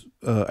of these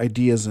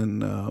ideas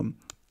and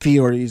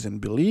theories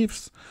and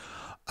beliefs.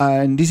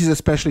 And this is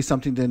especially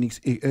something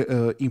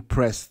that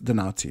impressed the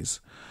Nazis.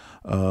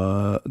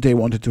 They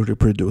wanted to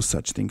reproduce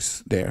such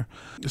things there.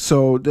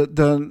 So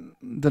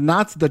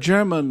the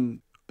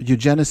German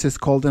eugenicists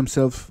called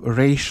themselves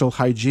racial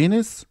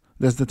hygienists.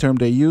 That's the term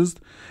they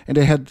used. And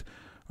they had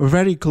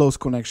very close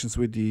connections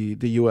with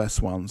the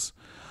U.S. ones.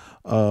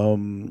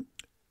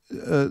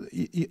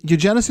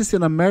 Eugenicists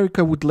in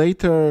America would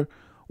later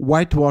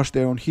whitewash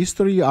their own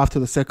history after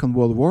the Second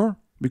World War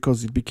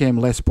because it became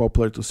less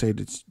popular to say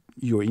that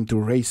you're into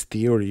race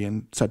theory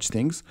and such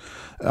things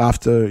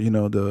after,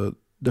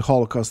 the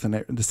Holocaust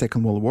and the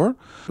Second World War.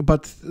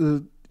 But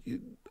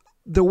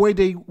the way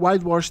they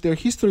whitewashed their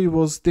history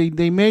was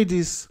they made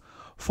this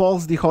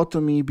false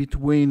dichotomy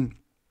between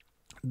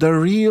the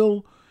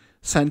real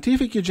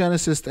scientific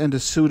eugenicists and the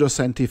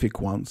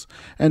pseudo-scientific ones.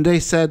 And they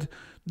said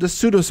the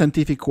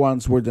pseudo-scientific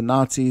ones were the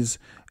Nazis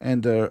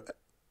and the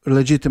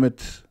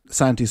legitimate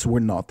scientists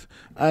were not.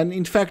 And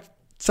in fact,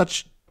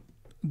 such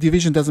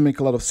division doesn't make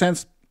a lot of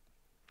sense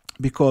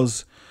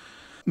because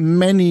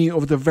many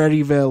of the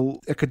very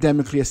well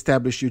academically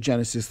established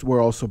eugenicists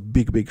were also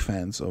big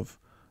fans of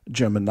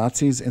German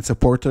Nazis and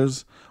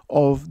supporters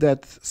of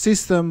that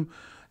system,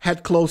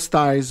 had close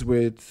ties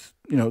with,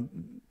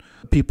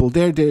 people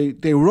there.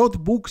 They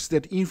wrote books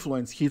that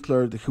influenced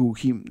Hitler, who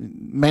he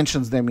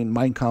mentions them in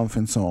Mein Kampf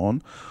and so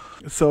on.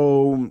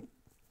 So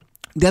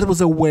that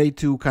was a way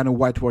to kind of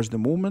whitewash the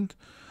movement.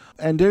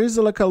 And there is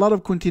a lot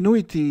of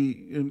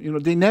continuity.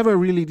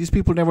 These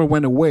people never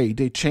went away.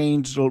 They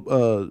changed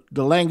the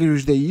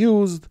language they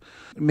used.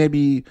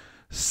 Maybe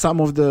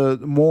some of the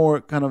more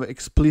kind of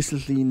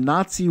explicitly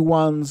Nazi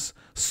ones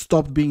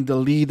stopped being the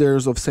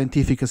leaders of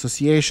scientific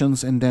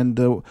associations, and then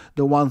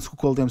the ones who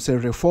called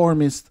themselves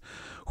reformists,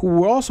 who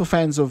were also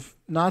fans of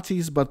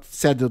Nazis, but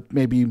said that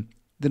maybe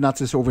the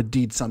Nazis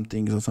overdid some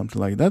things or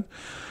something like that,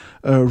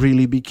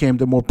 really became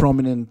the more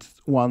prominent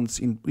ones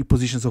in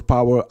positions of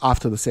power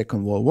after the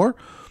Second World War.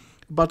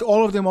 But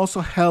all of them also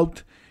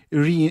helped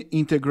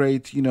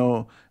reintegrate,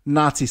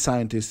 Nazi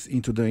scientists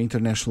into the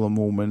international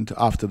movement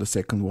after the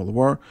Second World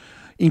War,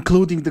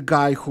 including the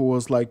guy who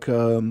was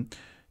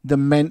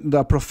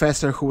the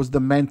professor who was the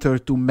mentor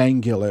to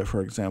Mengele,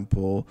 for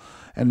example.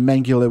 And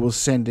Mengele was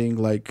sending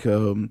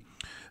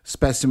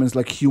specimens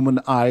like human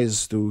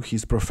eyes to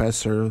his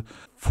professor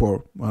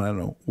for I don't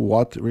know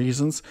what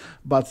reasons.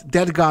 But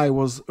that guy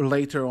was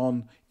later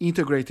on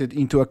integrated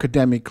into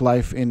academic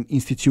life and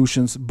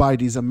institutions by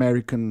these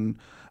American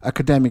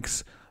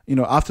academics,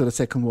 after the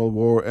Second World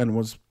War, and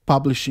was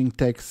publishing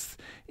texts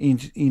in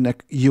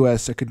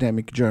U.S.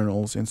 academic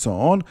journals and so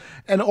on.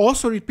 And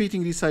also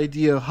repeating this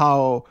idea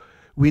how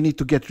we need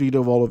to get rid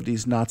of all of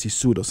these Nazi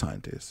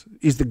pseudoscientists.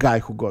 Is the guy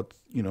who got,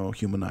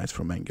 humanized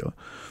from Mengele.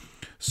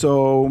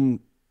 So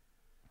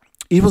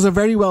it was a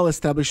very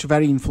well-established,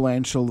 very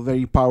influential,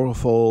 very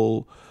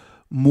powerful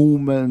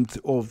movement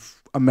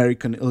of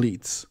American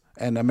elites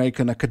and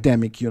American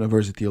academic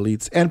university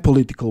elites and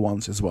political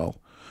ones as well.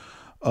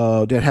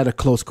 That had a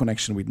close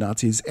connection with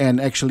Nazis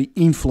and actually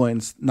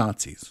influenced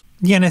Nazis.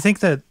 Yeah, and I think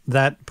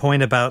that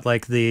point about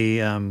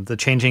the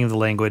changing of the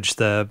language,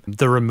 the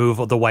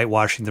removal, the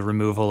whitewashing, the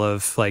removal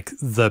of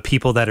the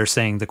people that are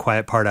saying the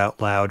quiet part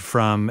out loud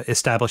from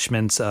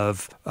establishments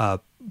of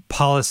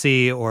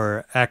policy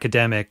or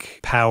academic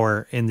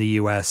power in the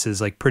US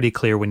is like pretty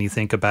clear when you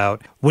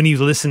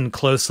listen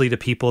closely to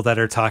people that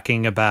are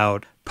talking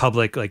about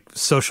public, like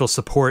social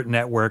support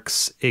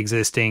networks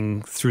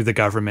existing through the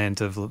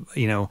government of,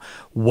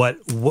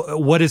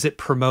 what is it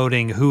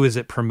promoting? Who is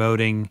it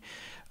promoting?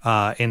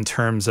 In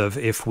terms of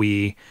if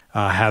we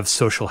have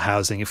social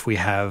housing, if we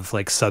have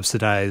like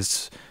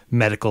subsidized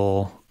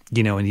medical,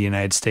 in the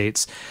United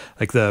States,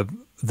 like the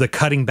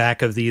cutting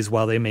back of these,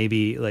 while they may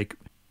be like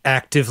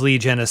actively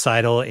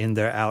genocidal in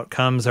their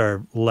outcomes,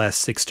 are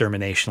less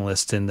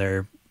exterminationist in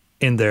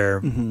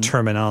their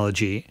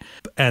terminology.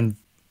 And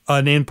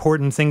an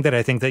important thing that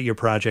I think that your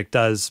project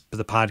does,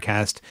 the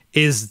podcast,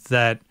 is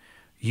that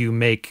you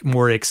make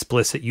more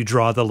explicit, you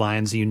draw the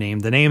lines, you name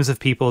the names of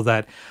people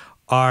that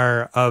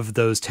are of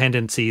those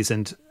tendencies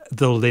and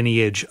the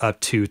lineage up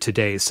to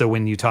today. So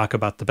when you talk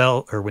about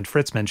when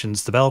Fritz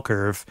mentions the bell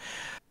curve,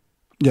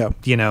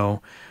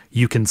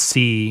 you can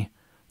see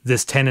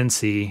this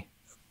tendency,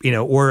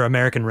 or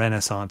American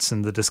Renaissance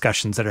and the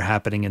discussions that are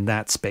happening in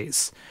that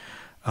space.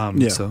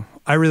 So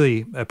I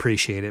really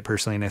appreciate it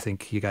personally, and I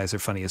think you guys are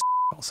funny as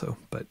also.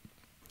 But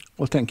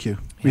well, thank you.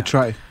 We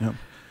try. Yeah.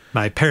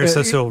 My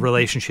parasocial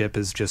relationship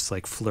is just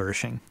like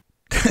flourishing.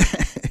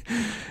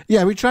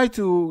 Yeah, we try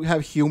to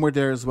have humor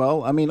there as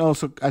well. I mean,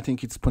 also, I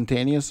think it's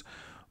spontaneous,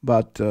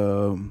 but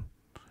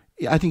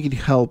I think it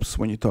helps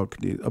when you talk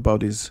about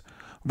these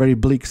very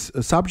bleak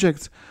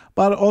subjects,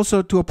 but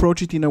also to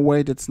approach it in a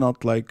way that's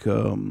not like.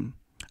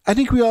 I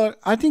think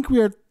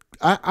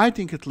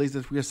at least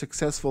that we are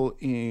successful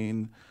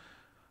in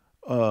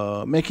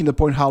making the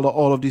point how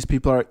all of these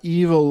people are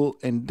evil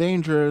and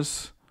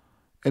dangerous,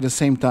 at the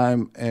same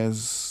time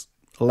as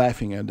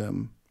laughing at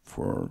them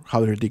for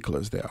how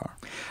ridiculous they are.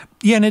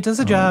 Yeah, and it does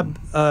a job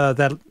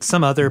that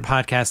some other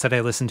podcasts that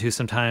I listen to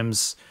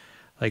sometimes,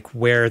 like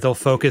where they'll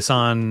focus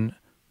on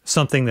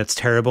something that's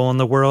terrible in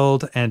the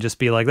world and just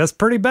be like, that's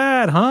pretty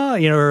bad, huh?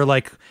 Or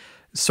like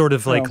sort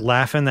of like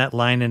laughing that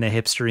line in a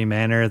hipstery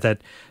manner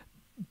that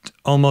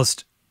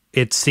almost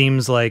it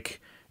seems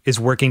like is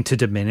working to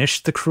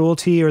diminish the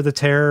cruelty or the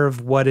terror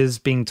of what is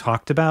being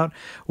talked about.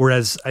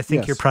 Whereas I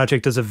think your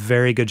project does a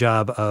very good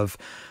job of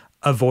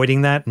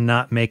avoiding that,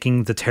 not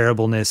making the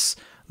terribleness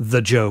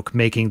the joke,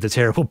 making the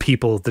terrible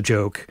people the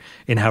joke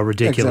in how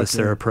ridiculous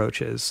their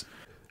approach is.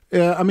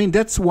 I mean,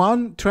 that's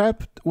one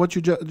trap, what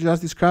you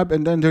just described.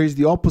 And then there is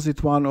the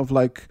opposite one of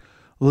like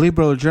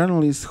liberal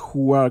journalists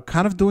who are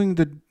kind of doing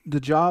the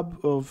job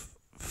of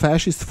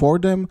fascists for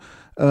them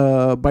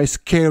by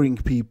scaring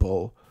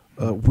people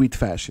with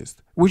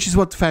fascists, which is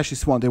what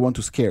fascists want. They want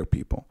to scare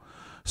people.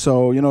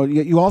 So,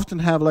 you often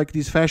have like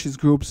these fascist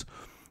groups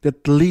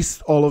that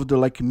list all of the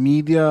like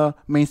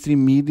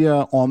mainstream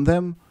media on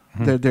them,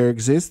 that there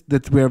exist,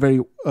 that we are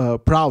very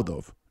proud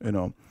of,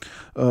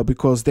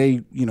 because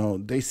they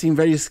seem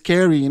very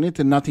scary in it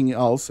and nothing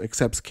else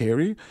except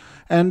scary.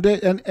 And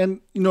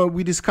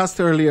we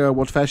discussed earlier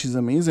what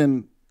fascism is,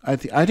 and I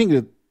think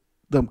that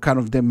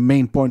the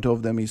main point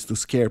of them is to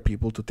scare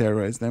people, to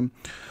terrorize them,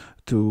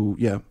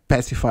 to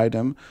pacify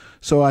them.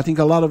 So I think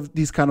a lot of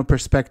these kind of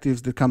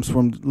perspectives that comes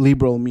from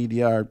liberal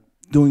media are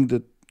doing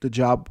the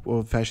job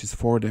of fascists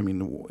for them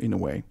in a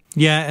way.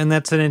 Yeah, and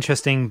that's an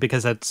interesting,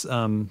 because that's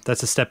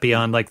a step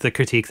beyond like the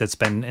critique that's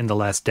been in the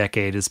last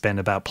decade has been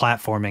about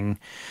platforming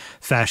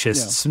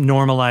fascists,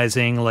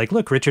 normalizing like,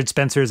 look, Richard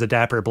Spencer is a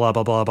dapper, blah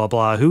blah blah blah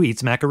blah. Who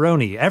eats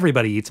macaroni?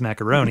 Everybody eats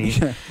macaroni.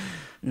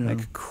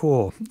 Like,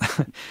 cool.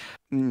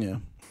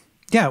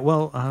 Yeah.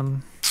 Well, let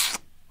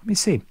me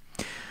see.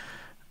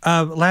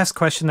 Last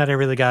question that I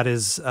really got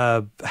is,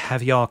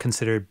 have y'all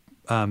considered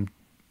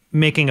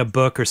making a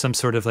book or some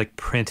sort of like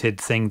printed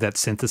thing that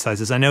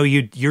synthesizes? I know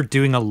you're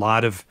doing a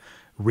lot of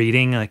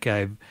reading. Like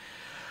I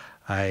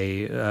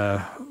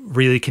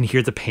really can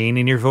hear the pain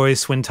in your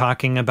voice when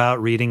talking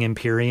about reading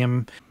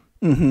Imperium,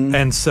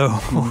 and so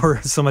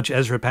or so much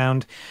Ezra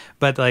Pound.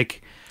 But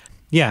like,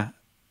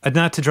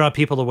 not to draw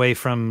people away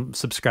from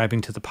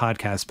subscribing to the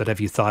podcast, but have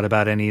you thought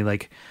about any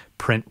like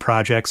print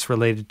projects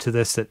related to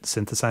this that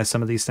synthesize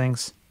some of these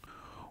things?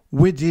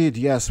 We did,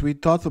 yes. We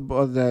thought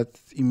about that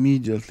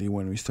immediately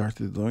when we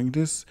started doing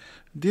this.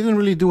 Didn't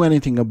really do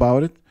anything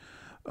about it.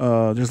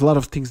 There's a lot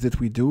of things that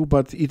we do,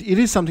 but it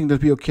is something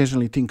that we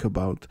occasionally think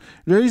about.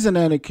 There is an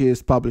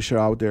anarchist publisher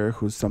out there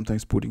who's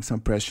sometimes putting some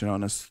pressure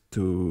on us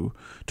to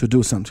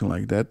do something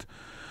like that.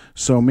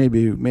 So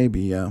maybe,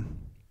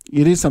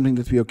 it is something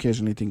that we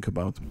occasionally think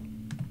about.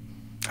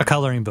 A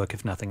coloring book,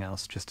 if nothing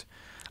else, just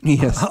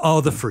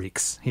all the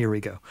freaks. Here we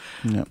go.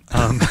 Yeah.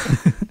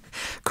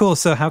 Cool.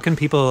 So how can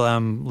people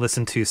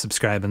listen to,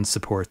 subscribe, and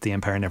support The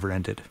Empire Never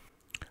Ended?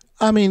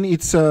 I mean,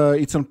 it's on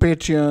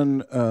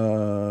Patreon,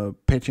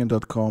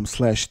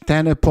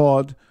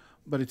 patreon.com/Tanepod,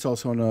 but it's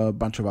also on a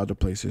bunch of other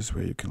places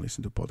where you can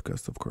listen to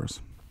podcasts, of course.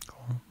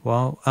 Cool.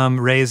 Well,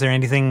 Ray, is there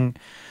anything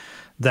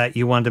that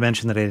you wanted to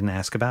mention that I didn't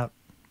ask about?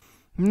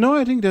 No,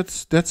 I think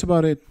that's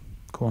about it.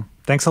 Cool.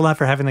 Thanks a lot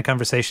for having the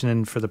conversation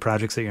and for the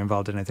projects that you're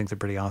involved in. I think they're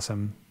pretty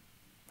awesome.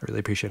 I really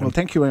appreciate it. Well,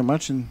 thank you very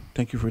much, and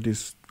thank you for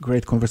this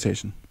great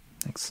conversation.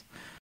 Thanks.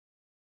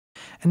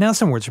 And now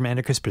some words from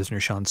Anarchist prisoner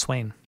Sean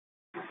Swain.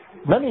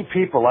 Many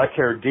people I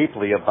care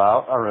deeply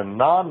about are in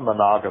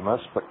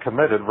non-monogamous but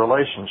committed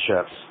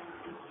relationships.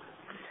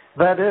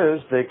 That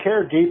is, they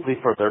care deeply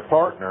for their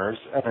partners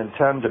and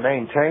intend to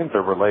maintain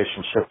their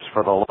relationships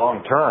for the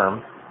long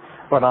term,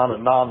 but on a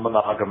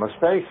non-monogamous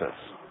basis.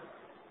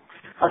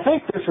 I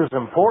think this is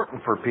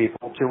important for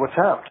people to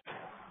attempt.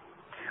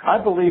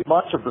 I believe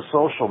much of the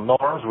social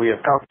norms we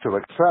have come to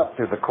accept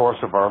through the course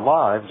of our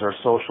lives are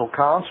social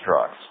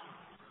constructs.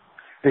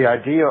 The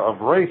idea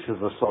of race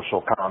is a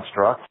social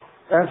construct,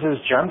 as is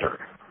gender.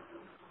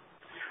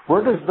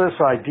 Where does this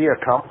idea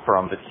come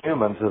from that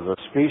humans as a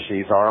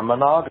species are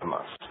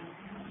monogamous?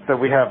 That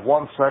we have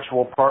one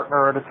sexual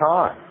partner at a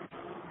time?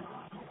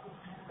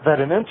 That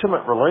an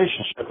intimate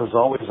relationship is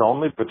always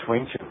only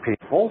between two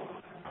people?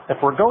 If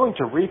we're going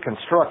to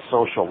reconstruct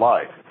social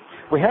life,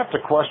 we have to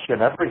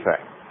question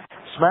everything,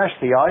 smash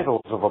the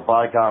idols of a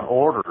bygone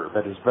order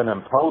that has been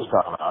imposed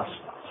on us,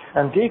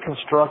 and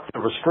deconstruct the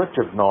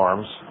restrictive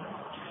norms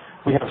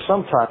we have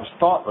sometimes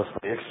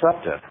thoughtlessly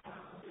accepted.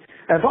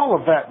 And all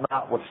of that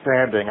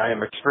notwithstanding, I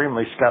am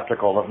extremely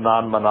skeptical of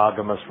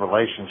non-monogamous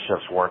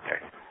relationships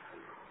working.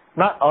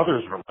 Not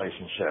others'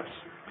 relationships,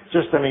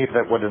 just any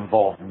that would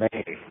involve me.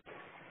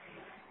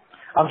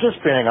 I'm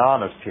just being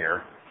honest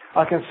here.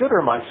 I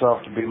consider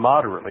myself to be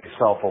moderately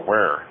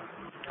self-aware.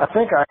 I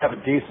think I have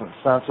a decent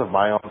sense of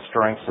my own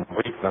strengths and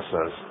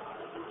weaknesses.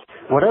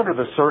 Whatever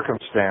the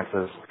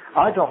circumstances,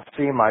 I don't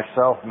see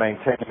myself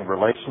maintaining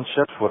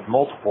relationships with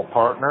multiple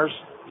partners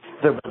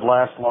that would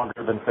last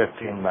longer than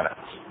 15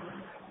 minutes.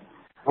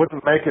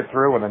 Wouldn't make it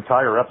through an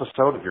entire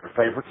episode of your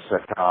favorite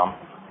sitcom.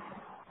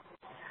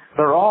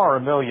 There are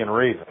a million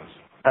reasons,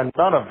 and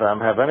none of them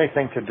have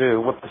anything to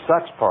do with the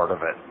sex part of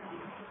it.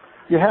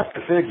 You have to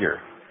figure,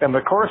 in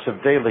the course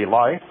of daily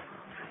life,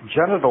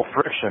 genital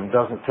friction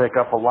doesn't take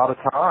up a lot of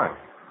time.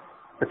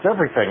 It's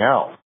everything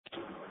else.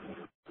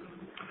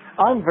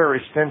 I'm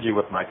very stingy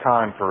with my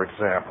time, for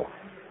example.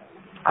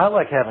 I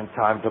like having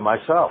time to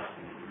myself.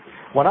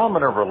 When I'm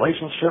in a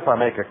relationship, I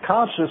make a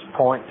conscious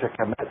point to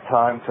commit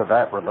time to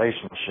that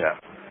relationship.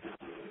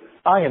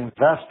 I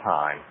invest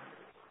time.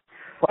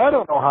 But I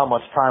don't know how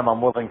much time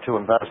I'm willing to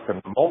invest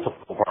in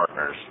multiple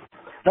partners.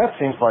 That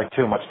seems like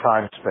too much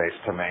time space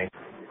to me.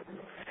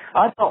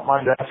 I don't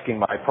mind asking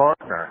my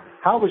partner,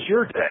 how was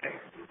your day?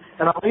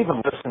 And I'll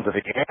even listen to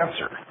the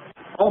answer,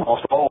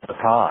 almost all the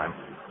time.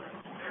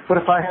 But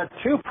if I had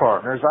two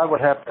partners, I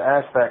would have to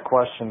ask that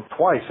question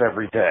twice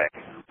every day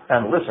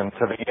and listen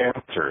to the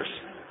answers.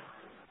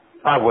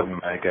 I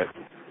wouldn't make it.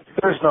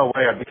 There's no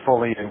way I'd be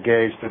fully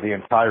engaged to the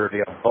entirety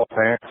of both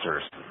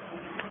answers.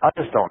 I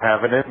just don't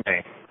have it in me.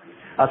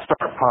 I'd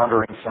start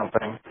pondering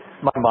something,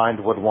 my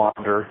mind would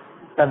wander,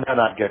 and then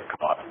I'd get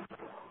caught.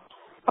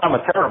 I'm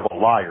a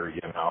terrible liar,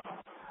 you know.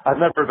 I've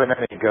never been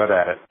any good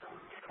at it.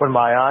 When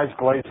my eyes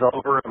glaze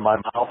over and my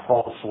mouth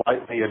falls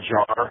slightly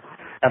ajar,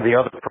 and the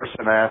other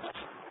person asks,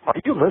 "Are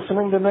you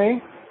listening to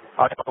me?"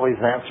 I always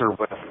answer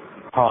with,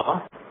 "Huh?"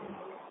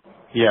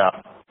 Yeah,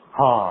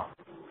 huh.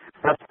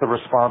 That's the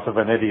response of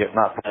an idiot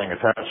not paying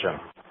attention.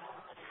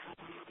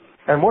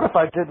 And what if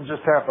I didn't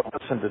just have to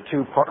listen to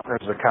two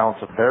partners'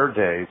 accounts of their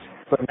days,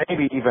 but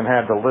maybe even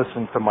had to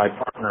listen to my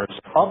partner's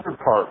other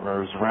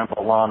partners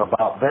ramble on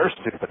about their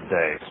stupid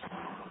days?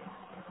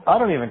 I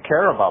don't even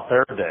care about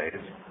their days.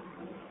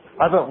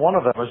 I bet one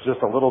of them is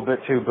just a little bit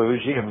too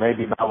bougie and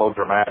maybe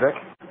melodramatic.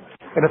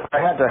 And if I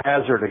had to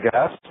hazard a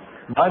guess,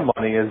 my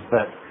money is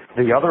that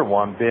the other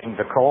one, being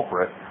the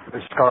culprit,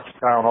 scarfs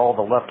down all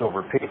the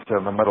leftover pizza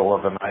in the middle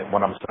of the night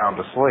when I'm sound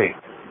asleep.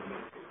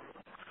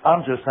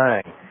 I'm just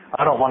saying,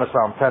 I don't want to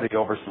sound petty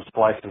over some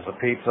slices of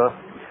pizza,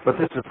 but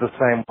this is the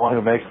same one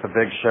who makes the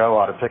big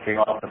show out of picking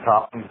off the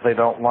toppings they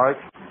don't like.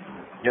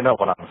 You know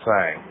what I'm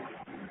saying.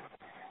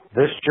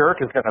 This jerk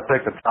is going to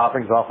pick the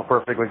toppings off a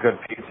perfectly good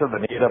pizza,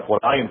 then eat up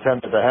what I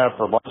intended to have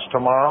for lunch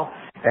tomorrow,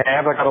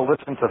 and I got to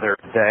listen to their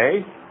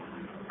day?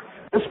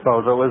 This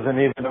bozo isn't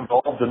even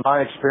involved in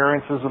my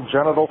experiences of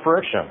genital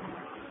friction.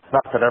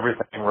 Not that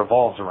everything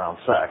revolves around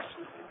sex.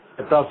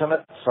 It doesn't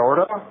it, sort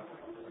of?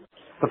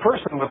 The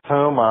person with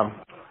whom I'm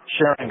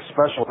sharing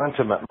special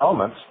intimate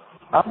moments,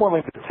 I'm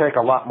willing to take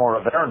a lot more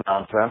of their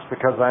nonsense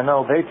because I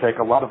know they take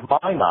a lot of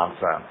my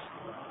nonsense.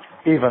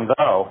 Even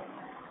though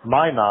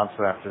my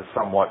nonsense is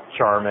somewhat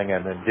charming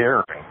and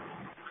endearing.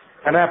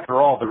 And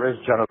after all, there is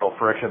genital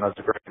friction as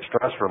a great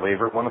stress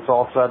reliever when it's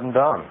all said and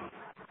done.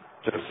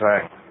 Just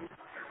saying.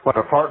 But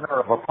a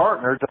partner of a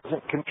partner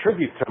doesn't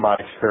contribute to my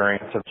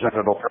experience of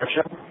genital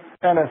friction,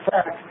 and in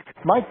fact,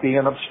 might be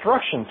an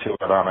obstruction to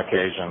it on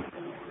occasion.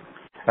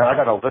 And I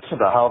gotta listen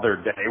to how their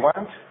day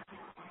went?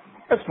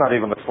 It's not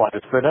even the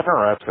slightest bit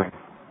interesting.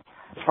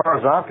 As far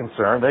as I'm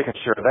concerned, they can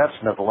share that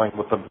sniveling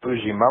with the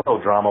bougie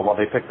melodrama while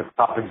they pick the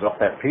toppings off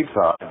that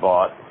pizza I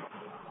bought.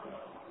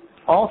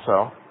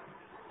 Also,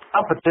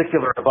 I'm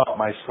particular about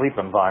my sleep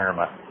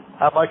environment.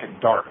 I like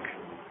it dark.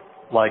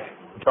 Like,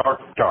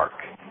 dark.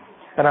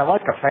 And I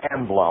like a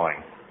fan blowing.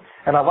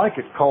 And I like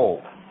it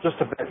cold, just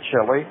a bit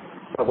chilly,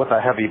 but with a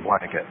heavy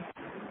blanket.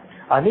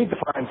 I need to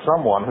find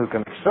someone who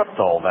can accept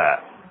all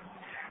that.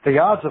 the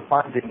odds of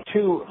finding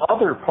two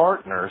other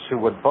partners who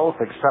would both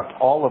accept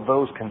all of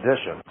those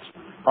conditions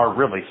are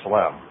really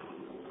slim.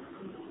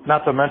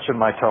 Not to mention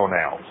my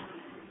toenails.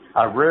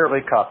 I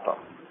rarely cut them.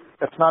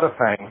 It's not a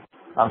thing.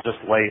 I'm just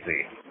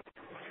lazy.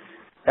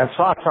 And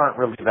socks aren't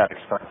really that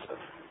expensive.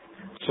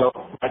 So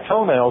my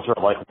toenails are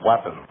like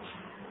weapons.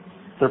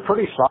 They're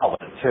pretty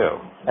solid, too,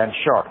 and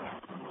sharp.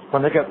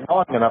 When they get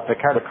long enough, they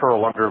kind of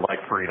curl under like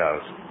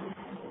Fritos.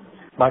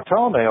 My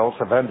toenails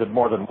have ended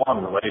more than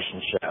one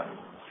relationship.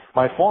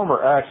 My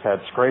former ex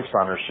had scrapes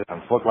on her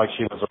shins, looked like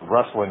she was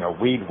wrestling a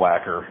weed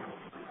whacker.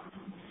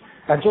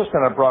 And just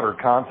in a broader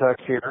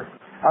context here,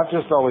 I've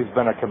just always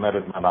been a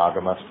committed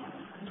monogamist.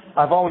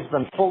 I've always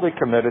been fully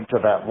committed to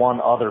that one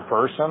other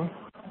person,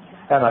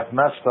 and I've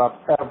messed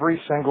up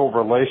every single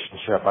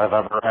relationship I've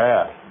ever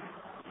had.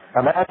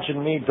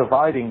 Imagine me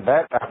dividing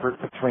that effort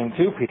between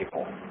two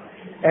people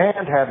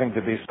and having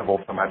to be civil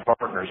to my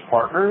partner's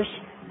partners.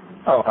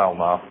 Oh, hell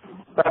no.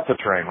 That's a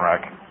train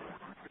wreck.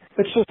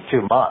 It's just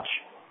too much.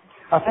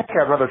 I think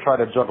I'd rather try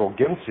to juggle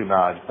Ginsu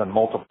knives than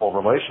multiple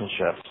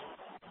relationships.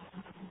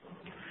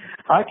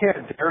 I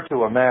can't dare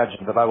to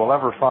imagine that I will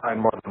ever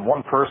find more than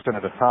one person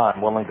at a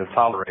time willing to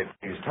tolerate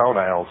these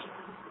toenails,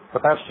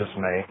 but that's just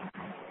me.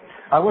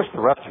 I wish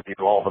the rest of you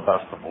all the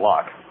best of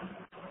luck.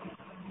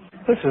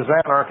 This is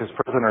Anarchist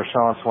prisoner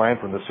Sean Swain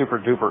from the Super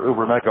Duper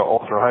Uber Mega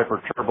Ultra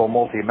Hyper Turbo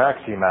Multi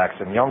Maxi Max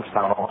in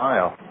Youngstown,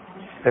 Ohio.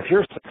 If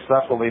you're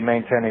successfully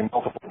maintaining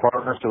multiple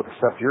partners to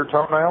accept your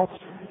toenails,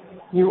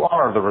 you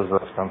are the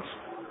resistance.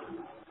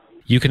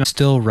 You can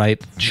still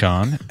write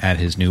Sean at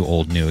his new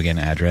again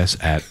address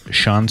at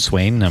Sean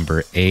Swain,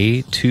 number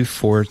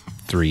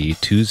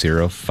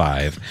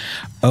A243205,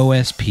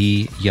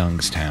 OSP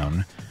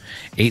Youngstown,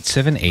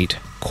 878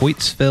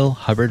 Coitesville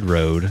Hubbard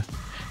Road,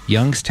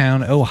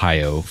 Youngstown,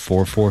 Ohio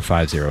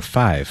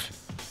 44505.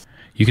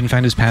 You can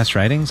find his past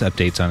writings,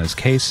 updates on his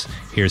case,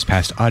 hear his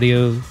past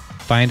audio,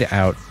 find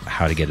out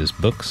how to get his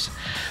books,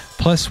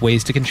 plus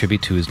ways to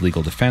contribute to his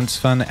legal defense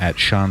fund at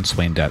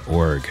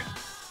seanswain.org.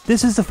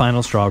 This is The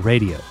Final Straw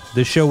Radio.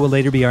 The show will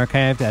later be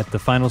archived at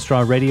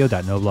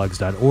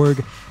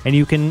thefinalstrawradio.noblogs.org, and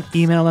you can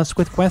email us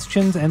with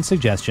questions and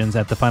suggestions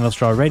at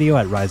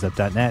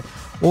thefinalstrawradio@riseup.net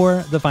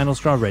or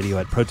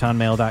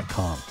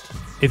thefinalstrawradio@protonmail.com.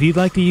 If you'd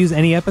like to use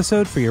any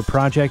episode for your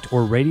project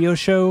or radio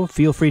show,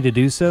 feel free to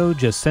do so.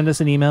 Just send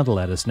us an email to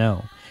let us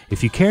know.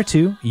 If you care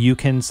to, you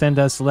can send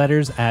us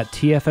letters at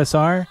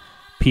TFSR,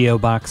 P.O.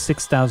 Box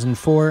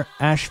 6004,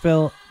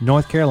 Asheville,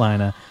 North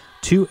Carolina,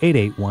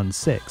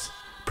 28816.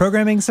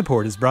 Programming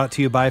support is brought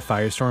to you by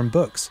Firestorm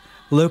Books,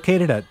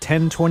 located at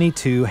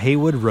 1022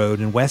 Haywood Road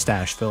in West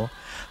Asheville.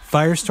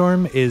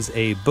 Firestorm is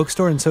a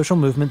bookstore and social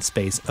movement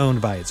space owned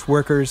by its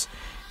workers,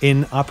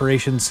 in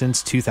operation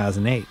since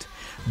 2008.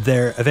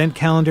 Their event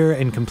calendar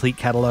and complete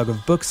catalog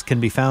of books can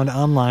be found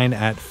online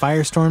at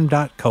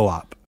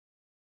firestorm.coop.